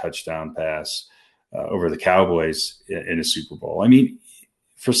 75-yard touchdown pass over the Cowboys in a Super Bowl. I mean,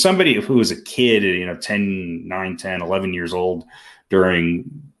 for somebody who was a kid, 9, 10, 11 years old during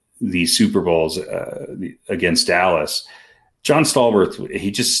the Super Bowls against Dallas, John Stallworth, he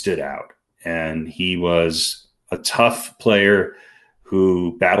just stood out. And he was a tough player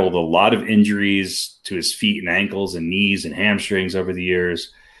who battled a lot of injuries to his feet and ankles and knees and hamstrings over the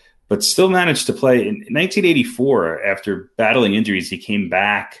years, but still managed to play. In 1984, after battling injuries, he came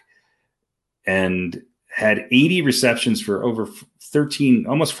back and had 80 receptions for over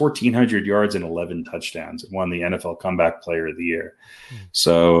almost 1,400 yards and 11 touchdowns, and won the NFL Comeback Player of the Year.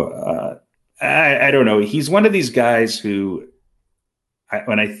 So I don't know. He's one of these guys who,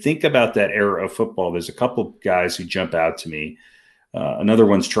 when I think about that era of football, there's a couple guys who jump out to me. Another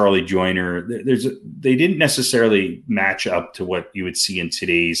one's Charlie Joyner. They didn't necessarily match up to what you would see in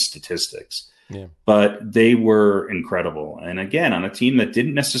today's statistics, but they were incredible. And again, on a team that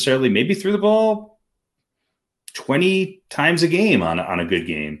didn't necessarily maybe threw the ball 20 times a game on a good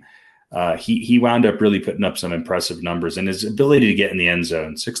game, he wound up really putting up some impressive numbers, and his ability to get in the end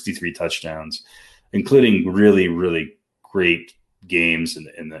zone, 63 touchdowns, including really, really great games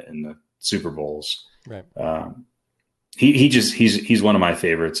in the Super Bowls. Right. He's one of my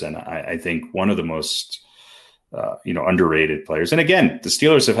favorites, and I think one of the most underrated players. And again, the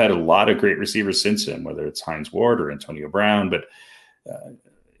Steelers have had a lot of great receivers since him, whether it's Hines Ward or Antonio Brown. But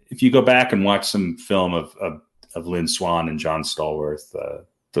if you go back and watch some film of Lynn Swann and John Stallworth,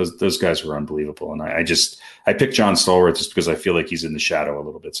 those guys were unbelievable. And I picked John Stallworth just because I feel like he's in the shadow a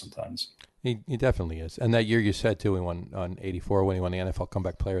little bit sometimes. He definitely is. And that year you said, too, he won on 84 when he won the NFL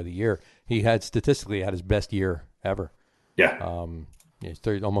Comeback Player of the Year. He had statistically had his best year ever. Yeah.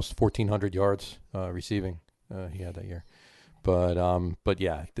 Almost 1,400 yards receiving he had that year. But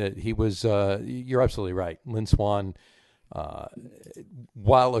yeah, he was you're absolutely right. Lynn Swann,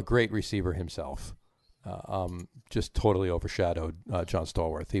 while a great receiver himself, just totally overshadowed John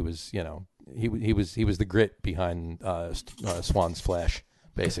Stallworth. He was, he was the grit behind Swann's flash,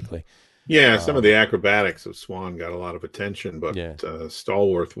 basically. Yeah, some of the acrobatics of Swann got a lot of attention, but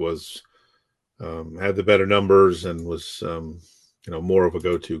Stallworth was had the better numbers and was more of a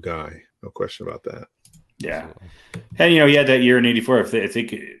go-to guy. No question about that. Yeah, and he had that year in '84. I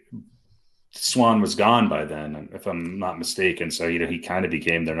think Swann was gone by then, if I'm not mistaken. So he kind of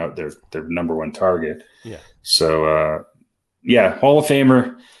became their number one target. Yeah. So Hall of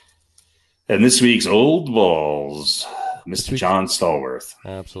Famer, and this week's Old Balls, Mr. John Stallworth.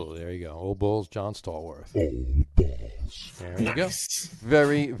 Absolutely. There you go. Old Bulls, John Stallworth. Old Balls. There you go.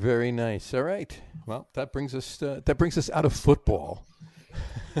 Very, very nice. All right. Well, that brings us out of football.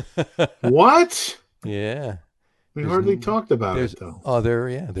 What? Yeah. We hardly talked about it though.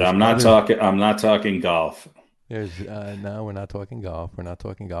 I'm not talking golf. No, we're not talking golf. We're not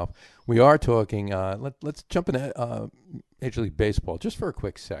talking golf. We are talking. Let's jump into Major League Baseball just for a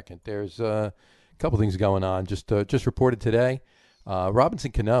quick second. There's a couple things going on. Just reported today.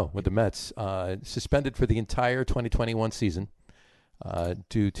 Robinson Cano with the Mets suspended for the entire 2021 season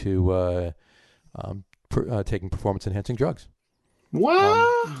due to taking performance-enhancing drugs.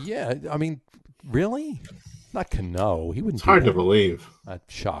 What? Yeah, I mean, really? Not Cano. He wouldn't. It's hard to believe.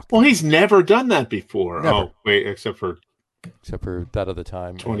 Shocked. Well, he's never done that before. Never. Oh, wait, except for that other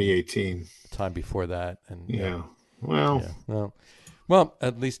time. 2018. The time before that. And yeah. Well. Yeah. Well,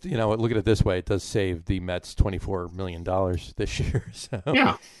 at least, look at it this way. It does save the Mets $24 million this year. So.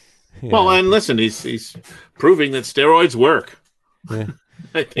 Yeah. Well, and listen, he's proving that steroids work. Yeah.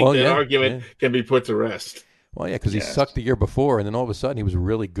 I think that argument can be put to rest. Well, yeah, because he sucked the year before, and then all of a sudden he was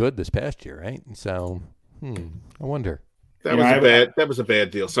really good this past year, right? And so, I wonder. That was a bad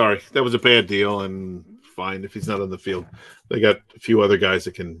deal. Sorry, that was a bad deal, and fine if he's not on the field. They got a few other guys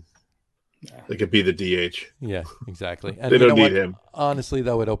that can be the DH. Yeah, exactly. And they don't need him. Honestly,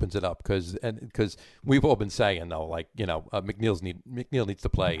 though, it opens it up because we've all been saying though, McNeil needs to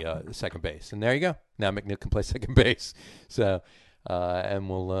play second base, and there you go. Now McNeil can play second base. So. And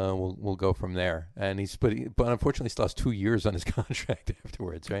we'll go from there. And but unfortunately, still has 2 years on his contract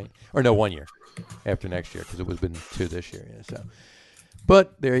afterwards, right? Or no, 1 year after next year because it was been 2 this year. Yeah, so,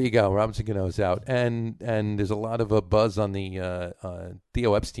 but there you go. Robinson Cano's out, and there's a lot of a buzz on the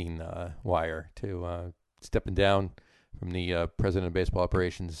Theo Epstein wire to stepping down from the president of baseball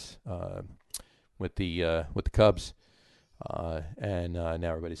operations with the Cubs, and now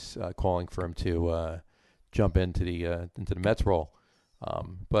everybody's calling for him to. Jump into the Mets role,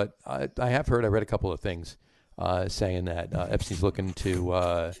 but I read a couple of things saying that Epstein's looking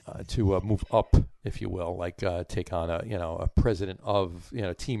to move up, if you will, like take on a president of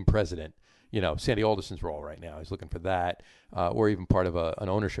team president, Sandy Alderson's role right now. He's looking for that, or even part of an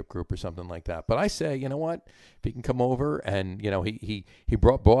ownership group or something like that. But I say, you know what, if he can come over and he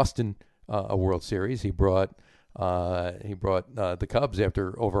brought Boston a World Series, he brought the Cubs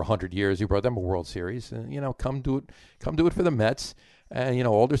after over 100 years. He brought them a World Series. And, come do it for the Mets. And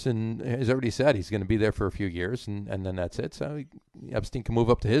Alderson has already said he's going to be there for a few years, and then that's it. So Epstein can move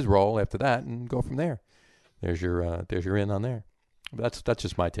up to his role after that and go from there. There's your in on there. That's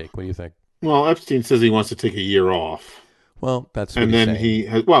just my take. What do you think? Well, Epstein says he wants to take a year off. Well, that's what and then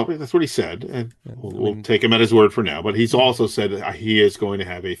saying. That's what he said. And we'll take him at his word for now. But he's also said that he is going to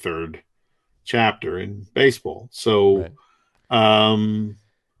have a third chapter in baseball. So right.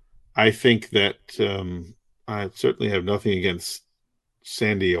 I think that I certainly have nothing against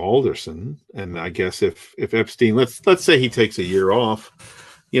Sandy Alderson, and I guess if Epstein, let's say he takes a year off,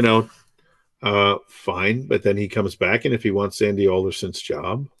 fine, but then he comes back, and if he wants Sandy Alderson's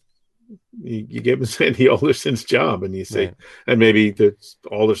job, you give him Sandy Alderson's job, and you say, right. And maybe that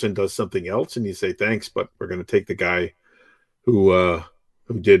Alderson does something else, and you say thanks, but we're going to take the guy who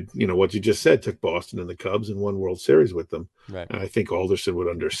did what you just said, took Boston and the Cubs and won World Series with them. Right. And I think Alderson would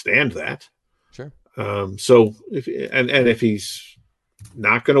understand that. Sure. So if he's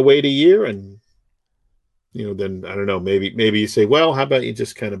not going to wait a year, and then I don't know, maybe you say, well, how about you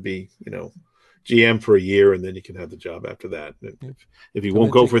just kind of be GM for a year, and then you can have the job after that. If he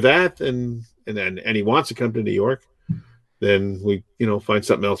won't go for that, and he wants to come to New York, then we find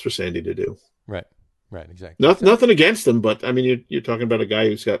something else for Sandy to do. Right, exactly. Nothing against him, but I mean, you're talking about a guy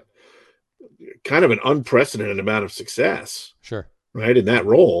who's got kind of an unprecedented amount of success. Sure. Right, in that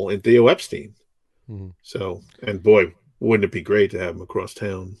role, in Theo Epstein. Mm-hmm. So, and boy, wouldn't it be great to have him across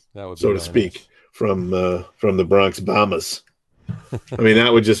town, so to speak, nice. from the Bronx Bombers. I mean,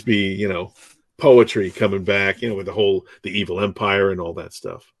 that would just be, poetry coming back, with the evil empire and all that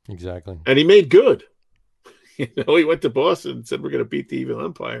stuff. Exactly. And he made good. He went to Boston and said, we're going to beat the evil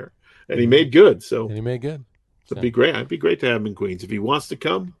empire. And he made good. It'd be great. It'd be great to have him in Queens. If he wants to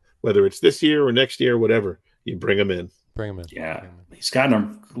come, whether it's this year or next year or whatever, you bring him in. Yeah. He's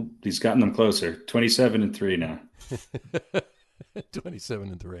gotten them closer. 27-3 now.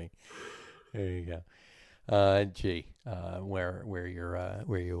 27-3. There you go. Where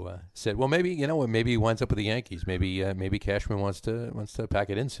you said, well, maybe maybe he winds up with the Yankees. Maybe Cashman wants to pack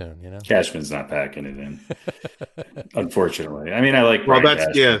it in soon. Cashman's not packing it in, unfortunately. I mean, I like. Well, that's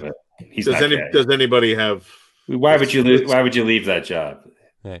Cashman, but does anybody have? Why would you leave that job?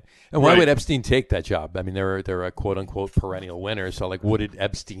 Right. And why would Epstein take that job? I mean, they're a quote unquote perennial winner. So, what did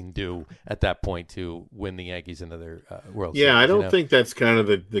Epstein do at that point to win the Yankees another World Series? Yeah, I don't think that's kind of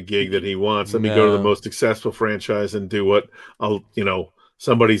the gig that he wants. Let me go to the most successful franchise and do what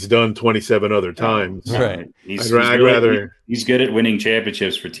somebody's done 27 other times. Right. He's good at winning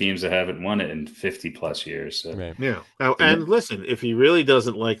championships for teams that haven't won it in 50 plus years. So. Right. Yeah. Now, and listen, if he really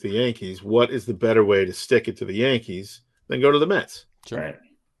doesn't like the Yankees, what is the better way to stick it to the Yankees than go to the Mets? Sure. Right.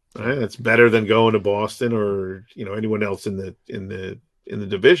 Right, that's better than going to Boston or anyone else in the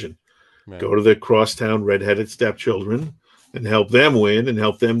division. Right. Go to the crosstown redheaded stepchildren and help them win and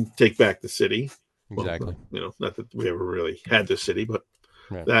help them take back the city. Exactly. Well, not that we ever really had the city, but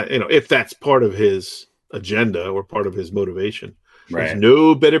that if that's part of his agenda or part of his motivation, there's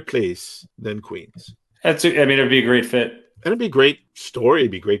no better place than Queens. It'd be a great fit, and it'd be a great story.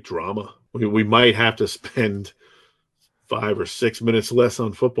 It'd be great drama. We might have to spend 5 or 6 minutes less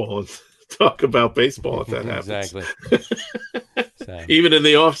on football and talk about baseball if that happens. Exactly. Even in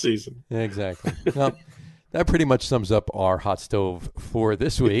the off season. Exactly. Well, that pretty much sums up our hot stove for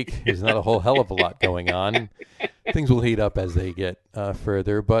this week. There's not a whole hell of a lot going on. Things will heat up as they get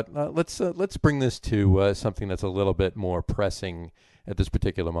further, but let's bring this to something that's a little bit more pressing at this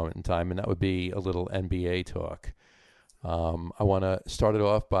particular moment in time, and that would be a little NBA talk. I want to start it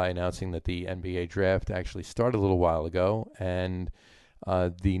off by announcing that the NBA draft actually started a little while ago, and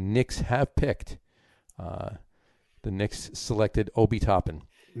the Knicks have picked. The Knicks selected Obi Toppin.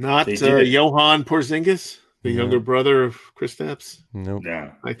 Not Johan Porzingis, the younger brother of Kristaps? Nope.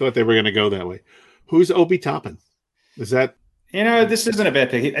 No. I thought they were going to go that way. Who's Obi Toppin? Is that... this isn't a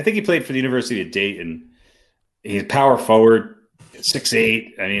bad pick. I think he played for the University of Dayton. He's power forward,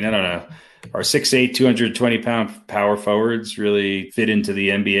 6'8". I mean, I don't know. Our 6'8", 220-pound power forwards really fit into the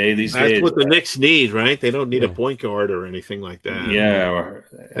NBA these days. That's what the Knicks need, right? They don't need a point guard or anything like that. Yeah,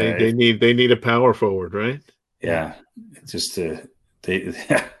 they need a power forward, right? Yeah, just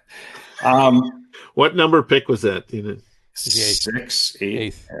what number pick was that? 6, 8.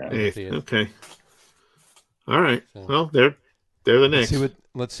 Eighth. Yeah. Okay. All right. So, well, they're the Knicks.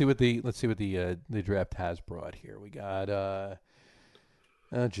 Let's see what the draft has brought here. We got.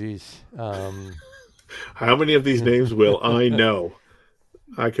 Oh, geez. How many of these names will I know?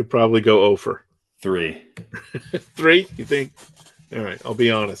 I could probably go over 3. 3, you think? All right, I'll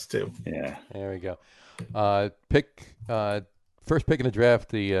be honest, too. Yeah. There we go. First pick in the draft,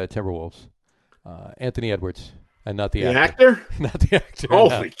 the Timberwolves. Anthony Edwards, and not the actor. Not the actor.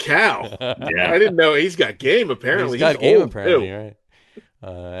 Holy cow. Yeah. I didn't know. He's got game, apparently. He's got game, apparently, too. Right.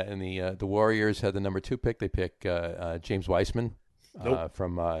 And the Warriors had the number 2 pick. They pick James Wiseman.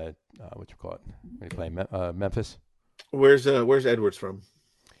 From what you call it? Where do you play? Memphis. Where's Edwards from?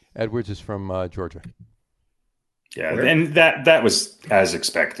 Edwards is from Georgia. Yeah, and that was as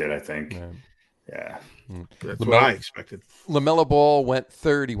expected, I think. Yeah. That's what I expected. LaMelo Ball went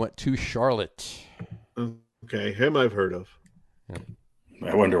 3rd. He went to Charlotte. Okay, him I've heard of. Yeah.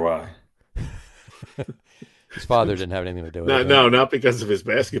 I wonder why. His father didn't have anything to do with it. No, not because of his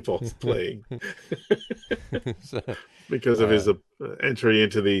basketball playing. Because of his entry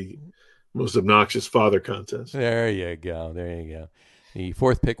into the most obnoxious father contest. There you go. The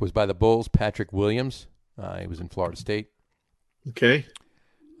 4th pick was by the Bulls, Patrick Williams. He was in Florida State. Okay.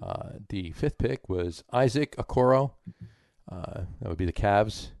 The 5th pick was Isaac Okoro. That would be the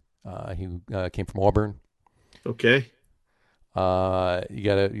Cavs. He came from Auburn. Okay.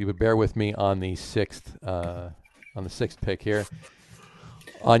 You would bear with me on the sixth pick here.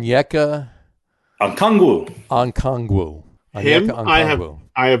 Onyeka Okongwu, Him, Okongwu. Okongwu.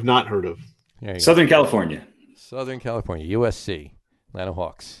 I have not heard of. There you go. Southern California. Southern California, USC, Atlanta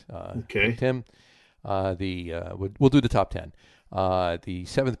Hawks. Okay. Tim, we'll do the top 10. The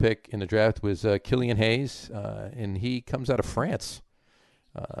seventh pick in the draft was Killian Hayes, and he comes out of France.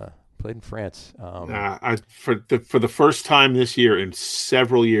 Played in France. For the first time this year in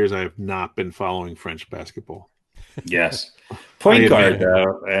several years, I have not been following French basketball. Yes. Point guard,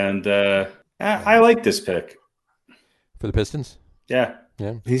 though. And I like this pick. For the Pistons? Yeah.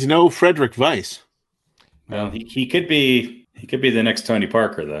 He's no Frederick Weiss. Well, he could be the next Tony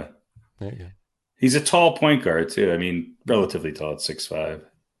Parker, though. There you go. He's a tall point guard, too. I mean, relatively tall at 6'5".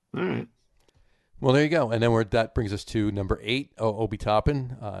 All right. Well, there you go. And then that brings us to number 8, Obi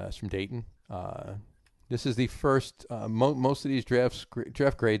Toppin. It's from Dayton. This is the first. Most of these draft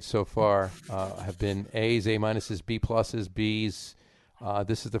grades so far have been A's, A minuses, B pluses, Bs.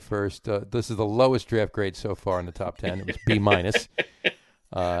 This is the first. This is the lowest draft grade so far in the top 10. It was B minus.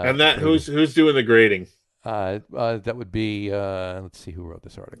 And that who's doing the grading? That would be. Let's see who wrote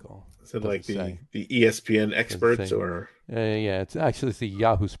this article. Is it like the ESPN experts or? Yeah, it's the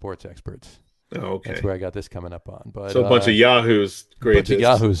Yahoo Sports experts. Oh, okay. That's where I got this coming up on. But so a bunch of Yahoos grades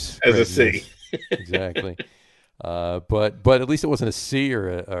Yahoos as a C. Exactly. But at least it wasn't a C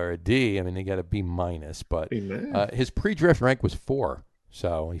or a D. I mean, they got a B minus. But his pre-draft rank was 4,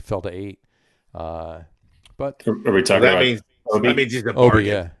 so he fell to 8. But are we talking about Obi? That means he's a Obi,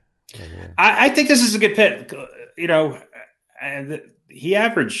 yeah. I think this is a good pick. You know, and he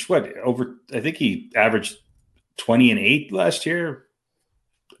averaged I think he averaged 20 and 8 last year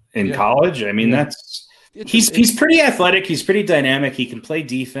in college. I mean, he's pretty athletic. He's pretty dynamic. He can play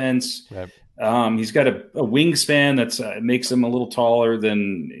defense. Right. He's got a wingspan that's makes him a little taller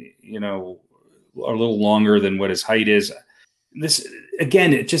than, a little longer than what his height is. This,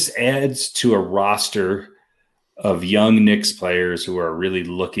 again, it just adds to a roster of young Knicks players who are really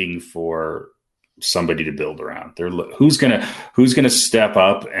looking for somebody to build around. Who's gonna step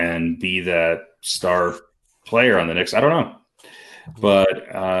up and be that star player on the Knicks? I don't know, but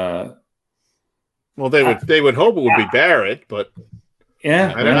they would hope it would be Barrett, but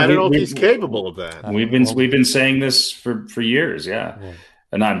yeah, I don't know if he's capable of that. We've been saying this for years, yeah.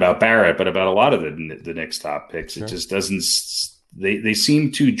 And not about Barrett, but about a lot of the Knicks top picks. Sure. It just doesn't. They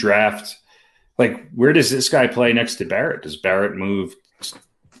seem to draft. Like, where does this guy play next to Barrett? Does Barrett move?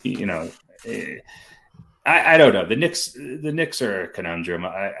 I don't know. The Knicks are a conundrum.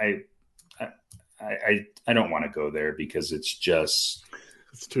 I don't want to go there because it's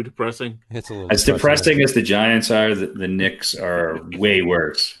too depressing. It's a little as depressing as the Giants are. The Knicks are way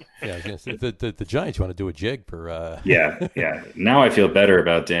worse. Yeah, the Giants want to do a jig for. Yeah. Now I feel better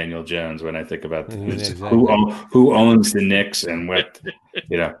about Daniel Jones when I think about who owns the Knicks and what.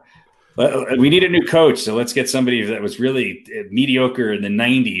 We need a new coach, so let's get somebody that was really mediocre in the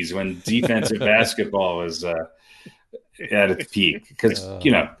 90s when defensive basketball was at its peak.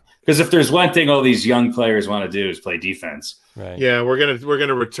 Because if there's one thing all these young players want to do is play defense. Right. Yeah, we're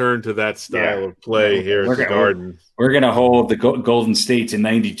gonna return to that style of play here at the Garden. We're gonna hold the Golden State to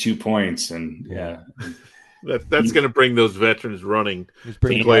 92 points, and that's gonna bring those veterans running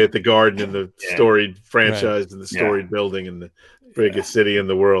to play at the Garden in the storied franchise and the storied building in the biggest city in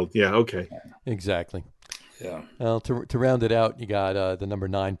the world. Yeah, okay. Exactly. Yeah. Well, to round it out, you got the number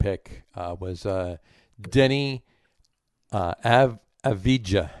 9 pick was Denny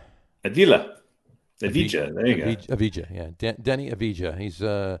Avdija. Avdija. There you go. Avdija, yeah. Denny Avdija.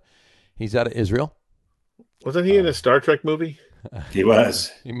 He's out of Israel. Wasn't he in a Star Trek movie? He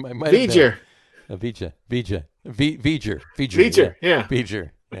was. He might V'ger. V'ger, yeah.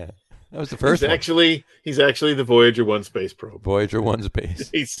 V'ger, yeah. That was the first one. He's actually the Voyager 1 space probe. Voyager 1 space.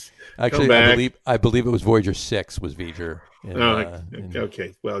 He's actually, I believe it was Voyager 6 was V'ger.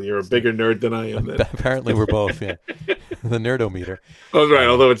 Okay. Well, you're a bigger nerd than I am then. Apparently we're both, yeah. The nerdometer. Oh, right.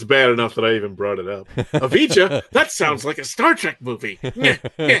 Although it's bad enough that I even brought it up. Avdija? That sounds like a Star Trek movie.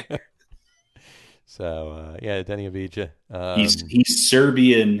 So, Denny Avdija. He's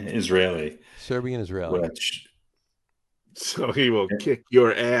Serbian-Israeli. Serbian-Israeli. So he will kick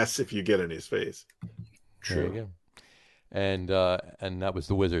your ass if you get in his face. True. There you go. And that was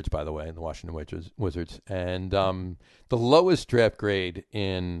the Wizards, by the way, the Washington Wizards. And the lowest draft grade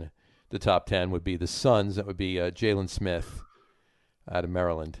in the top 10 would be the Suns. That would be Jalen Smith out of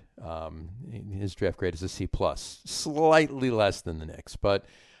Maryland. His draft grade is a C+, slightly less than the Knicks. But,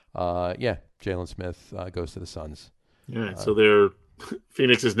 Jalen Smith goes to the Suns. Yeah, so they're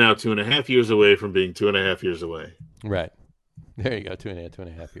Phoenix is now 2.5 years away from being 2.5 years away. Right. There you go.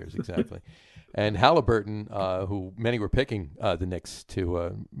 2.5 years, exactly. And Halliburton, who many were picking the Knicks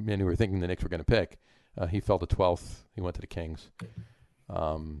many were thinking the Knicks were going to pick. He fell to 12th. He went to the Kings.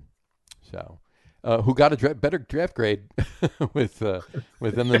 Who got a better draft grade with them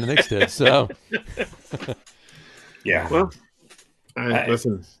than the Knicks did. So, yeah. Well,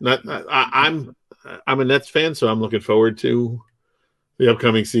 listen, I'm a Nets fan, so I'm looking forward to the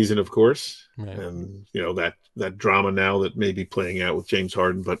upcoming season, of course, right. And that drama now that may be playing out with James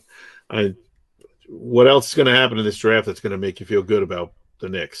Harden. But what else is going to happen in this draft that's going to make you feel good about the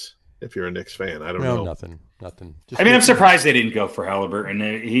Knicks? If you're a Knicks fan, I don't know. Nothing. I'm surprised they didn't go for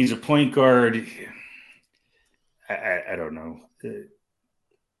Halliburton. He's a point guard. I don't know.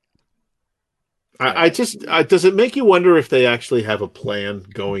 Does it make you wonder if they actually have a plan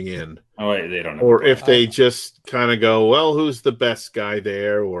going in? Oh, they don't know. Or if they just kind of go, well, who's the best guy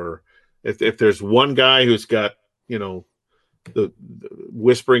there? Or if there's one guy who's got, the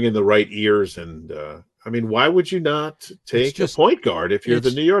whispering in the right ears. And why would you not take a point guard if you're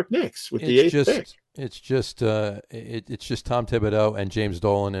the New York Knicks with the 8th pick? It's just Tom Thibodeau and James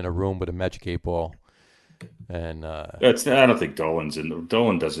Dolan in a room with a magic 8 ball. And I don't think Dolan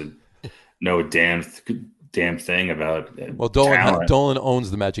doesn't know a damn thing about Dolan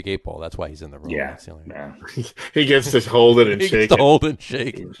owns the magic 8 ball. That's why he's in the room. Yeah, he gets to hold it and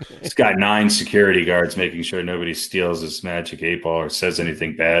shake it. He's got 9 security guards making sure nobody steals his magic 8 ball or says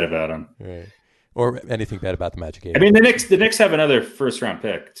anything bad about him. Right. Or anything bad about the magic 8 ball. The Knicks have another first round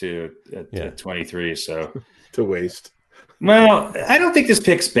pick at 23. So to waste. Well, I don't think this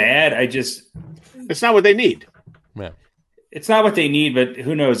pick's bad. It's not what they need. Yeah. It's not what they need, but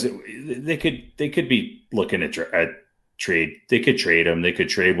who knows? They could be looking at trade. They could trade him. They could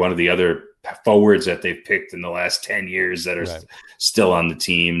trade one of the other forwards that they've picked in the last 10 years that are still on the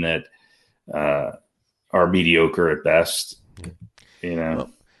team that are mediocre at best. Well,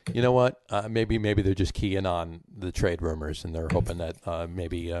 you know what? Maybe they're just keying on the trade rumors, and they're hoping that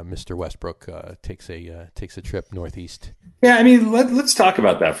maybe Mr. Westbrook takes a trip northeast. Yeah, let's talk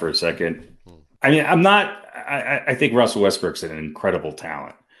about that for a second. I think Russell Westbrook's an incredible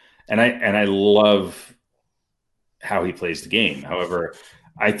talent, and I love how he plays the game. However,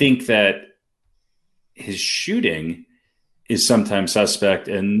 I think that his shooting is sometimes suspect,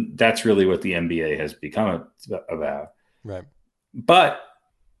 and that's really what the NBA has become about. Right. But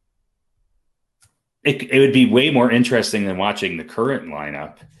it would be way more interesting than watching the current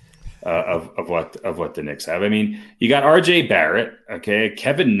lineup of what the Knicks have. You got RJ Barrett, okay,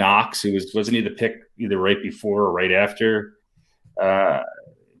 Kevin Knox, who wasn't he the pick either right before or right after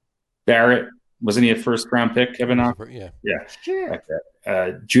Barrett? Wasn't he a first round pick, Kevin Knox? Yeah. Sure.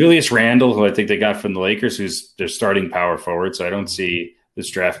 Okay. Julius Randle, who I think they got from the Lakers, who's their starting power forward. So I don't see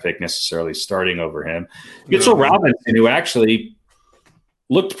this draft pick necessarily starting over him. Mitchell Robinson, who actually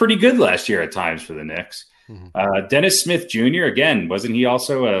looked pretty good last year at times for the Knicks. Mm-hmm. Dennis Smith Jr., again, wasn't he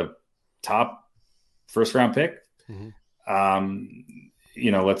also a top first round pick? Mm-hmm.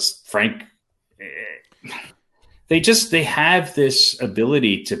 They have this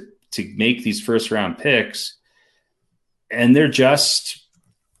ability to make these first round picks, and they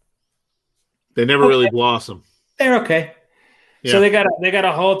never really blossom. They're okay. Yeah. So they got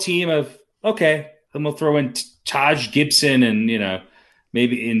a whole team of then we'll throw in Taj Gibson and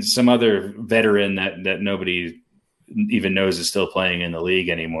maybe in some other veteran that nobody even knows is still playing in the league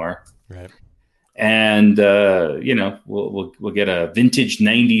anymore. Right. And we'll get a vintage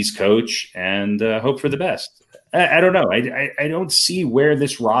 90s coach and hope for the best. I don't know. I don't see where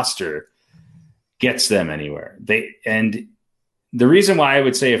this roster gets them anywhere. The reason why I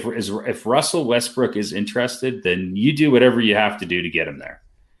would say if Russell Westbrook is interested, then you do whatever you have to do to get him there.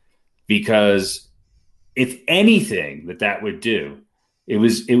 Because if anything that would do, it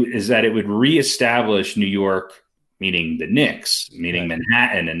would reestablish New York, meaning the Knicks, meaning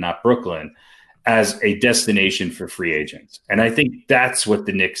Manhattan and not Brooklyn, as a destination for free agents. And I think that's what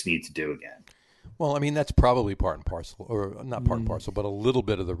the Knicks need to do again. Well, that's probably part and parcel, or not part and parcel, but a little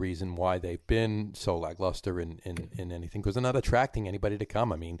bit of the reason why they've been so lackluster in anything, because they're not attracting anybody to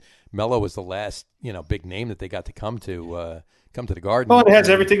come. Melo was the last, big name that they got to come to the Garden. Well, it has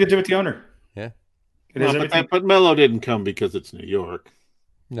everything to do with the owner. Yeah. But Melo didn't come because it's New York.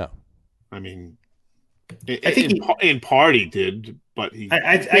 No. I think in part he did, but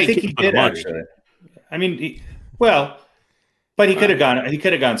I think he did actually. But he could have gone. He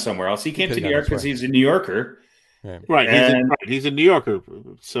could have gone somewhere else. He came to New York because he's a New Yorker. Right. He's a New Yorker,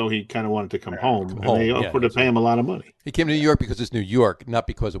 so he kind of wanted to come home. And they offered to pay him a lot of money. He came to New York because it's New York, not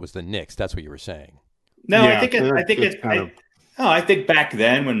because it was the Knicks. That's what you were saying. No, yeah, I think No, I think back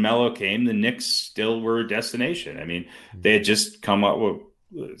then when Melo came, the Knicks still were a destination. I mean, they had just come up with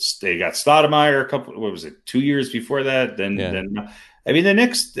they got Stoudemire a couple. What was it? 2 years before that. Then I mean, the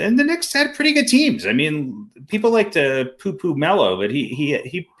Knicks had pretty good teams. I mean, people like to poo-poo Melo, but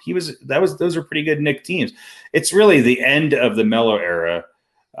those were pretty good Knicks teams. It's really the end of the Melo era.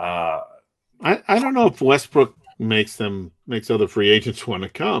 I don't know if Westbrook makes other free agents want to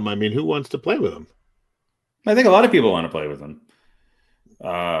come. I mean, who wants to play with him? I think a lot of people want to play with him.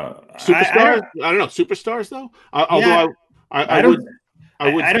 Superstars? I don't know. Superstars though. I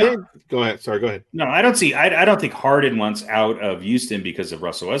would think. Go ahead. Sorry. Go ahead. No, I don't think Harden wants out of Houston because of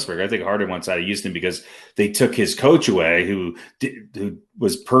Russell Westbrook. I think Harden wants out of Houston because they took his coach away, who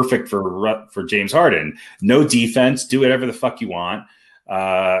was perfect for James Harden. No defense. Do whatever the fuck you want.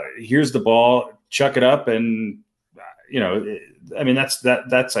 Here's the ball. Chuck it up, and I mean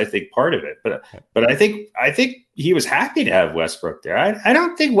that's I think part of it. But I think he was happy to have Westbrook there. I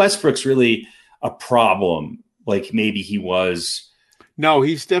don't think Westbrook's really a problem like maybe he was. No,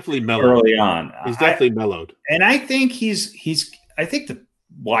 he's definitely mellowed early on. He's definitely mellowed, and I think I think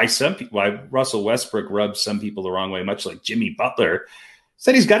why Russell Westbrook rubs some people the wrong way, much like Jimmy Butler,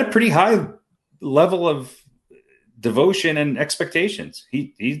 said he's got a pretty high level of devotion and expectations.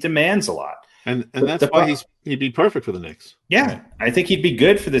 He demands a lot, and that's why he'd be perfect for the Knicks. Yeah, I think he'd be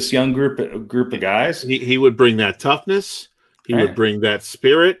good for this young group of guys. He would bring that toughness. He would bring that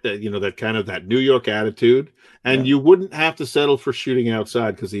spirit, that kind of that New York attitude. And you wouldn't have to settle for shooting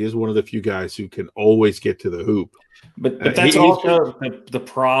outside because he is one of the few guys who can always get to the hoop. But that's also the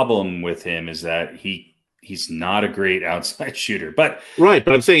problem with him is that he's not a great outside shooter. But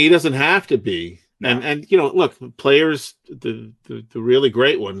I'm saying he doesn't have to be. No. And look, players, the really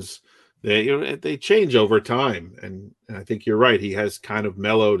great ones, they change over time. And I think you're right. He has kind of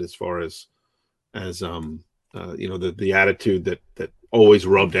mellowed as far as the attitude that always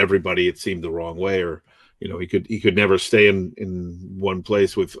rubbed everybody, it seemed, the wrong way, or he could never stay in one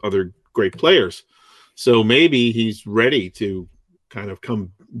place with other great players. So maybe he's ready to kind of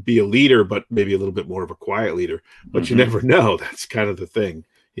come be a leader, but maybe a little bit more of a quiet leader. But you never know. That's kind of the thing.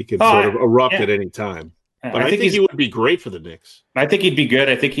 He can sort of erupt at any time. But I think he would be great for the Knicks. I think he'd be good.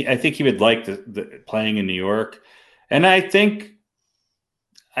 I think he would like the playing in New York, and I think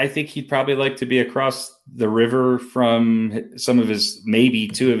he'd probably like to be across the river from some of maybe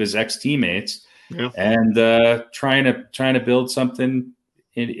two of his ex-teammates. Yeah. And trying to build something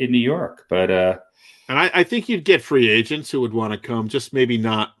in New York, but and I think you'd get free agents who would want to come, just maybe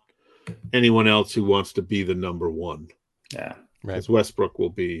not anyone else who wants to be the number one. Yeah, right. Because Westbrook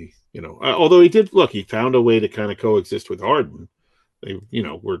will be, although he found a way to kind of coexist with Harden. They,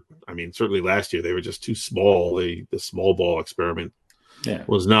 certainly last year they were just too small. The small ball experiment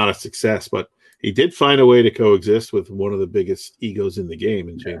was not a success, but he did find a way to coexist with one of the biggest egos in the game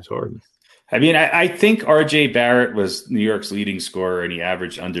in James Harden. I mean, I think R.J. Barrett was New York's leading scorer, and he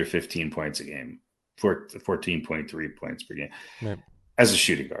averaged under 15 points a game, 14.3 points per game as a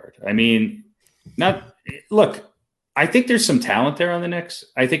shooting guard. I mean, I think there's some talent there on the Knicks.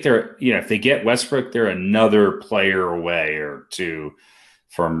 I think if they get Westbrook, they're another player away or two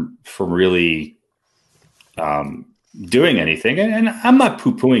from really doing anything. And I'm not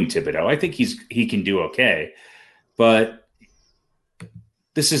poo-pooing Thibodeau. I think he can do okay, but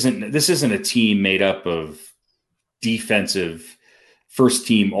this isn't a team made up of defensive first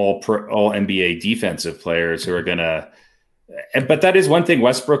team all NBA defensive players who are gonna. But that is one thing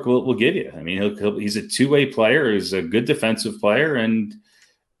Westbrook will give you. I mean, he's a two-way player. He's a good defensive player, and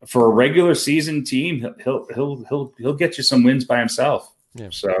for a regular season team, he'll get you some wins by himself. Yeah.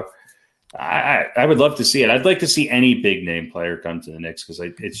 So I would love to see it. I'd like to see any big name player come to the Knicks because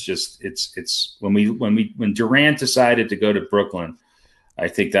it's when Durant decided to go to Brooklyn. I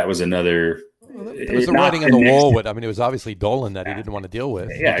think that was another. It was the writing on the wall. It was obviously Dolan that he didn't want to deal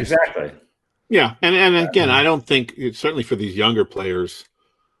with. Yeah, exactly. Yeah, and again, I don't think certainly for these younger players,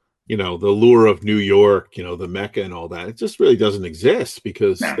 the lure of New York, the Mecca and all that, it just really doesn't exist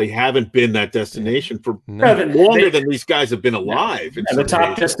because they haven't been that destination for longer than these guys have been alive. The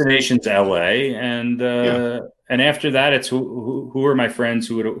top destination's L.A. and after that, it's who are my friends?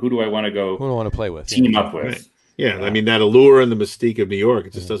 Who do I want to go? Who do I want to play with? Team up with. Right. Yeah, I mean that allure and the mystique of New York,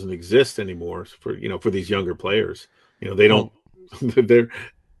 it just doesn't exist anymore for these younger players. They don't they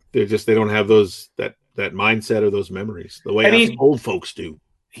don't have that mindset or those memories the way old folks do.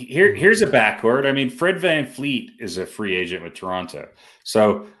 Here's a backcourt. I mean, Fred VanVleet is a free agent with Toronto.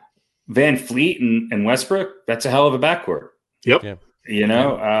 So VanVleet and Westbrook, that's a hell of a backcourt. Yep.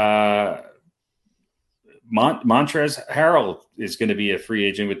 Montrezl Harrell is going to be a free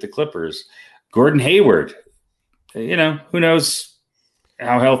agent with the Clippers. Gordon Hayward, who knows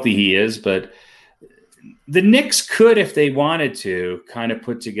how healthy he is, but the Knicks could, if they wanted to, kind of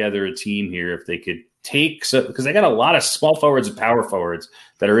put together a team here if they could because they got a lot of small forwards and power forwards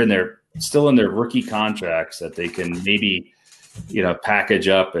that are still in their rookie contracts that they can maybe package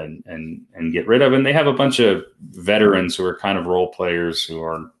up and get rid of. And they have a bunch of veterans who are kind of role players who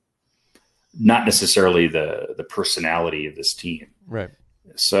are not necessarily the personality of this team. Right.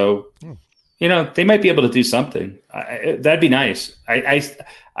 So, they might be able to do something. That'd be nice.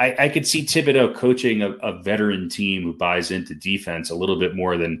 I could see Thibodeau coaching a veteran team who buys into defense a little bit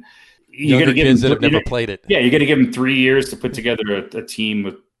more than you're going to give kids that have never played it. Yeah, you're going to give them 3 years to put together a team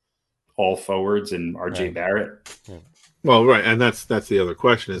with all forwards and RJ Barrett. Yeah. Well, right, and that's the other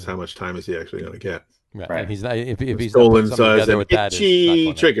question is how much time is he actually going to get? Right. And he's not if he's Stolen not putting something together with that,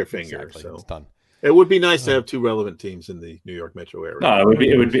 itchy trigger finger. Exactly, So it's done. It would be nice to have two relevant teams in the New York metro area. No,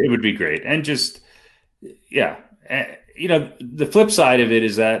 it would be great, and just the flip side of it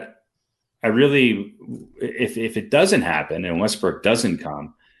is that I really, if it doesn't happen and Westbrook doesn't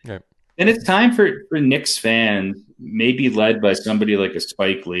come, then it's time for Knicks fans, maybe led by somebody like a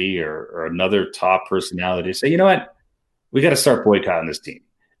Spike Lee or another top personality, to say, you know what, we got to start boycotting this team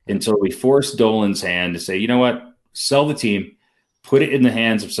until we force Dolan's hand to say, you know what, sell the team, put it in the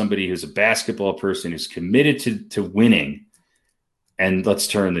hands of somebody who's a basketball person who's committed to winning, and let's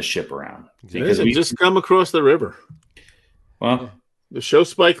turn this ship around. Because we just come across the river. Well, show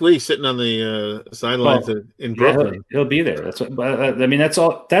Spike Lee sitting on the sidelines in Brooklyn. Yeah, he'll be there. That's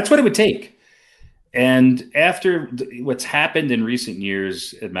all. That's what it would take. And after what's happened in recent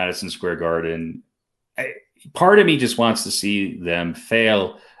years at Madison Square Garden, part of me just wants to see them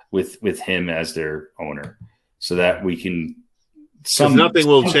fail with him as their owner, so that we can. Nothing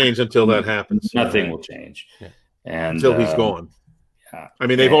will change until that happens. Nothing will change, and until he's gone. Yeah. I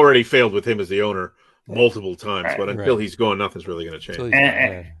mean, they've already failed with him as the owner multiple times, but until he's gone, nothing's really going to change.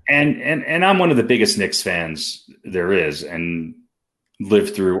 And I'm one of the biggest Knicks fans there is, and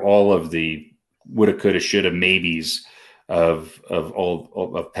lived through all of the woulda, coulda, shoulda, maybes of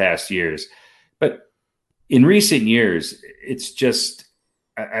past years. But in recent years, it's just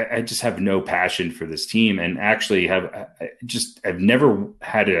I just have no passion for this team, and actually I've never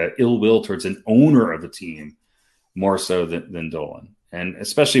had an ill will towards an owner of a team more so than Dolan. And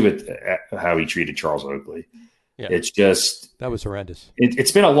especially with how he treated Charles Oakley. Yeah. It's just... That was horrendous.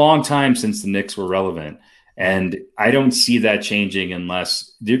 It's been a long time since the Knicks were relevant. And I don't see that changing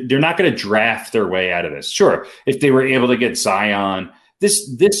unless... They're not going to draft their way out of this. Sure, if they were able to get Zion...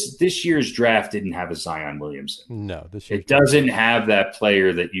 This year's draft didn't have a Zion Williamson. No. It doesn't have that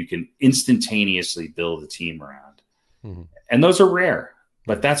player that you can instantaneously build a team around. Mm-hmm. And those are rare.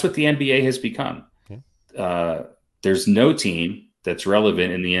 But that's what the NBA has become. Yeah. There's no team that's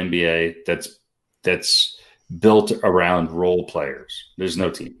relevant in the NBA that's built around role players. There's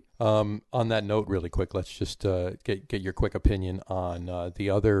no team. On that note, really quick, let's just get your quick opinion on the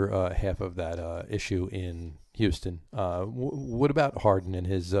other half of that issue in Houston. What about Harden and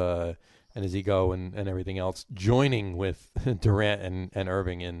his ego and everything else joining with Durant and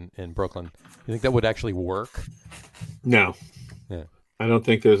Irving in Brooklyn? You think that would actually work? No. Yeah. I don't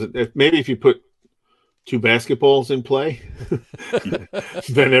think maybe if you put two basketballs in play,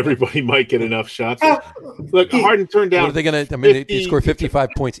 then everybody might get enough shots. Look, Harden turned down. What are they going to? I mean, they scored 55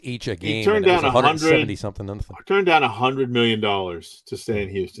 points each a game. He turned down 170 something. Turned down $100 million to stay in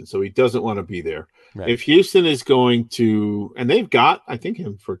Houston, so he doesn't want to be there. Right. If Houston is going to, and they've got, I think,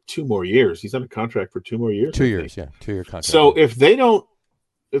 him for 2 more years. He's on a contract for 2 more years. 2 years, yeah, 2-year contract. So if they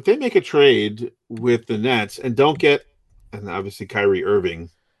make a trade with the Nets and don't get, and obviously Kyrie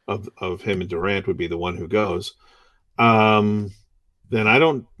Irving. Of him and Durant would be the one who goes, then I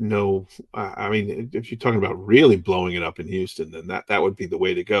don't know. I mean, if you're talking about really blowing it up in Houston, then that would be the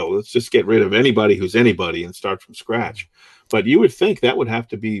way to go. Let's just get rid of anybody who's anybody and start from scratch. But you would think that would have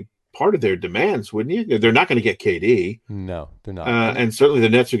to be part of their demands, wouldn't you? They're not going to get KD. No, they're not. And certainly the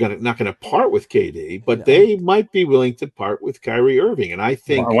Nets are not going to part with KD, but they might be willing to part with Kyrie Irving. And I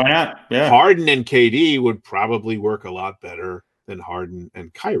think why not? Yeah. Harden and KD would probably work a lot better than Harden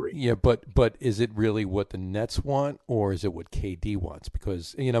and Kyrie. Yeah, but is it really what the Nets want, or is it what KD wants?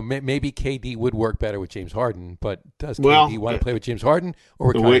 Because maybe KD would work better with James Harden, but does KD want to play with James Harden or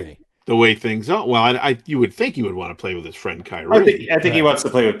with Kyrie? The way things are, well, you would think he would want to play with his friend Kyrie. I think he wants to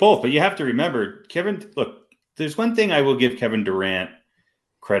play with both, but you have to remember, look, there's one thing I will give Kevin Durant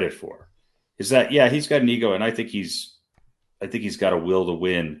credit for, is that he's got an ego, and I think he's got a will to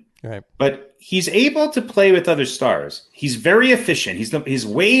win. Right. But he's able to play with other stars. He's very efficient. He's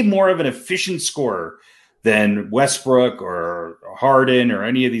way more of an efficient scorer than Westbrook or Harden or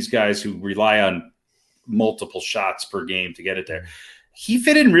any of these guys who rely on multiple shots per game to get it there. He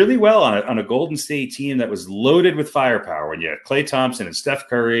fit in really well on a Golden State team that was loaded with firepower. When you had Klay Thompson and Steph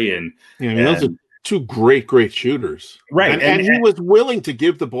Curry, and those are two great shooters, right? And he was willing to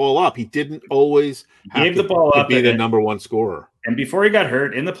give the ball up. He didn't always give the ball up to be the number one scorer. And before he got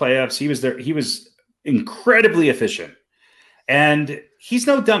hurt in the playoffs, he was there. He was incredibly efficient, and he's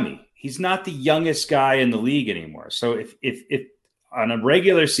no dummy. He's not the youngest guy in the league anymore. So if on a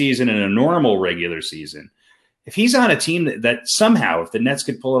regular season and a normal regular season, if he's on a team that somehow, if the Nets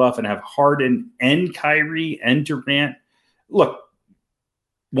could pull it off and have Harden and Kyrie and Durant, look,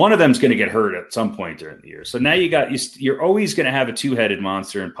 one of them's going to get hurt at some point during the year. So now you're always going to have a two-headed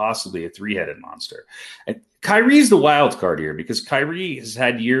monster and possibly a three-headed monster. And Kyrie's the wild card here because Kyrie has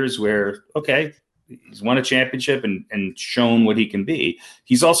had years where, okay, he's won a championship and shown what he can be.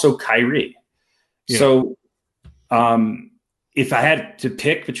 He's also Kyrie. Yeah. So if I had to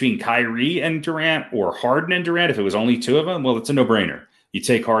pick between Kyrie and Durant or Harden and Durant, if it was only two of them, well, it's a no-brainer. You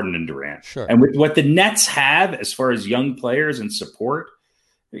take Harden and Durant. Sure. And with what the Nets have as far as young players and support,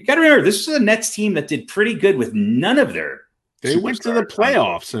 you got to remember, this is a Nets team that did pretty good with none of their They went to the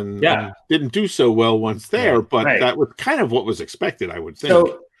playoffs and didn't do so well once there, but that was kind of what was expected, I would think.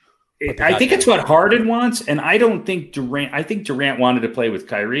 So I think it's what Harden wants, and I don't think Durant – I think Durant wanted to play with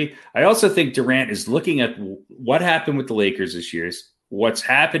Kyrie. I also think Durant is looking at what happened with the Lakers this year, what's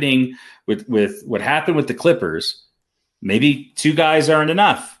happening with what happened with the Clippers. Maybe two guys aren't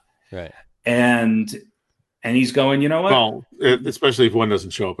enough. Right. And he's going, you know what? Well, especially if one doesn't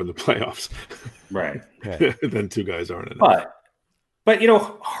show up in the playoffs. Right. Then two guys aren't enough. But you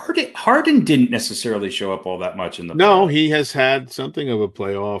know, Harden didn't necessarily show up all that much in the playoffs. No, he has had something of a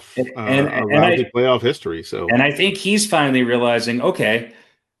playoff playoff history. So, and I think he's finally realizing, okay,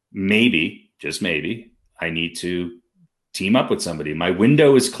 maybe, just maybe, I need to team up with somebody. My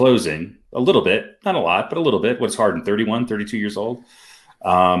window is closing a little bit, not a lot, but a little bit. What's Harden? 31, 32 years old.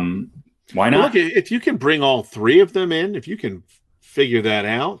 Why not? Look, if you can bring all three of them in, if you can figure that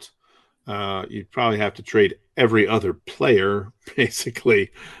out, you'd probably have to trade every other player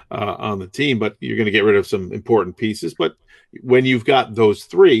basically on the team, but you're going to get rid of some important pieces. But when you've got those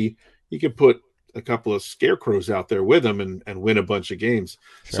three, you can put a couple of scarecrows out there with them and win a bunch of games.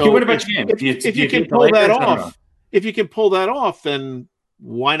 Sure. So win a bunch of games. If you can pull that off, if you can pull that off, then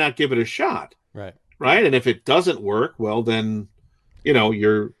why not give it a shot? Right. And if it doesn't work, well, then, you know,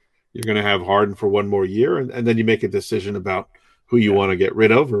 you're going to have Harden for one more year, and then you make a decision about who you want to get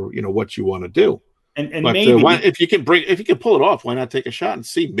rid of, or you know what you want to do. And but maybe if you can pull it off, why not take a shot and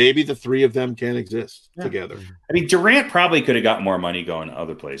see? Maybe the three of them can exist together. I mean, Durant probably could have got more money going to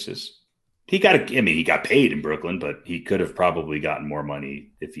other places. He got paid in Brooklyn, but he could have probably gotten more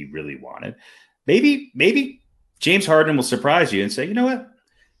money if he really wanted. Maybe James Harden will surprise you and say, you know what?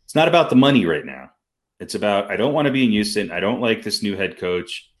 It's not about the money right now. It's about, I don't want to be in Houston. I don't like this new head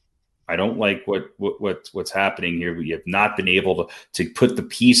coach. I don't like what's happening here. We have not been able to put the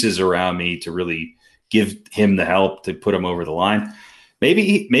pieces around me to really give him the help to put him over the line.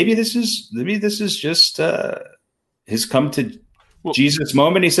 Maybe this is just his come to Jesus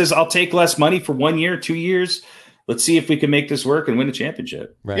moment. He says, "I'll take less money for 1 year, 2 years. Let's see if we can make this work and win a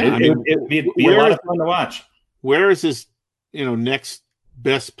championship." Right. Yeah, it'd be a lot of fun to watch. Where is his next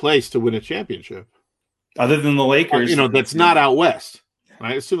best place to win a championship? Other than the Lakers, that's not out west.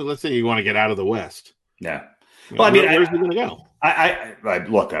 Right? Let's say you want to get out of the West. Yeah. Well, where's he going to go? I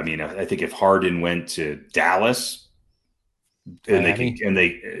look. I mean, I think if Harden went to Dallas,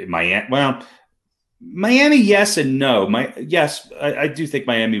 Miami. Well, Miami, yes and no. I do think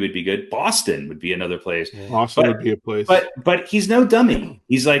Miami would be good. Boston would be another place. Boston would be a place. But he's no dummy.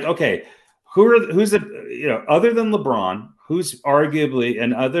 He's like, okay, who's the other than LeBron, who's arguably,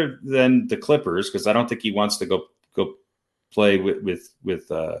 and other than the Clippers, because I don't think he wants to go play with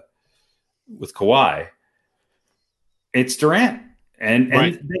Kawhi. It's Durant, and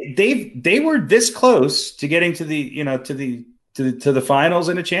they were this close to getting to the finals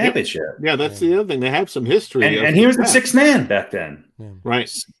and a championship. Yeah, that's the other thing. They have some history, and he was the sixth man back then. Right.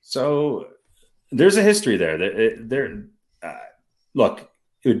 So there's a history there. Look,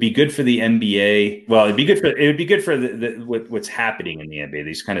 it would be good for the NBA. Well, it would be good for what's happening in the NBA.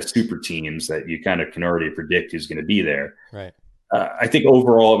 These kind of super teams that you kind of can already predict who's going to be there. Right. I think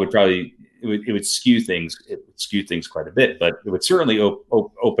overall it would skew things. It would skew things quite a bit, but it would certainly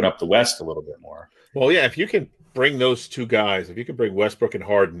open up the West a little bit more. Well, yeah, if you can bring those two guys, if you can bring Westbrook and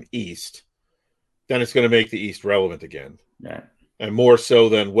Harden east, then it's going to make the East relevant again. Yeah. And more so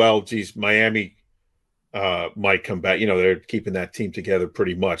than, well, geez, Miami might come back. They're keeping that team together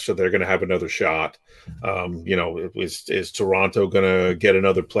pretty much, so they're going to have another shot. Is Toronto going to get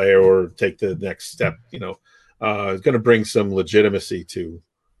another player or take the next step? It's going to bring some legitimacy to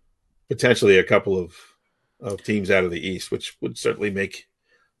potentially a couple of teams out of the East, which would certainly make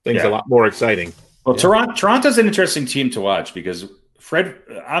things a lot more exciting. Well, Toronto's an interesting team to watch because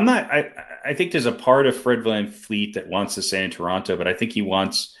I think there's a part of Fred VanVleet that wants to stay in Toronto, but I think he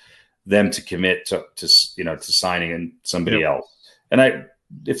wants them to commit to signing in somebody else. And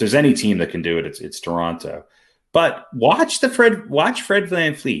if there's any team that can do it, it's Toronto. But watch Fred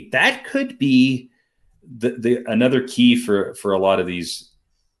VanVleet. That could be the another key for a lot of these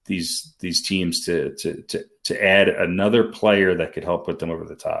teams to add another player that could help put them over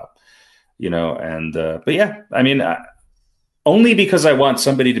the top. But yeah, I mean, only because I want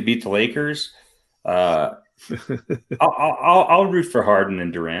somebody to beat the Lakers. I'll root for Harden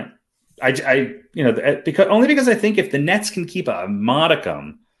and Durant. Because I think if the Nets can keep a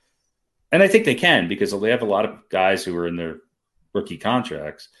modicum, and I think they can because they have a lot of guys who are in their rookie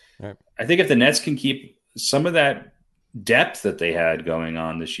contracts. Right. I think if the Nets can keep some of that depth that they had going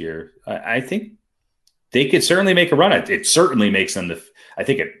on this year, I think they could certainly make a run. It certainly makes them I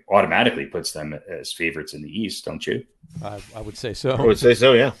think it automatically puts them as favorites in the East, don't you? I would say so. I would say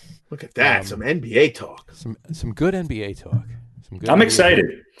so, yeah. Look at that. Some NBA talk. Some good NBA talk. I'm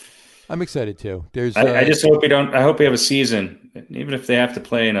excited. I'm excited too. I just hope I hope we have a season, even if they have to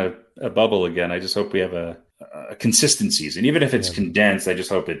play in a bubble again. I just hope we have a consistent season, even if it's condensed. I just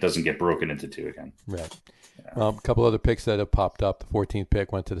hope it doesn't get broken into two again. Right. A couple other picks that have popped up. The 14th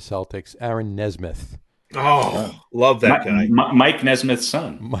pick went to the Celtics. Aaron Nesmith. Oh, love that guy. Mike Nesmith's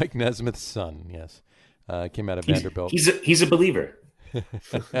son. Mike Nesmith's son. Yes, came out of Vanderbilt. He's a believer.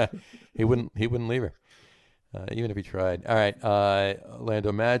 He wouldn't leave her. Even if he tried. All right.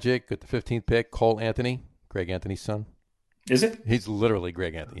 Orlando Magic with the 15th pick. Cole Anthony, Greg Anthony's son. Is it? He's literally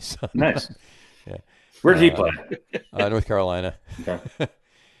Greg Anthony's son. Nice. Yeah. Where did he play? North Carolina. Okay.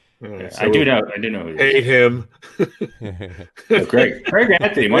 I do know who he is. Hate him. Greg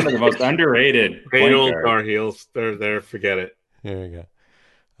Anthony, one of the most underrated. Hate old Tar Heels. They're there. Forget it. There you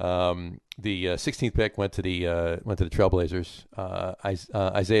go. The 16th pick went to the Trailblazers.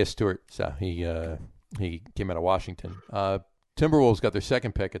 Isaiah Stewart. So he came out of Washington. Timberwolves got their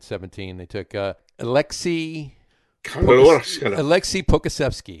second pick at 17. They took Alexei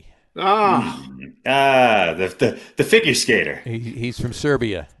Pokusevski. The figure skater. He's from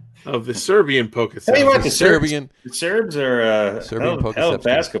Serbia. Of the Serbian Pokusevski. Tell you what, the Serbs are hell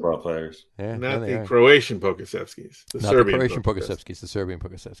basketball players. Yeah, not the Croatian Pokusevskis. The Croatian Pokusevskis. The Serbian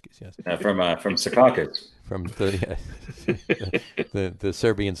Pokusevskis. Yes. From Secaucus. From the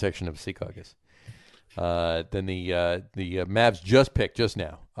Serbian section of Secaucus. Then the Mavs just picked just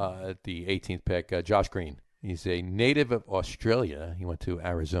now the 18th pick, Josh Green. He's a native of Australia. He went to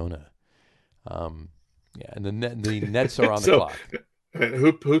Arizona. And the Nets are on the clock.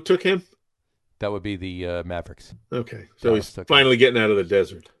 Who took him? That would be the Mavericks. Okay, so he's finally getting out of the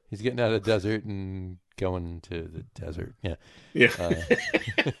desert. He's getting out of the desert and going to the desert. Yeah. It's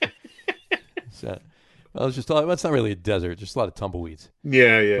not really a desert, just a lot of tumbleweeds.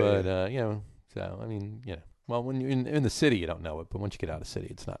 Yeah. But so I mean, well, when you're in the city, you don't know it, but once you get out of the city,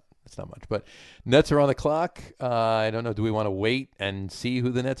 it's not much. But Nets are on the clock. I don't know. Do we want to wait and see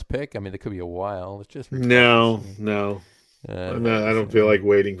who the Nets pick? I mean, it could be a while. It's just no. I don't feel like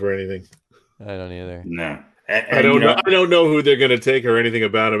waiting for anything. I don't either. No, I don't know who they're going to take or anything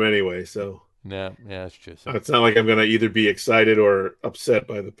about them anyway. So yeah, that's true. So it's not like I'm going to either be excited or upset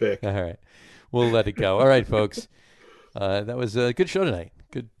by the pick. All right, we'll let it go. All right, folks. That was a good show tonight.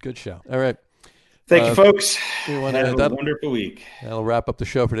 Good show. All right. Thank you, folks. Have a wonderful week. That'll wrap up the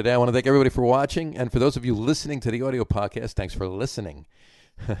show for today. I want to thank everybody for watching. And for those of you listening to the audio podcast, thanks for listening.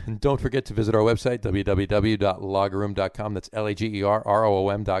 And don't forget to visit our website, www.loggerroom.com. That's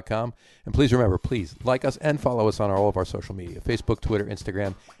LAGERROOM.com. And please remember, like us and follow us on all of our social media, Facebook, Twitter,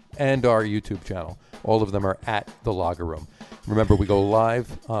 Instagram, and our YouTube channel. All of them are at The Logger Room. Remember, we go live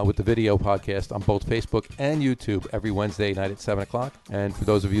with the video podcast on both Facebook and YouTube every Wednesday night at 7 o'clock. And for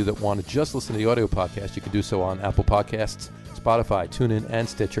those of you that want to just listen to the audio podcast, you can do so on Apple Podcasts, Spotify, TuneIn, and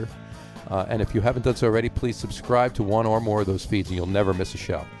Stitcher. And if you haven't done so already, please subscribe to one or more of those feeds and you'll never miss a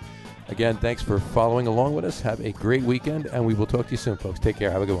show. Again, thanks for following along with us. Have a great weekend, and we will talk to you soon, folks. Take care.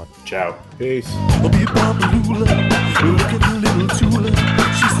 Have a good one. Ciao. Peace.